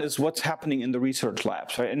other one is what's happening in the research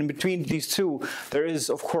labs, right? And in between these 2, there is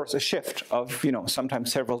of course a shift of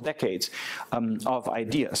sometimes several decades of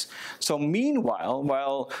ideas. So meanwhile,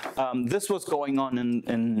 while this was going on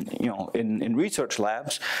in research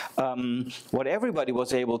labs, what everybody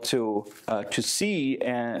was able to see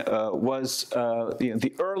was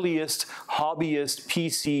the earliest hobbyist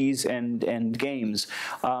PCs and games.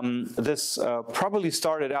 This probably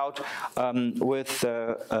started out with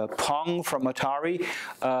Pong from Atari.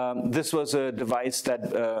 This was a device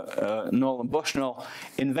that Nolan Bushnell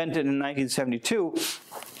invented in 1972.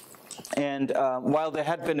 And while there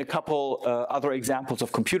had been a couple other examples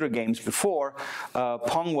of computer games before,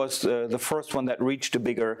 Pong was the first one that reached a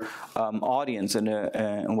bigger audience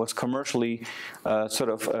and was commercially sort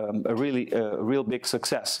of a real big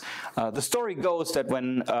success. The story goes that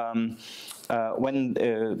when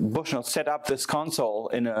Bushnell set up this console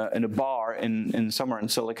in a bar in somewhere in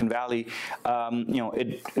Silicon Valley,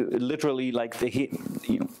 it literally like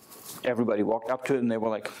everybody walked up to it and they were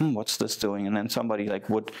like, what's this doing? And then somebody like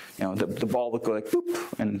would, the ball would go like boop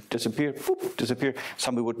and disappear, boop, disappear.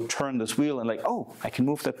 Somebody would turn this wheel and like, oh, I can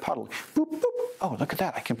move that puddle, boop, boop. Oh, look at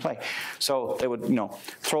that, I can play. So they would,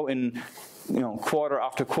 throw in quarter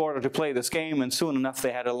after quarter to play this game, and soon enough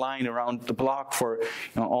they had a line around the block for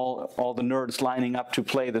all the nerds lining up to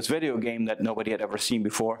play this video game that nobody had ever seen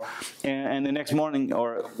before. And the next morning,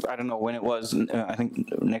 or I don't know when it was, I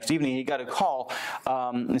think next evening, he got a call.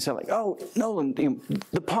 And said like, "Oh, Nolan,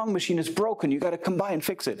 the Pong machine is broken. You got to come by and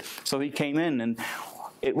fix it." So he came in and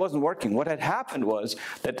it wasn't working. What had happened was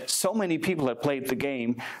that so many people had played the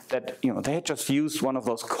game that they had just used one of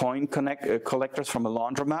those coin collectors from a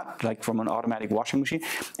laundromat, like from an automatic washing machine,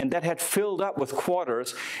 and that had filled up with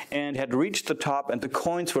quarters and had reached the top, and the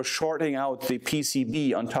coins were shorting out the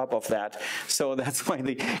PCB on top of that. So that's why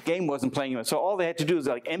the game wasn't playing. So all they had to do is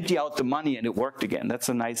like empty out the money, and it worked again. That's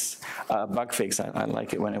a nice bug fix. I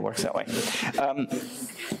like it when it works that way.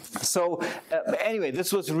 Anyway,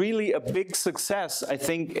 this was really a big success, I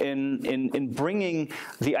think, in bringing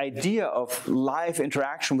the idea of live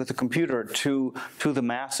interaction with the computer to the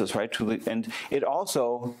masses, right? And it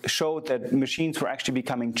also showed that machines were actually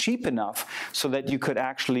becoming cheap enough so that you could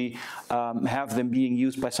actually have them being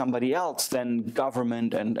used by somebody else than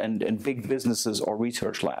government and big businesses or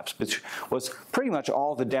research labs, which was pretty much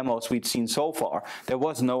all the demos we'd seen so far. There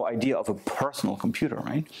was no idea of a personal computer,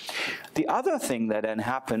 right? The other thing that then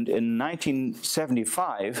happened in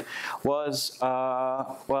 1975 was,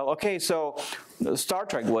 so Star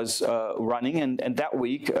Trek was running, and that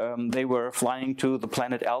week they were flying to the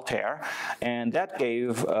planet Altair, and that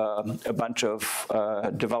gave a bunch of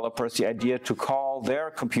developers the idea to call their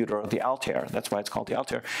computer the Altair. That's why it's called the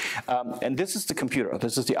Altair. And this is the computer.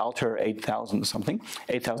 This is the Altair 8000 something,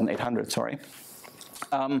 8800, sorry.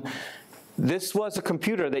 This was a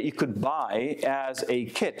computer that you could buy as a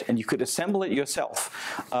kit, and you could assemble it yourself.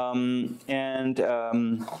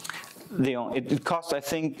 It cost, I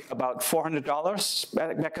think, about $400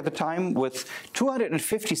 back at the time, with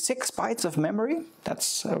 256 bytes of memory.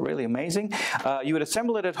 That's really amazing. You would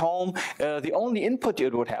assemble it at home. The only input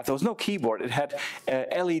it would have, there was no keyboard. It had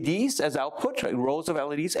LEDs as output, right? Rows of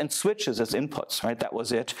LEDs, and switches as inputs, right? That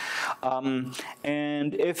was it.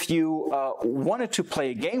 And if you wanted to play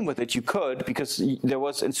a game with it, you could, because there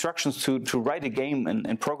was instructions to write a game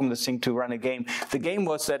and program this thing to run a game. The game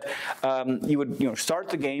was that you would start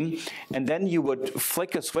the game, and then you would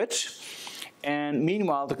flick a switch, and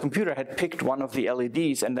meanwhile the computer had picked one of the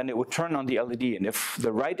LEDs, and then it would turn on the LED, and if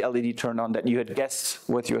the right LED turned on that you had guessed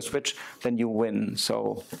with your switch, then you win.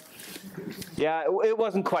 So yeah, it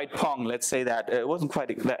wasn't quite Pong, let's say that. It wasn't quite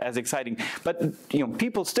as exciting. But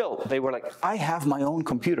people still, they were like, I have my own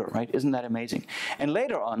computer, right? Isn't that amazing? And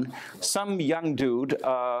later on, some young dude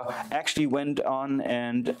actually went on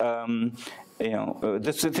and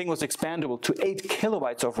this thing was expandable to 8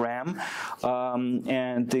 kilobytes of RAM,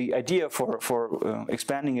 and the idea for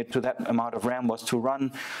expanding it to that amount of RAM was to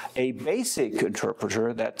run a BASIC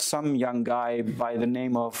interpreter that some young guy by the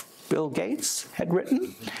name of Bill Gates had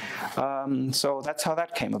written. So that's how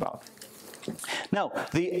that came about. Now,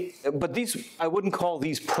 but these, I wouldn't call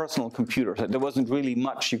these personal computers. There wasn't really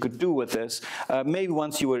much you could do with this. Maybe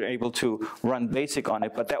once you were able to run BASIC on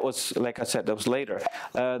it, but that was, like I said, that was later.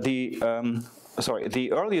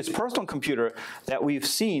 The earliest personal computer that we've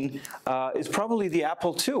seen is probably the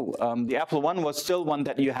Apple II. The Apple I was still one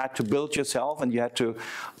that you had to build yourself, and you had to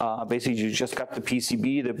basically, you just got the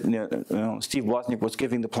PCB. Steve Wozniak was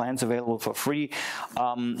giving the plans available for free,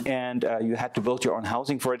 and you had to build your own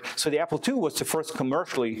housing for it. So the Apple II was the first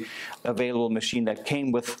commercially available machine that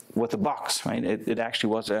came with a box. Right? It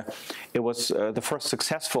actually was the first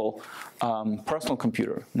successful personal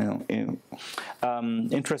computer.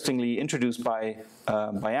 Interestingly introduced by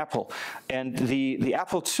Apple. And the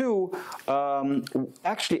Apple II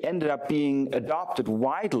actually ended up being adopted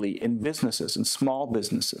widely in businesses, in small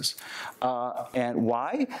businesses. And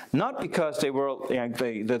why? Not because they were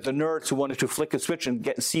the nerds who wanted to flick a switch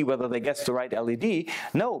and see whether they guessed the right LED.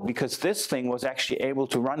 No, because this thing was actually able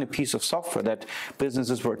to run a piece of software that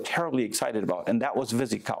businesses were terribly excited about, and that was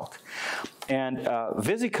VisiCalc. And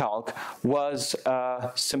VisiCalc was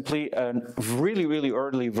simply a really, really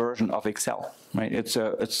early version of Excel. Right? It's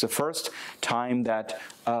the first time that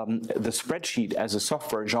the spreadsheet as a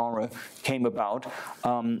software genre came about,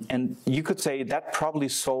 and you could say that probably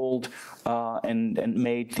sold and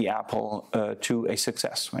made the Apple II a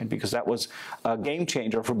success, right? Because that was a game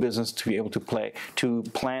changer for business to be able to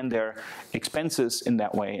plan their expenses in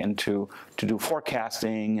that way, and to do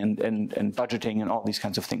forecasting and budgeting and all these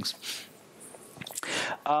kinds of things.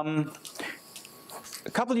 A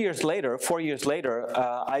couple of years later, 4 years later,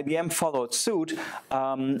 IBM followed suit,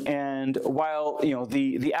 and while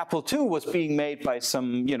the Apple II was being made by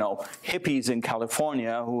some hippies in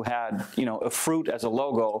California who had a fruit as a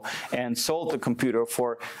logo and sold the computer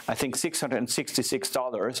for I think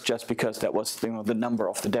 $666 just because that was the number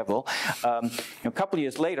of the devil. A couple of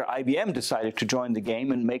years later, IBM decided to join the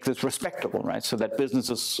game and make this respectable, right? So that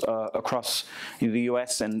businesses across the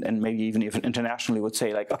U.S. and maybe even internationally would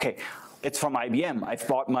say like, okay, it's from IBM. I've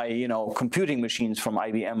bought my, computing machines from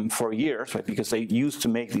IBM for years, right? Because they used to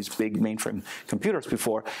make these big mainframe computers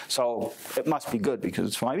before, so it must be good because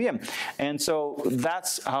it's from IBM. And so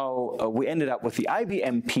that's how we ended up with the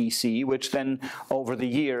IBM PC, which then over the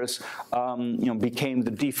years, became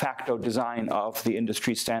the de facto design of the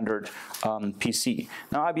industry standard PC.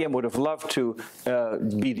 Now, IBM would have loved to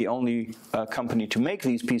be the only company to make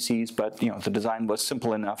these PCs, but the design was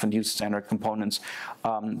simple enough and used standard components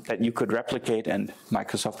that you could replicate, and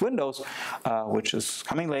Microsoft Windows, which is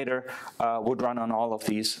coming later, would run on all of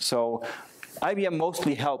these. So IBM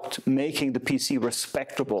mostly helped making the PC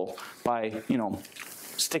respectable by,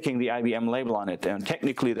 sticking the IBM label on it. And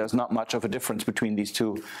technically, there's not much of a difference between these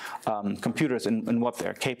two computers and what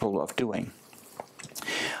they're capable of doing.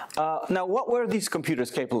 Now, what were these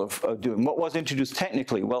computers capable of doing? What was introduced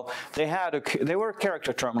technically? Well, they were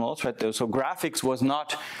character terminals, right? So graphics was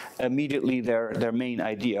not immediately their main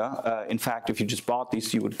idea. In fact, if you just bought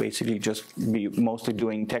these, you would basically just be mostly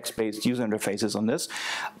doing text-based user interfaces on this.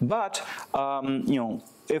 But one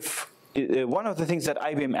of the things that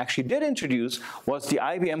IBM actually did introduce was the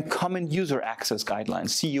IBM Common User Access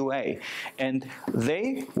Guidelines, CUA, and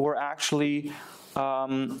they were actually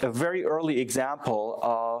a very early example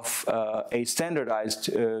of a standardized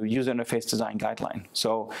user interface design guideline.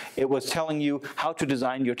 So it was telling you how to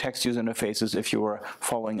design your text user interfaces if you were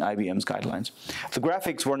following IBM's guidelines. The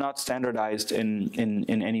graphics were not standardized in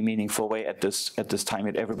any meaningful way at this time.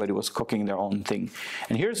 Everybody was cooking their own thing.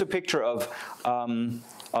 And here's a picture of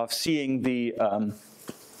seeing the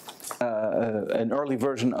an early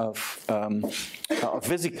version of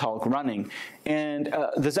VisiCalc running, and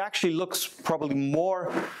this actually looks probably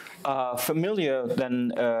more familiar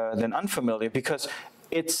than unfamiliar because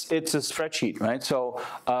it's a spreadsheet, right? So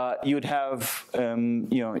you'd have,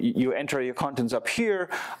 you enter your contents up here,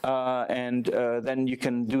 and then you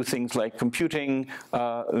can do things like computing,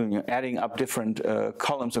 adding up different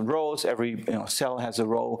columns and rows. Every cell has a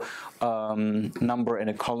row number and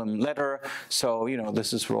a column letter. So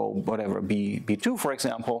this is row whatever B2, for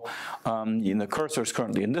example. The cursor is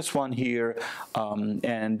currently in this one here,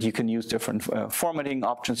 and you can use different formatting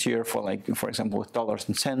options here for example, with dollars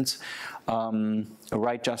and cents.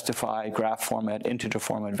 Right justify, graph format, integer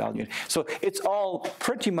format, value. So it's all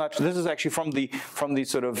pretty much, this is actually from the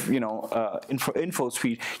sort of, info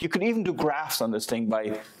suite. You could even do graphs on this thing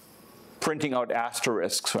by printing out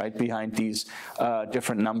asterisks, right, behind these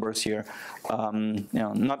different numbers here.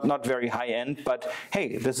 Not very high end, but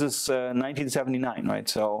hey, this is 1979, right?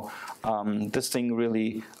 So this thing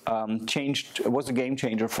really was a game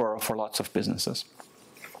changer for lots of businesses.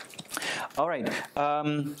 All right.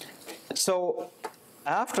 So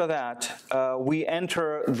after that, we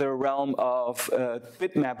enter the realm of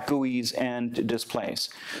bitmap GUIs and displays.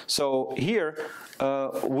 So here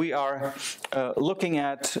we are looking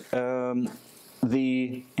at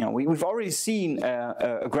we've already seen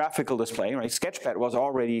a graphical display, right? Sketchpad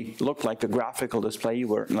looked like a graphical display. You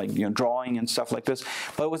were drawing and stuff like this,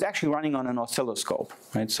 but it was actually running on an oscilloscope,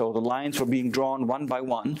 right? So the lines were being drawn one by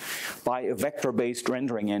one by a vector-based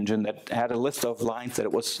rendering engine that had a list of lines that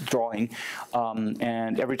it was drawing,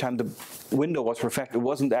 and every time the window was reflected, it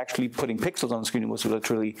wasn't actually putting pixels on the screen, it was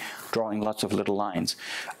literally drawing lots of little lines.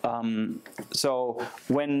 So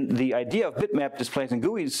when the idea of bitmap displays and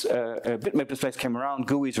GUIs, bitmap displays came around,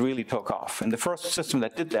 GUIs really took off. And the first system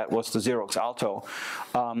that did that was the Xerox Alto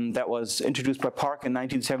that was introduced by PARC in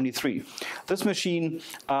 1973. This machine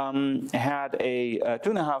had a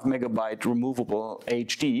 2.5 megabyte removable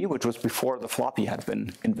HD, which was before the floppy had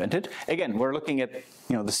been invented. Again, we're looking at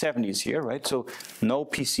the 70s here, right? So no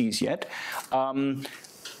PCs yet.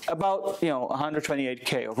 About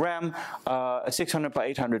 128K of RAM, a 600 by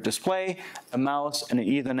 800 display, a mouse, and an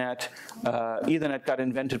Ethernet. Ethernet got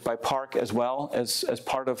invented by PARC as well as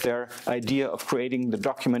part of their idea of creating the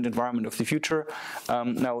document environment of the future.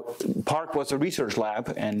 Now, PARC was a research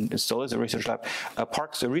lab, and it still is a research lab.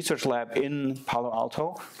 PARC's a research lab in Palo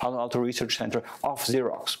Alto Research Center of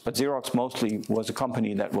Xerox. But Xerox mostly was a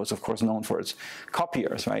company that was, of course, known for its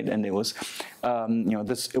copiers, right? And it was,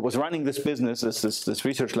 it was running this business, this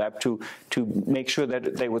research lab to make sure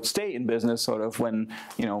that they would stay in business sort of when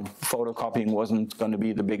photocopying wasn't going to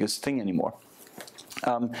be the biggest thing anymore.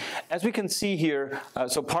 As we can see here,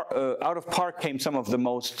 out of PARC came some of the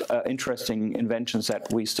most interesting inventions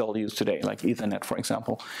that we still use today, like Ethernet, for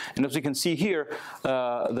example. And as we can see here,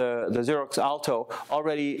 the Xerox Alto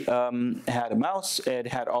already had a mouse. It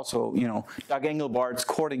had also, Doug Engelbart's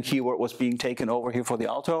chording keyboard was being taken over here for the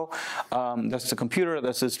Alto. That's the computer,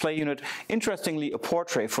 that's the display unit. Interestingly, a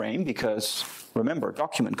portrait frame, because remember,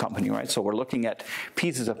 document company, right? So we're looking at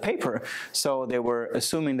pieces of paper. So they were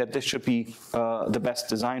assuming that this should be the best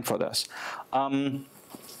design for this.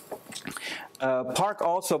 PARC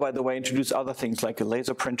also, by the way, introduced other things like a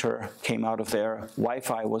laser printer came out of there.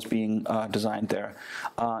 Wi-Fi was being designed there.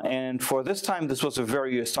 And for this time, this was a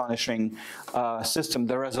very astonishing system.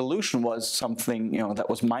 The resolution was something that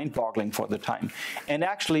was mind-boggling for the time. And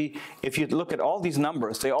actually, if you look at all these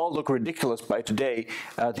numbers, they all look ridiculous by today.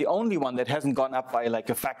 The only one that hasn't gone up by like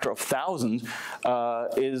a factor of 1,000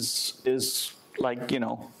 is like,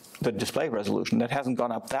 the display resolution. That hasn't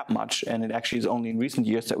gone up that much, and it actually is only in recent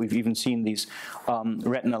years that we've even seen these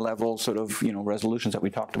retina level sort of resolutions that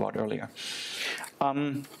we talked about earlier.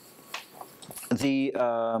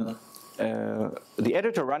 The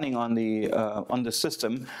editor running on the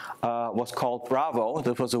system was called Bravo.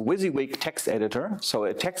 This was a WYSIWYG text editor, so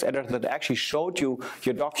a text editor that actually showed you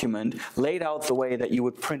your document, laid out the way that you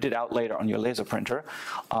would print it out later on your laser printer,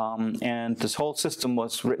 and this whole system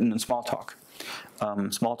was written in Smalltalk.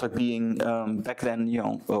 Smalltalk being back then,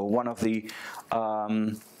 one of the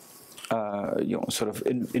sort of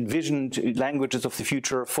envisioned languages of the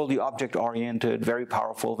future, fully object-oriented, very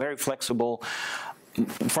powerful, very flexible.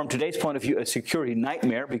 From today's point of view, a security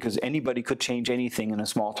nightmare because anybody could change anything in a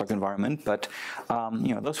Smalltalk environment. But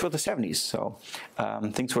those were the 70s, so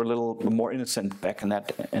things were a little more innocent back in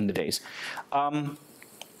the days.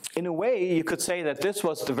 In a way, you could say that this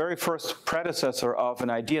was the very first predecessor of an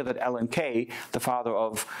idea that Alan Kay, the father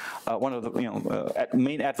of one of the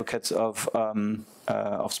main advocates of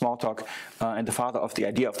Smalltalk and the father of the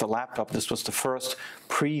idea of the laptop. This was the first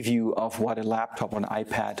preview of what a laptop or an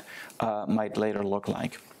iPad might later look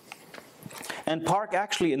like. And PARC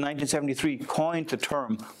actually in 1973 coined the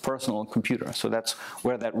term personal computer, so that's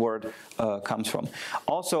where that word comes from.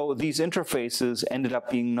 Also, these interfaces ended up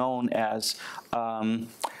being known as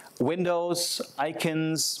windows,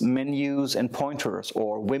 icons, menus, and pointers,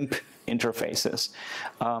 or WIMP interfaces.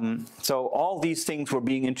 So all these things were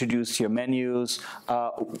being introduced here, menus,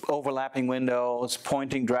 overlapping windows,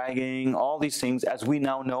 pointing, dragging, all these things, as we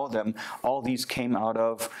now know them, all these came out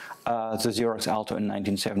of the Xerox Alto in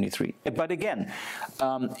 1973. But again,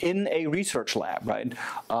 in a research lab, right?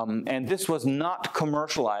 And this was not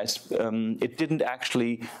commercialized. It didn't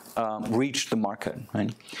actually reach the market,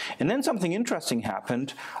 right? And then something interesting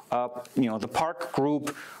happened. The PARC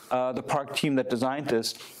group, the PARC team that designed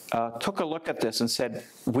this, took a look at this and said,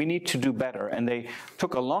 we need to do better. And they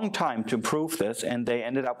took a long time to improve this, and they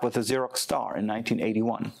ended up with a Xerox Star in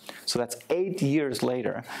 1981. So that's 8 years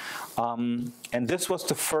later. And this was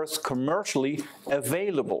the first commercially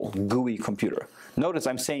available GUI computer. Notice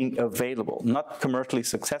I'm saying available, not commercially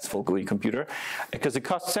successful GUI computer, because it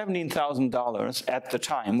cost $17,000 at the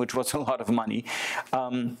time, which was a lot of money.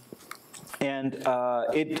 And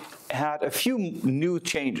it had a few new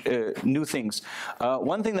things.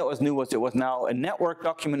 One thing that was new was it was now a network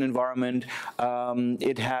document environment.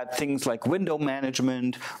 It had things like window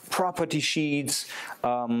management, property sheets,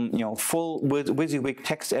 full WYSIWYG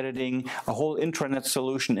text editing, a whole intranet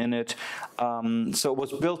solution in it. So it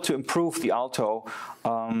was built to improve the Alto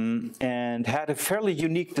and had a fairly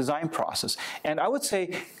unique design process. And I would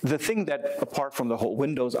say the thing that, apart from the whole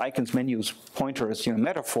windows, icons, menus, pointers,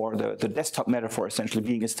 metaphor, the desktop metaphor essentially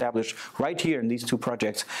being established right here in these two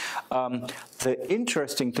projects, the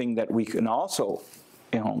interesting thing that we can also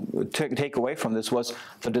take away from this was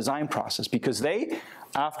the design process, because they,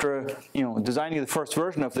 after designing the first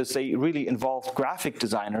version of this, they really involved graphic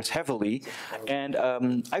designers heavily. And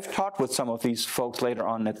I've talked with some of these folks later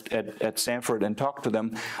on at Stanford and talked to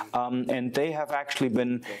them, and they have actually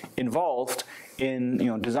been involved in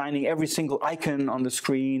designing every single icon on the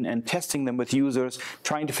screen and testing them with users,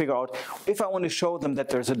 trying to figure out, if I want to show them that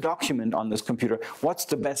there's a document on this computer, what's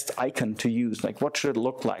the best icon to use? Like, what should it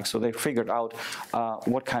look like? So they figured out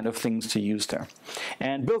what kind of things to use there.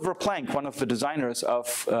 And Bill Verplank, one of the designers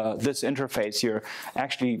of this interface here,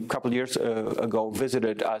 actually a couple of years ago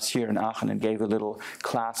visited us here in Aachen and gave a little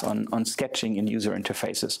class on sketching in user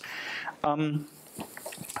interfaces.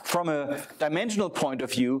 from a dimensional point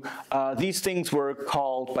of view, these things were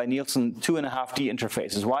called by Nielsen 2.5D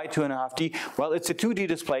interfaces. Why 2.5D? Well, it's a 2D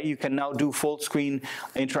display. You can now do full screen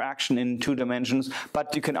interaction in 2 dimensions,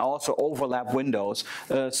 but you can also overlap windows.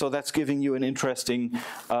 So that's giving you an interesting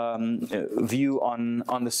view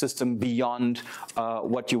on the system beyond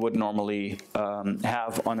what you would normally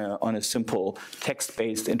have on a simple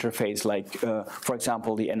text-based interface like, for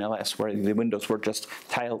example, the NLS, where the windows were just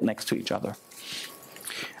tiled next to each other.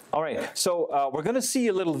 All right, so we're going to see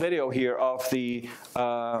a little video here of the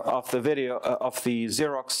Xerox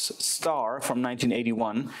Star from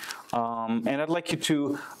 1981, and I'd like you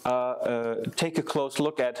to take a close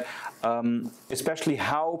look at especially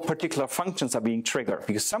how particular functions are being triggered,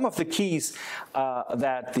 because some of the keys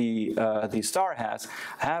that the Star has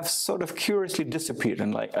have sort of curiously disappeared,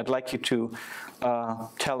 and I'd like you to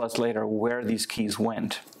tell us later where these keys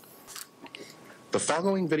went. The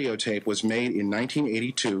following videotape was made in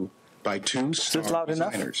 1982 by 2 Star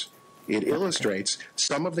designers. It illustrates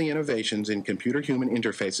some of the innovations in computer-human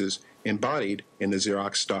interfaces embodied in the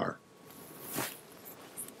Xerox Star.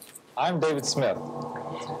 I'm David Smith.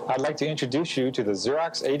 I'd like to introduce you to the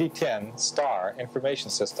Xerox 8010 Star Information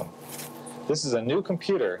System. This is a new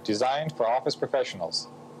computer designed for office professionals.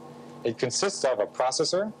 It consists of a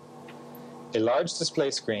processor, a large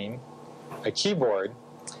display screen, a keyboard,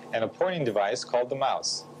 and a pointing device called the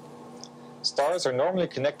mouse. Stars are normally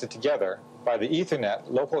connected together by the Ethernet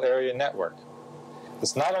local area network.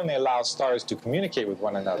 This not only allows stars to communicate with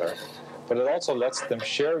one another, but it also lets them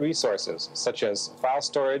share resources such as file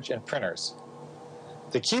storage and printers.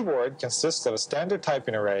 The keyboard consists of a standard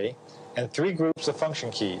typing array and 3 groups of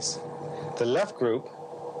function keys. The left group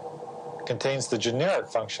contains the generic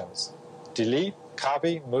functions: delete,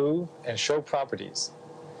 copy, move, and show properties.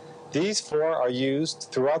 These 4 are used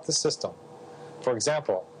throughout the system. For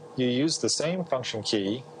example, you use the same function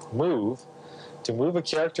key, move, to move a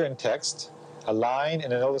character in text, a line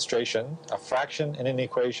in an illustration, a fraction in an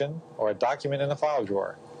equation, or a document in a file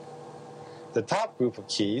drawer. The top group of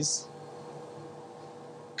keys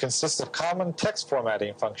consists of common text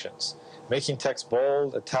formatting functions, making text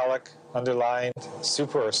bold, italic, underlined,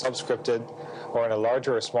 super or subscripted, or in a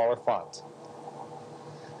larger or smaller font.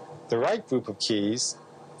 The right group of keys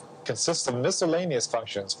consists of miscellaneous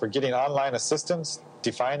functions for getting online assistance,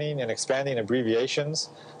 defining and expanding abbreviations,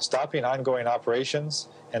 stopping ongoing operations,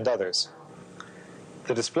 and others.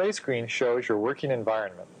 The display screen shows your working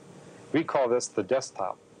environment. We call this the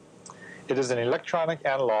desktop. It is an electronic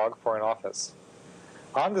analog for an office.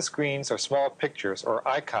 On the screens are small pictures or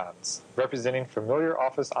icons representing familiar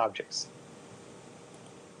office objects.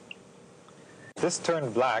 This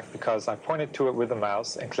turned black because I pointed to it with the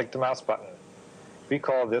mouse and clicked the mouse button. We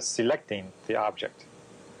call this selecting the object.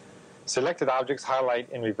 Selected objects highlight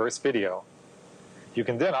in reverse video. You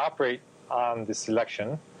can then operate on the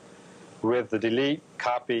selection with the delete,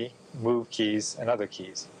 copy, move keys, and other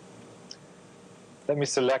keys. Let me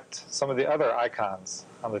select some of the other icons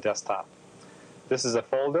on the desktop. This is a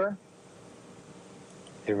folder,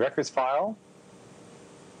 a records file,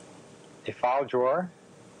 a file drawer,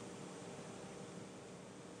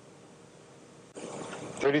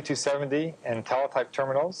 3270 and teletype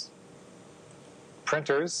terminals,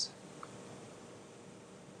 printers,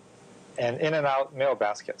 and in and out mail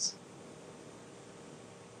baskets.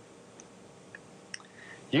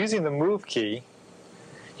 Using the move key,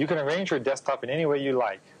 you can arrange your desktop in any way you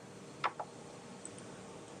like.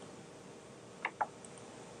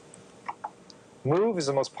 Move is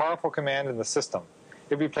the most powerful command in the system.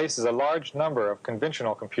 It replaces a large number of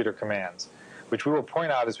conventional computer commands, which we will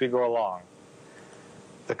point out as we go along.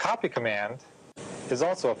 The copy command is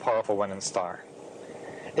also a powerful one in Star.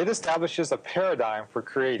 It establishes a paradigm for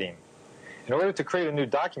creating. In order to create a new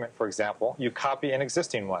document, for example, you copy an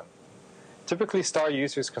existing one. Typically, Star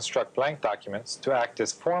users construct blank documents to act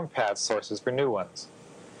as form pad sources for new ones.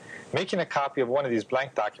 Making a copy of one of these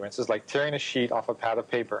blank documents is like tearing a sheet off a pad of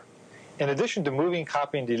paper. In addition to moving,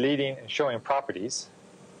 copying, deleting, and showing properties,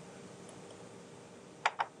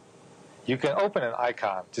 you can open an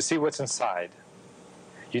icon to see what's inside.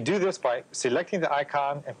 You do this by selecting the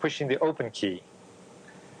icon and pushing the Open key.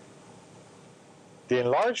 The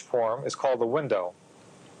enlarged form is called the window.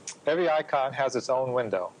 Every icon has its own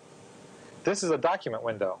window. This is a document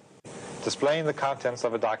window, displaying the contents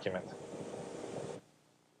of a document.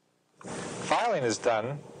 Filing is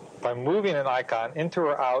done by moving an icon into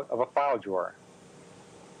or out of a file drawer.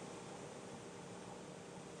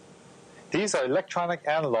 These are electronic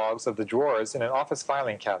analogs of the drawers in an office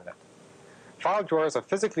filing cabinet. File drawers are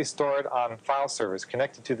physically stored on file servers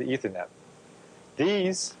connected to the Ethernet.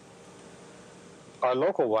 These are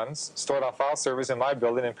local ones stored on file servers in my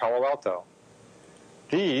building in Palo Alto.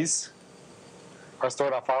 These are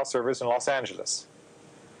stored on file servers in Los Angeles.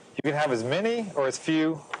 You can have as many or as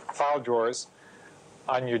few file drawers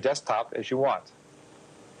on your desktop as you want.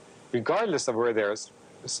 Regardless of where they're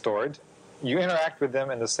stored, you interact with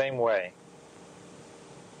them in the same way.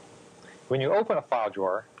 When you open a file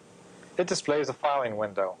drawer, it displays a filing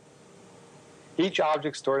window. Each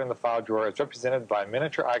object stored in the file drawer is represented by a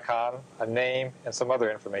miniature icon, a name, and some other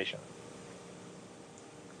information.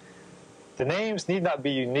 The names need not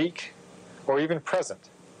be unique or even present.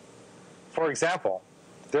 For example,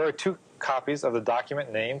 there are 2 copies of the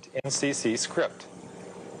document named NCC script.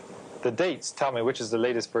 The dates tell me which is the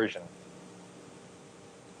latest version.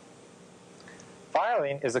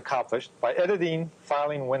 Filing is accomplished by editing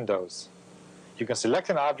filing windows. You can select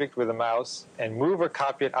an object with a mouse and move or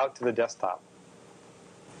copy it out to the desktop.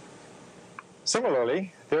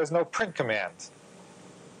 Similarly, there is no print command.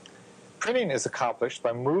 Printing is accomplished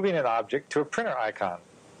by moving an object to a printer icon.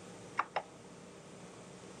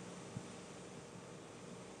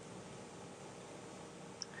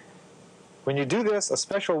 When you do this, a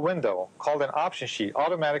special window called an option sheet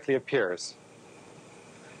automatically appears.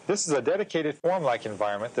 This is a dedicated form-like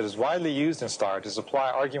environment that is widely used in STAR to supply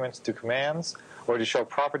arguments to commands or to show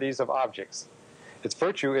properties of objects. Its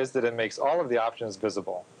virtue is that it makes all of the options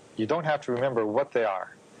visible. You don't have to remember what they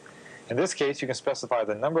are. In this case, you can specify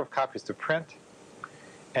the number of copies to print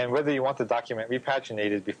and whether you want the document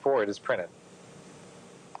repaginated before it is printed.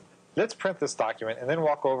 Let's print this document and then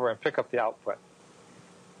walk over and pick up the output.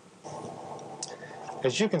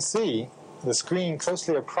 As you can see, the screen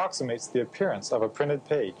closely approximates the appearance of a printed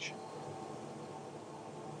page.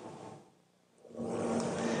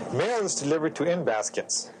 Mail is delivered to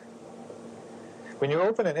in-baskets. When you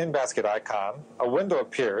open an in-basket icon, a window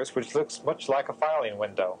appears which looks much like a filing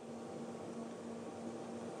window.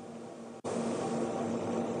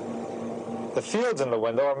 The fields in the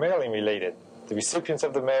window are mailing related: the recipients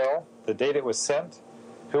of the mail, the date it was sent,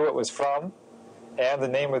 who it was from, and the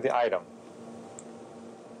name of the item.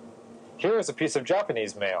 Here is a piece of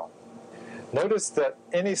Japanese mail. Notice that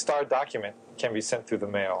any STAR document can be sent through the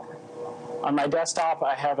mail. On my desktop,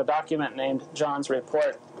 I have a document named John's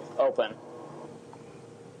Report open.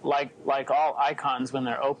 Like all icons, when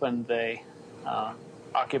they're open, they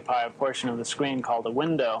occupy a portion of the screen called a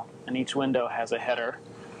window, and each window has a header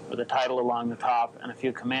with a title along the top and a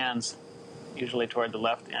few commands, usually toward the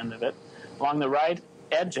left end of it. Along the right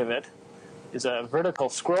edge of it is a vertical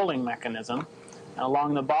scrolling mechanism, and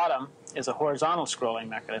along the bottom is a horizontal scrolling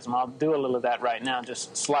mechanism. I'll do a little of that right now,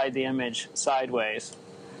 just slide the image sideways,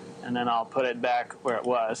 and then I'll put it back where it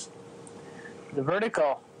was. The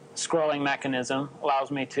vertical scrolling mechanism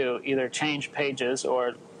allows me to either change pages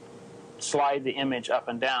or slide the image up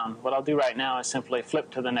and down. What I'll do right now is simply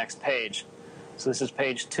flip to the next page. So this is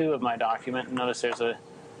page 2 of my document. Notice there's a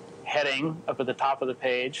heading up at the top of the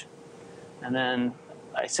page, and then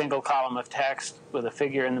a single column of text with a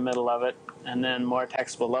figure in the middle of it, and then more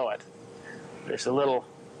text below it. There's a little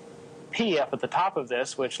P up at the top of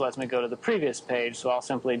this, which lets me go to the previous page, so I'll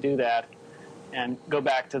simply do that and go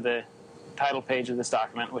back to the title page of this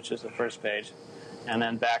document, which is the first page, and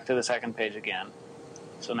then back to the second page again.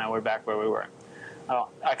 So now we're back where we were.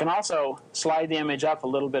 I can also slide the image up a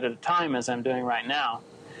little bit at a time, as I'm doing right now,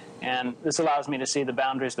 and this allows me to see the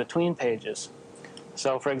boundaries between pages.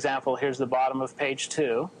 So, for example, here's the bottom of page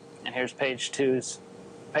 2, and here's page 2's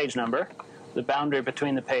page number, the boundary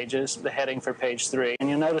between the pages, the heading for page 3. And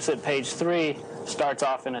you'll notice that page 3 starts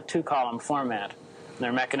off in a 2-column format. And there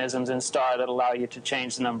are mechanisms in STAR that allow you to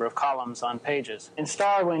change the number of columns on pages. In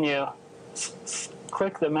STAR, when you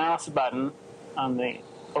click the mouse button on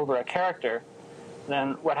over a character,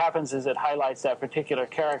 then what happens is it highlights that particular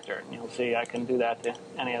character. And you'll see I can do that to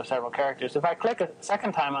any of several characters. If I click a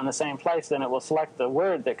second time on the same place, then it will select the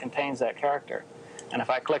word that contains that character. And if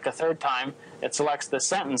I click a third time, it selects the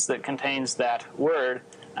sentence that contains that word,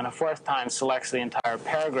 and a fourth time selects the entire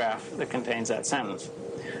paragraph that contains that sentence.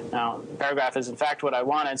 Now, the paragraph is in fact what I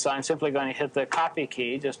wanted, so I'm simply going to hit the copy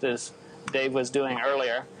key, just as Dave was doing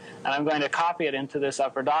earlier, and I'm going to copy it into this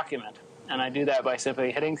upper document. And I do that by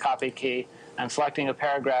simply hitting copy key and selecting a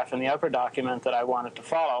paragraph in the upper document that I want it to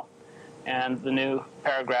follow, and the new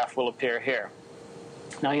paragraph will appear here.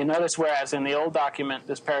 Now you notice, whereas in the old document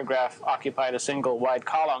this paragraph occupied a single wide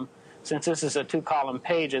column, since this is a 2-column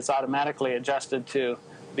page, it's automatically adjusted to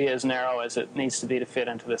be as narrow as it needs to be to fit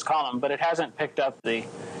into this column, but it hasn't picked up the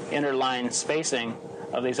interline spacing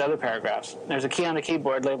of these other paragraphs. There's a key on the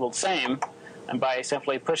keyboard labeled same, and by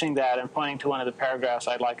simply pushing that and pointing to one of the paragraphs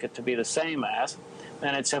I'd like it to be the same as,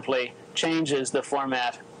 then it simply changes the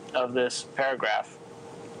format of this paragraph.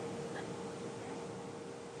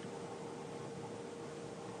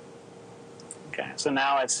 Okay, so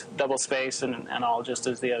now it's double space and all just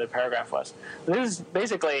as the other paragraph was. This is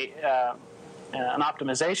basically an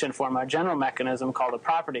optimization for my general mechanism called a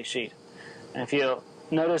property sheet. And if you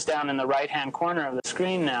notice down in the right-hand corner of the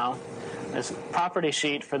screen now, this property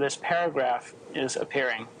sheet for this paragraph is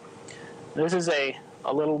appearing. This is a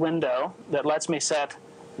little window that lets me set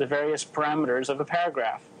the various parameters of a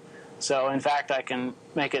paragraph. So in fact, I can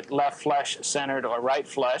make it left flush centered or right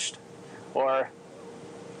flushed, or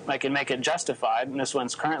I can make it justified, and this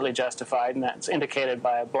one's currently justified, and that's indicated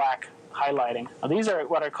by a black highlighting. Now, these are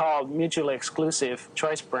what are called mutually exclusive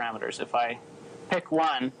choice parameters. If I pick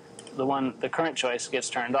one, the current choice gets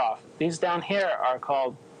turned off. These down here are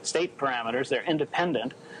called state parameters. They're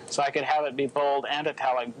independent, so I could have it be bold and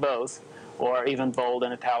italic both, or even bold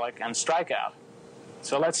and italic and strikeout.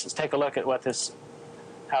 So let's just take a look at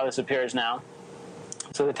how this appears now.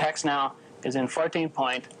 So the text now is in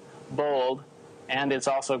 14-point, bold, and it's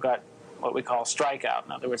also got what we call strikeout.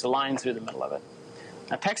 In other words, a line through the middle of it.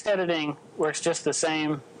 Now, text editing works just the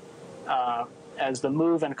same as the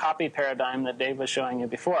move and copy paradigm that Dave was showing you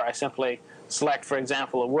before. I simply select, for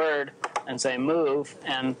example, a word and say move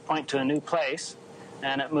and point to a new place,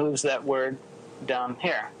 and it moves that word down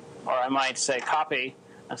here. Or I might say copy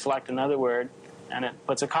and select another word, and it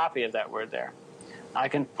puts a copy of that word there. I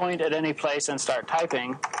can point at any place and start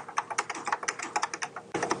typing,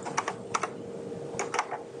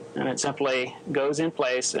 and it simply goes in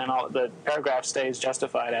place, and the paragraph stays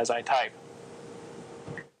justified as I type.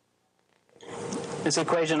 This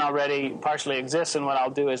equation already partially exists, and what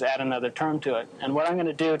I'll do is add another term to it. And what I'm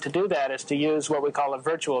going to do that is to use what we call a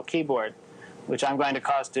virtual keyboard, which I'm going to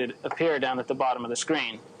cause to appear down at the bottom of the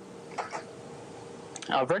screen.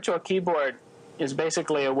 Now, a virtual keyboard is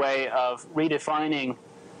basically a way of redefining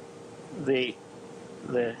the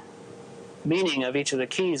meaning of each of the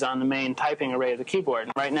keys on the main typing array of the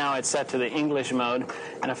keyboard. Right now it's set to the English mode,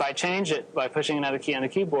 and if I change it by pushing another key on the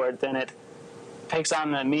keyboard, then it takes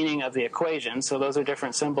on the meaning of the equation. So those are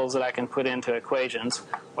different symbols that I can put into equations,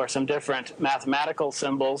 or some different mathematical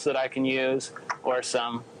symbols that I can use, or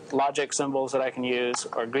some logic symbols that I can use,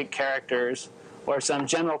 or Greek characters, or some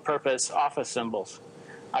general purpose office symbols.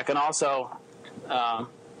 I can also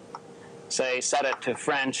say set it to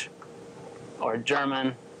French or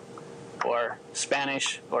German or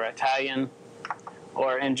Spanish or Italian,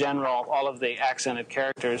 or in general all of the accented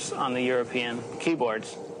characters on the European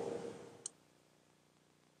keyboards.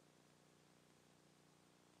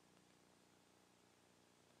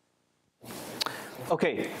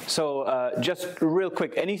 Okay, so just real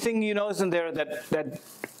quick, anything you notice in there that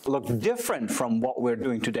looked different from what we're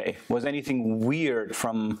doing today? Was anything weird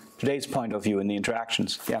from today's point of view in the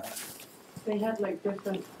interactions? Yeah. They had like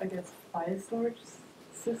different, I guess, file storage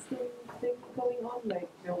system thing going on. Like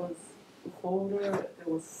there was a folder, there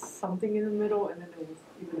was something in the middle, and then there was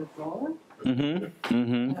even a drawer. Mm-hmm.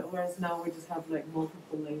 Mm-hmm. Whereas now we just have like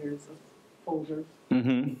multiple layers of folders.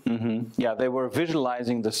 Mm-hmm, mm-hmm. Yeah, they were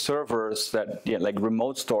visualizing the servers that, yeah, like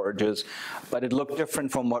remote storages, but it looked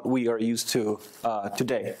different from what we are used to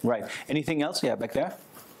today. Right. Anything else? Yeah, back there?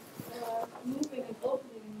 Moving and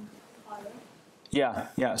opening file. Yeah,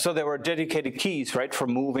 yeah. So there were dedicated keys, right, for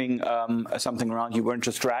moving something around. You weren't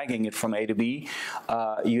just dragging it from A to B.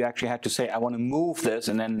 You actually had to say, I want to move this,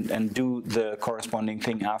 and do the corresponding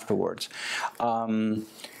thing afterwards.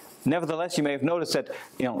 Nevertheless, you may have noticed that,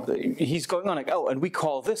 you know, he's going on like, oh, and we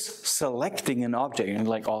call this selecting an object, and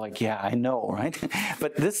like, all like, yeah, I know, right?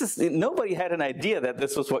 But this is, nobody had an idea that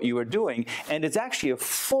this was what you were doing, and it's actually a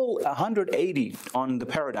full 180 on the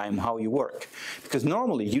paradigm how you work, because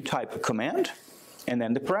normally you type a command and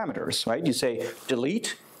then the parameters, right? You say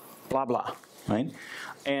delete, blah blah, right?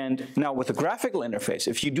 And now with the graphical interface,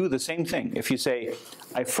 if you do the same thing, if you say,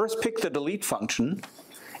 I first pick the delete function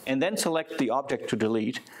and then select the object to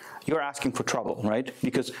delete, you're asking for trouble, right?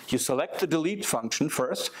 Because you select the delete function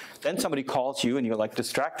first, then somebody calls you and you're like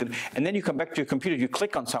distracted, and then you come back to your computer, you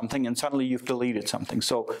click on something, and suddenly you've deleted something.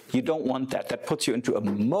 So you don't want that. That puts you into a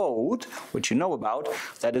mode, which you know about,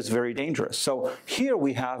 that is very dangerous. So here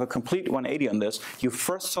we have a complete 180 on this. You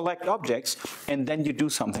first select objects, and then you do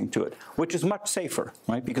something to it, which is much safer,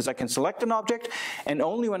 right? Because I can select an object, and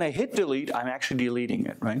only when I hit delete, I'm actually deleting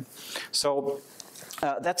it, right? So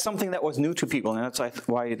that's something that was new to people, and that's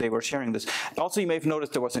why they were sharing this. Also, you may have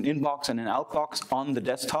noticed there was an inbox and an outbox on the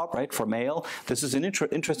desktop, right, for mail. This is an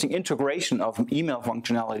interesting integration of email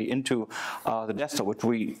functionality into the desktop, which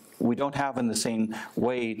we we don't have in the same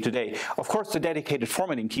way today. Of course, the dedicated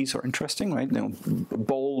formatting keys are interesting, right?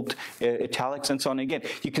 Bold, italics, and so on. Again,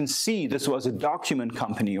 you can see this was a document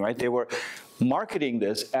company, right? They were marketing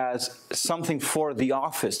this as something for the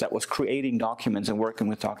office that was creating documents and working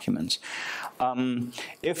with documents.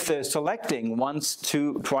 If the selecting once,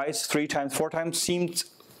 twice, 3 times, 4 times seemed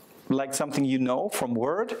like something you know from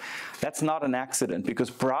Word, that's not an accident, because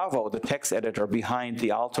Bravo, the text editor behind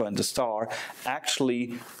the Alto and the Star,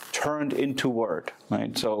 actually turned into Word,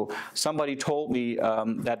 right? So somebody told me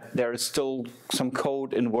that there is still some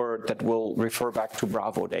code in Word that will refer back to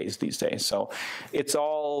Bravo days these days. So it's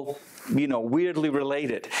all, you know, weirdly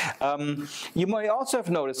related. You might also have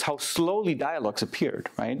noticed how slowly dialogues appeared,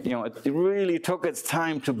 right? You know, it really took its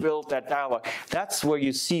time to build that dialogue. That's where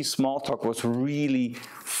you see Smalltalk was really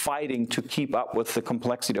fighting to keep up with the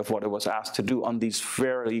complexity of what it was asked to do on these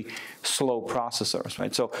very slow processors,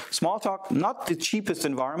 right? So Smalltalk, not the cheapest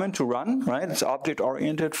environment to run, right? It's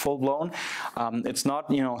object-oriented, full-blown. It's not,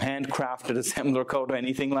 you know, handcrafted assembler code or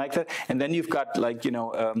anything like that. And then you've got, like, you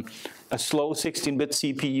know, a slow 16-bit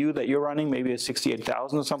CPU that you're running, maybe a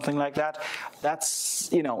 68,000 or something like that. That's,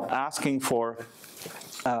 you know, asking for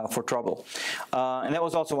trouble, and that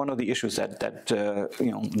was also one of the issues that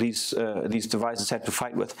you know, these devices had to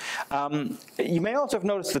fight with. You may also have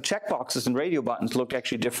noticed the checkboxes and radio buttons looked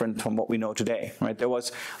actually different from what we know today, right? There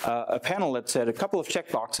was a panel that said a couple of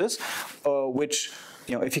checkboxes, which,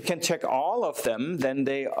 you know, if you can check all of them, then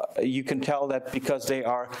you can tell that because they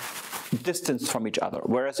are distanced from each other.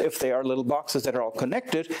 Whereas if they are little boxes that are all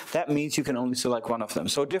connected, that means you can only select one of them.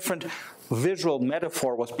 So a different visual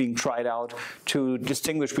metaphor was being tried out to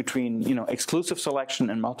distinguish between, you know, exclusive selection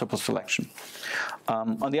and multiple selection.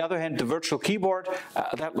 On the other hand, the virtual keyboard,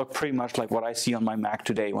 that looked pretty much like what I see on my Mac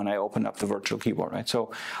today when I open up the virtual keyboard, right?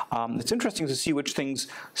 So it's interesting to see which things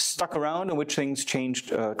stuck around and which things changed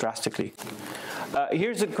drastically.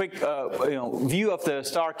 Here's a quick you know, view of the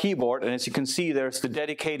Star keyboard, and as you can see, there's the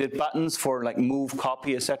dedicated buttons for like move,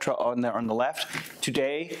 copy, etc. on there on the left.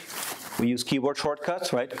 Today, we use keyboard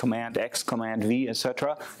shortcuts, right? Command X, Command V,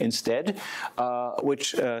 etc. instead,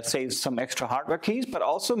 which saves some extra hardware keys, but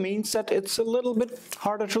also means that it's a little bit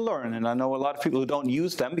harder to learn. And I know a lot of people who don't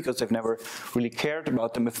use them because they've never really cared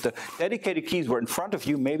about them. If the dedicated keys were in front of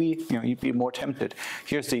you, maybe, you know, you'd be more tempted.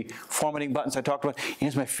 Here's the formatting buttons I talked about.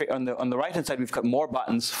 Here's my on the right-hand side, we've got more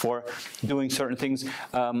buttons for doing certain things.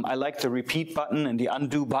 I like the repeat button and the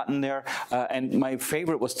undo button there. And my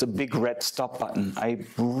favorite was the big red stop button. I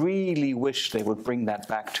really wish they would bring that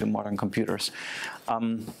back to modern computers.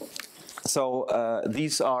 So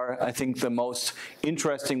these are, I think, the most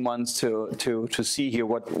interesting ones to see here.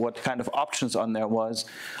 What kind of options on there was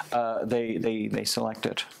they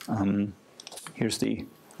selected. Here's the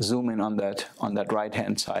zoom in on that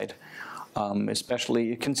right-hand side. Especially,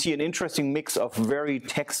 you can see an interesting mix of very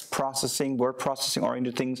text processing, word processing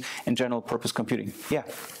oriented things, and general purpose computing. Yeah.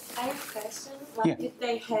 I have a question. Why did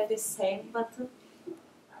they have the same button?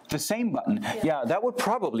 The same button. Yeah, that would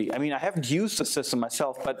probably, I mean, I haven't used the system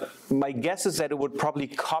myself, but my guess is that it would probably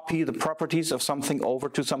copy the properties of something over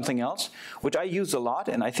to something else, which I use a lot,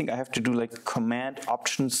 and I think I have to do like Command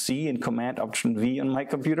Option C and Command Option V on my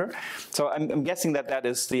computer. So I'm guessing that that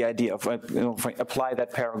is the idea of, you know, apply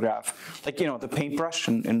that paragraph. Like, you know, the paintbrush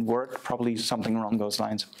in Word, probably something along those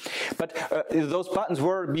lines. But those buttons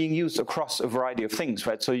were being used across a variety of things,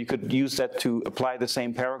 right? So you could use that to apply the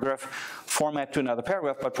same paragraph, format to another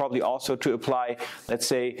paragraph, but probably also to apply, let's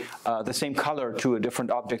say, the same color to a different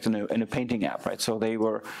object in a painting app, right? So they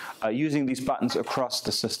were using these buttons across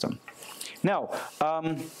the system. Now,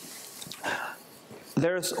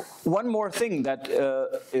 there's one more thing that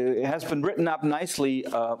has been written up nicely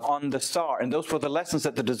on the Star, and those were the lessons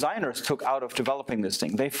that the designers took out of developing this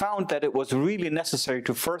thing. They found that it was really necessary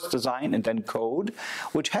to first design and then code,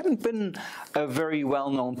 which hadn't been a very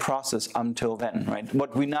well-known process until then, right?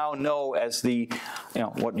 What we now know as the, you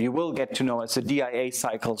know, what you will get to know as the DIA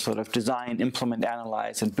cycle, sort of design, implement,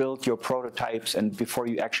 analyze, and build your prototypes, and before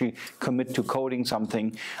you actually commit to coding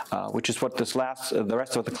something, which is what this the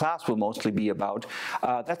rest of the class will mostly be about.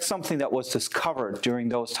 That's something that was discovered during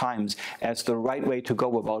those times as the right way to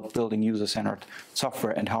go about building user-centered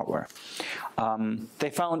software and hardware. They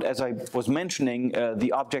found, as I was mentioning,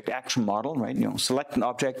 the object action model, right? You know, select an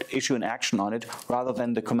object, issue an action on it, rather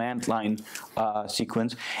than the command line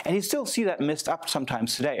sequence. And you still see that missed up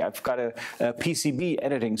sometimes today. I've got a PCB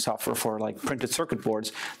editing software for like printed circuit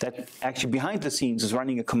boards that actually behind the scenes is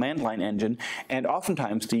running a command line engine, and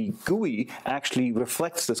oftentimes the GUI actually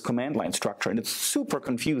reflects this command line structure, and it's super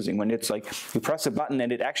confusing when it's like you press a button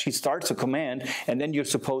and it actually starts a command, and then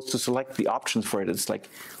you're supposed to select the options for it. It's like,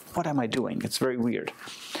 what am I doing? It's very weird.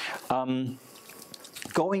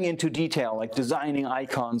 Going into detail, like designing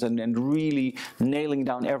icons and really nailing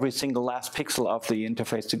down every single last pixel of the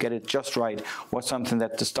interface to get it just right, was something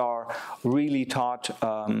that the STAR really taught,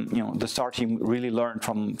 the STAR team really learned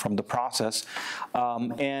from the process.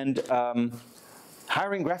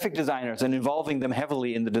 Hiring graphic designers and involving them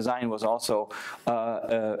heavily in the design was also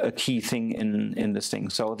a key thing in this thing.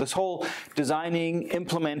 So this whole designing,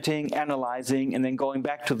 implementing, analyzing, and then going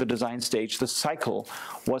back to the design stage, the cycle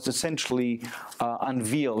was essentially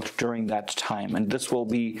unveiled during that time. And this will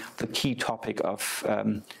be the key topic of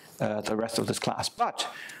the rest of this class. But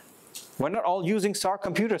we're not all using STAR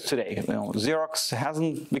computers today. Xerox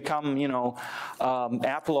hasn't become,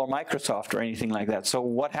 Apple or Microsoft or anything like that. So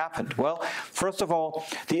what happened? Well, first of all,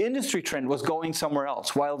 the industry trend was going somewhere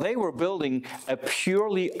else. While they were building a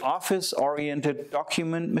purely office-oriented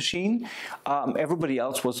document machine, everybody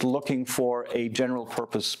else was looking for a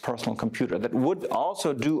general-purpose personal computer that would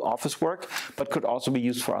also do office work, but could also be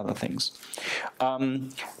used for other things.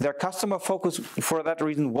 Their customer focus, for that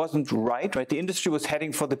reason, wasn't right? The industry was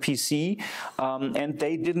heading for the PC. And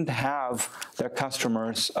they didn't have their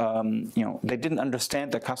customers, they didn't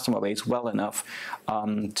understand their customer base well enough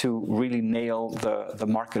to really nail the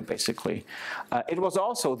market, basically. It was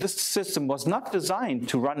also, this system was not designed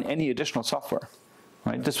to run any additional software.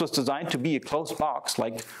 Right? This was designed to be a closed box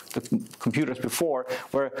like the computers before,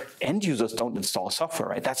 where end users don't install software,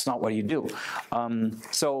 right? That's not what you do.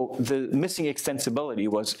 So the missing extensibility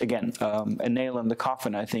was, again, a nail in the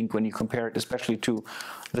coffin, I think, when you compare it especially to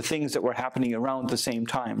the things that were happening around the same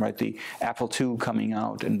time, right? The Apple II coming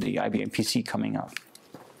out and the IBM PC coming out,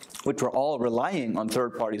 which were all relying on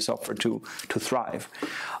third-party software to thrive.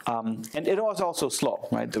 And it was also slow,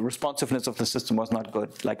 right? The responsiveness of the system was not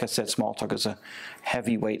good. Like I said, Smalltalk is a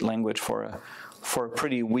heavyweight language for a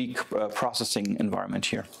pretty weak processing environment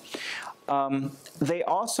here. They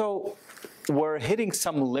also were hitting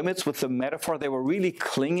some limits with the metaphor. They were really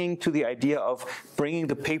clinging to the idea of bringing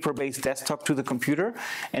the paper-based desktop to the computer,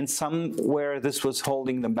 and somewhere this was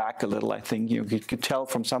holding them back a little, I think. You could tell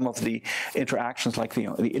from some of the interactions, like the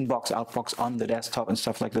inbox, outbox on the desktop and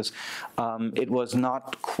stuff like this. It was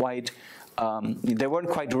not quite they weren't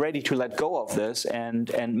quite ready to let go of this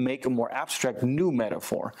and make a more abstract new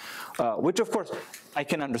metaphor, which of course I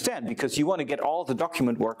can understand, because you want to get all the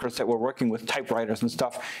document workers that were working with typewriters and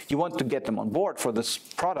stuff, you want to get them on board for this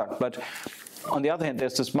product. But on the other hand,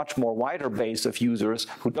 there's this much more wider base of users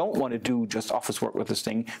who don't want to do just office work with this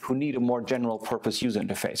thing, who need a more general purpose user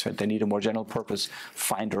interface, right? They need a more general purpose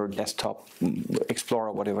Finder, desktop,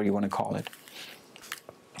 Explorer, whatever you want to call it.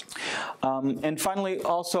 And finally,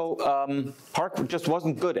 also, PARC just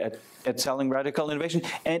wasn't good at selling radical innovation.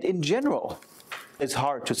 And in general, it's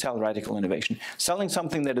hard to sell radical innovation. Selling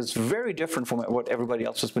something that is very different from what everybody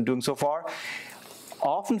else has been doing so far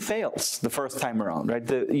often fails the first time around, right?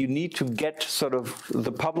 You need to get sort of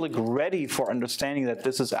the public ready for understanding that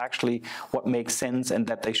this is actually what makes sense and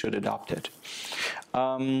that they should adopt it.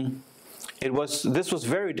 This was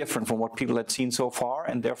very different from what people had seen so far,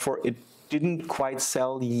 and therefore it didn't quite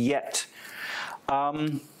sell yet.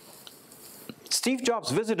 Steve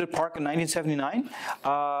Jobs visited PARC in 1979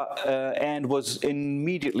 and was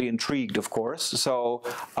immediately intrigued, of course. So,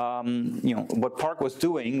 what PARC was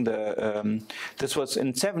doing, this was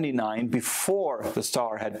in '79, before the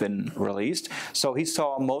STAR had been released. So he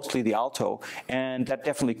saw mostly the Alto, and that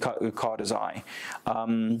definitely caught his eye.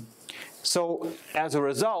 So as a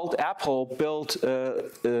result, Apple built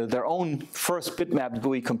their own first bitmap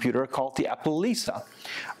GUI computer called the Apple Lisa,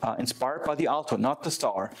 inspired by the Alto, not the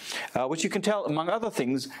STAR, which you can tell, among other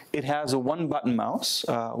things, it has a one-button mouse,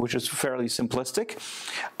 which is fairly simplistic.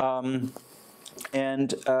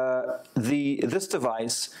 This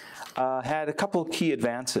device had a couple key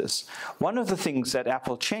advances. One of the things that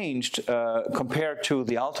Apple changed compared to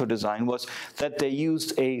the Alto design was that they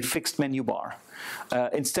used a fixed menu bar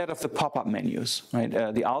instead of the pop-up menus. Right?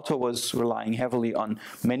 The Alto was relying heavily on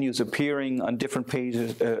menus appearing on different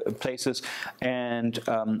places, and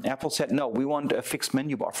Apple said, no, we want a fixed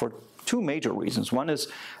menu bar for two major reasons. One is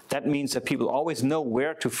that means that people always know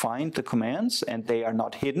where to find the commands, and they are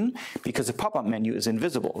not hidden, because the pop-up menu is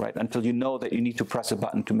invisible, right, until you know that you need to press a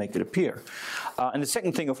button to make it appear. And the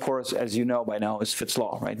second thing, of course, as you know by now, is Fitts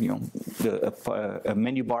Law, right? A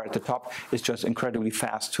menu bar at the top is just incredibly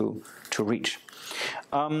fast to reach.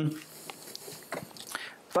 But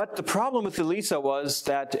the problem with the Lisa was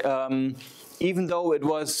that even though it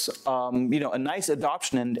was a nice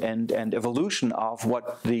adoption and evolution of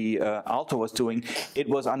what the Alto was doing, it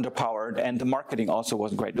was underpowered, and the marketing also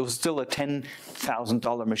wasn't great. It was still a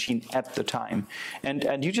 $10,000 machine at the time.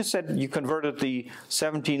 And you just said you converted the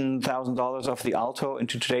 $17,000 of the Alto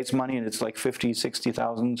into today's money, and it's like $50,000,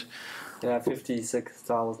 $60,000. Yeah,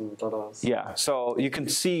 $56,000. Yeah, so you can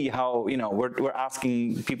see how we're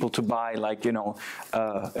asking people to buy like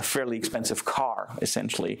a fairly expensive car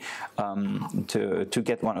essentially to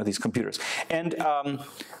get one of these computers. And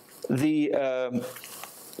the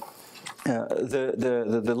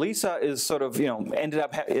Lisa is sort of ended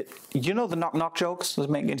up the knock jokes. Does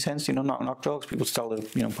it make any sense? Knock jokes. People tell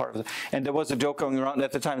the part of it. And there was a joke going around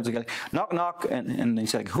at the time. It's like knock knock, and he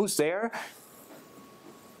said, "Who's there?"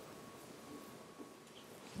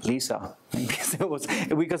 Lisa, because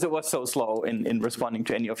it was so slow in responding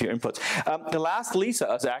to any of your inputs. The last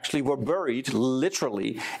Lisas actually were buried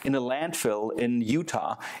literally in a landfill in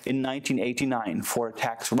Utah in 1989 for a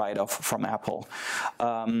tax write-off from Apple.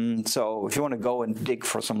 So if you want to go and dig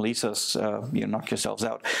for some Lisas, knock yourselves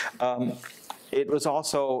out. It was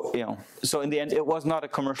also, so in the end, it was not a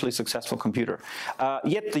commercially successful computer.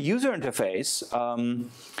 Yet the user interface,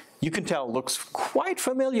 you can tell looks quite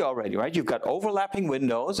familiar already, right? You've got overlapping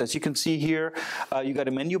windows, as you can see here. You've got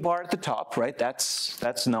a menu bar at the top, right?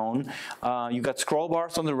 That's known. You've got scroll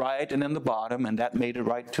bars on the right and then the bottom, and that made it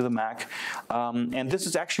right to the Mac. And this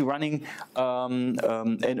is actually running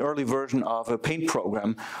an early version of a Paint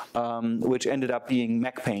program, which ended up being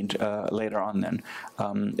Mac Paint later on then,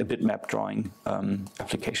 a bitmap drawing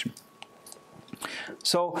application.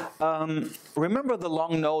 So remember the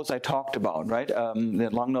long nose I talked about, right? The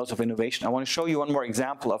long nose of innovation. I want to show you one more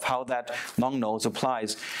example of how that long nose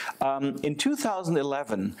applies. In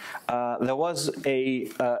 2011, there was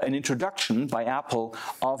an introduction by Apple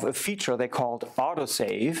of a feature they called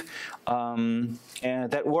autosave, and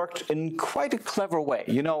that worked in quite a clever way.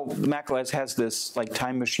 macOS has this like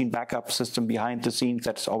time machine backup system behind the scenes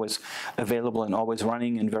that's always available and always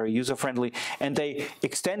running and very user-friendly, and they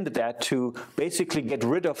extended that to basically get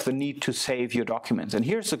rid of the need to save your documents. And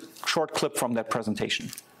here's a short clip from that presentation.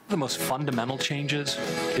 The most fundamental changes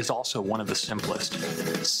is also one of the simplest,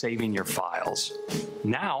 saving your files.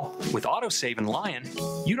 Now, with autosave in Lion,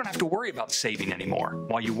 you don't have to worry about saving anymore.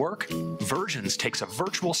 While you work, Versions takes a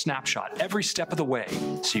virtual snapshot every step of the way,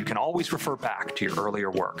 so you can always refer back to your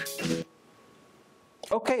earlier work.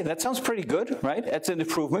 Okay, that sounds pretty good, right? That's an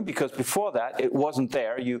improvement, because before that, it wasn't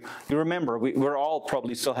there. You remember, we're all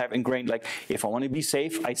probably still have ingrained, like, if I want to be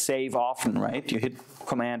safe, I save often, right? You hit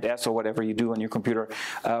Command S or whatever you do on your computer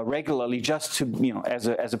regularly, just to,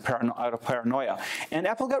 out of paranoia. And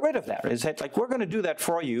Apple got rid of that. It said, like, we're going to do that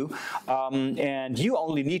for you, and you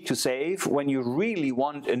only need to save when you really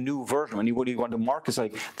want a new version, when you really want to mark. It's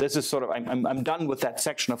like, this is sort of, I'm done with that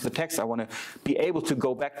section of the text. I want to be able to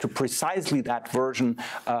go back to precisely that version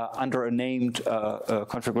under a named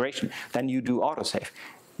configuration. Then you do autosave.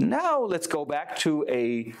 Now let's go back to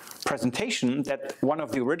a presentation that one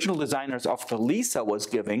of the original designers of the Lisa was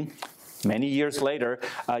giving. Many years later,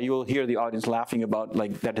 you will hear the audience laughing about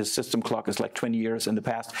that his system clock is like 20 years in the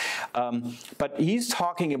past. But he's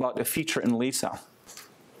talking about a feature in Lisa.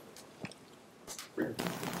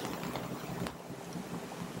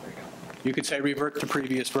 You could say revert to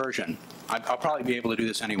previous version. I'll probably be able to do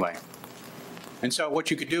this anyway. And so what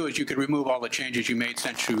you could do is you could remove all the changes you made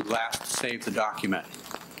since you last saved the document.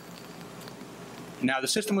 Now, the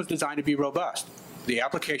system was designed to be robust. The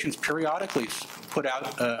applications periodically put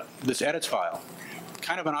out this edits file,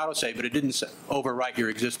 kind of an autosave, but it didn't overwrite your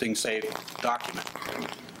existing saved document.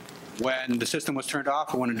 When the system was turned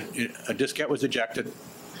off or when a diskette was ejected,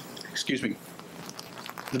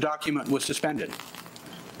 the document was suspended.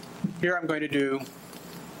 Here I'm going to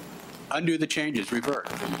undo the changes, revert.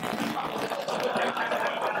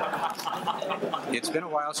 It's been a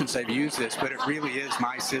while since I've used this, but it really is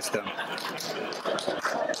my system.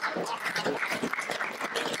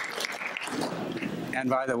 And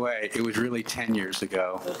by the way, it was really 10 years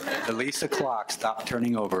ago. The Lisa clock stopped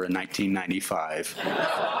turning over in 1995.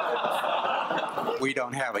 We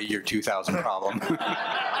don't have a year 2000 problem.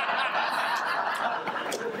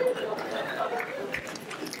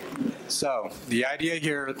 So the idea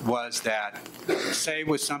here was that save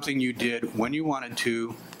was something you did when you wanted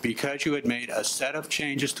to, because you had made a set of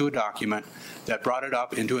changes to a document that brought it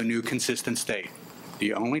up into a new consistent state.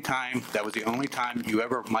 That was the only time you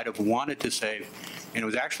ever might have wanted to save, and it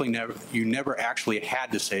was actually you never actually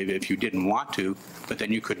had to save if you didn't want to, but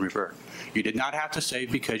then you could revert. You did not have to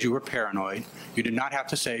save because you were paranoid. You did not have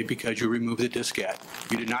to save because you removed the diskette.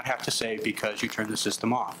 You did not have to save because you turned the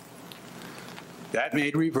system off. That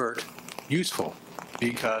made revert useful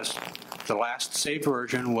because the last saved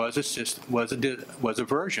version was a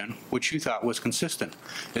version which you thought was consistent.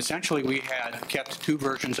 Essentially, we had kept two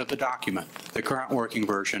versions of the document, the current working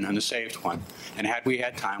version and the saved one. And had we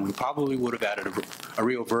had time, we probably would have added a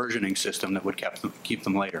real versioning system that would keep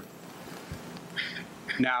them later.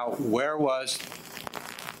 Now, where was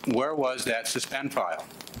that suspend file?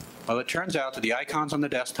 Well, it turns out that the icons on the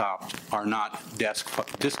desktop are not disk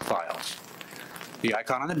files. The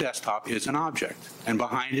icon on the desktop is an object, and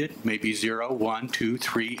behind it may be 0, 1, 2,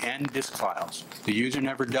 3, and disk files. The user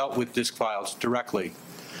never dealt with disk files directly.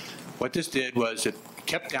 What this did was it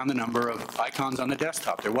kept down the number of icons on the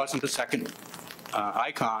desktop. There wasn't a second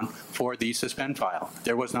icon for the suspend file.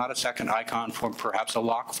 There was not a second icon for perhaps a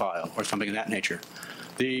lock file or something of that nature.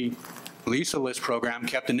 The Lisa list program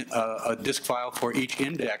kept a disk file for each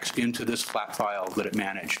index into this flat file that it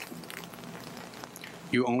managed.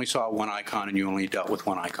 You only saw one icon and you only dealt with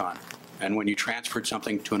one icon. And when you transferred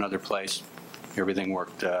something to another place, everything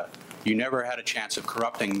worked. You never had a chance of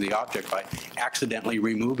corrupting the object by accidentally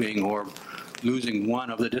removing or losing one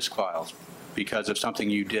of the disk files because of something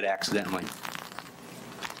you did accidentally.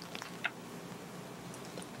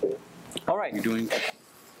 All right. You're doing.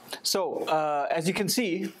 So as you can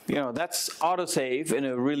see, that's autosave in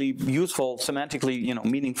a really useful, semantically,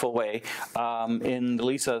 meaningful way in the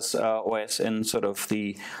Lisa's OS in sort of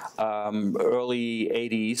the early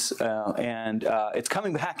 80s, and it's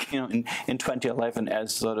coming back, in 2011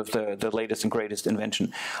 as sort of the latest and greatest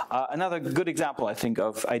invention. Another good example, I think,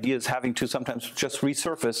 of ideas having to sometimes just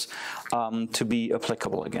resurface to be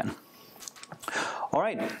applicable again. All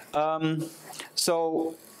right.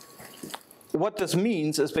 So what this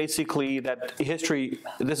means is basically that history,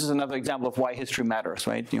 this is another example of why history matters,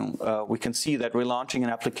 right? We can see that relaunching an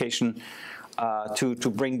application to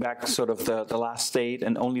bring back sort of the last state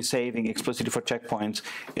and only saving explicitly for checkpoints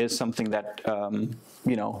is something that,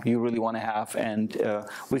 you really want to have. And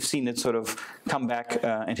we've seen it sort of come back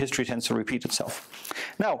and history tends to repeat itself.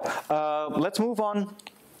 Now, let's move on.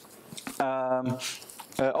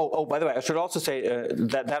 By the way, I should also say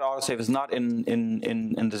that autosave is not in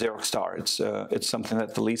the Xerox Star. It's something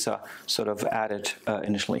that the Lisa sort of added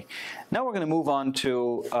initially. Now we're going to move on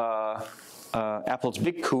to Apple's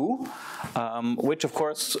big coup, which of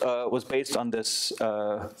course was based on this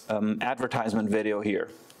advertisement video here.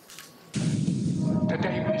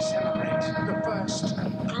 Today we celebrate the first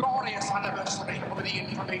glorious anniversary of the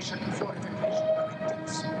information purification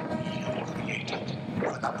directives. We created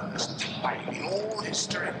for the first time in all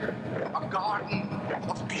history a garden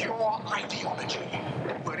of pure ideology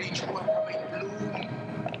where each worker may bloom,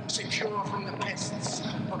 secure from the pests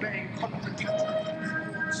of any contradictory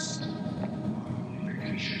thoughts.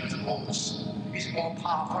 Unification, of course, is more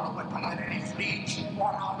powerful a weapon than any fleet or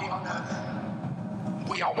army on earth.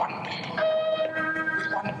 We are one people,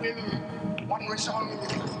 with one will, one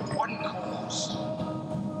resolve, one cause.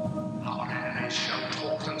 Our enemies shall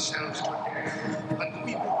talk themselves to death, and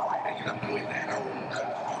we will bury them with their own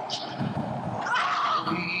confusion.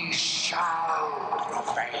 We shall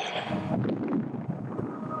prevail.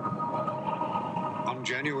 On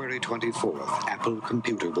January 24th, Apple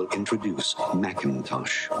Computer will introduce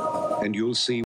Macintosh, and you'll see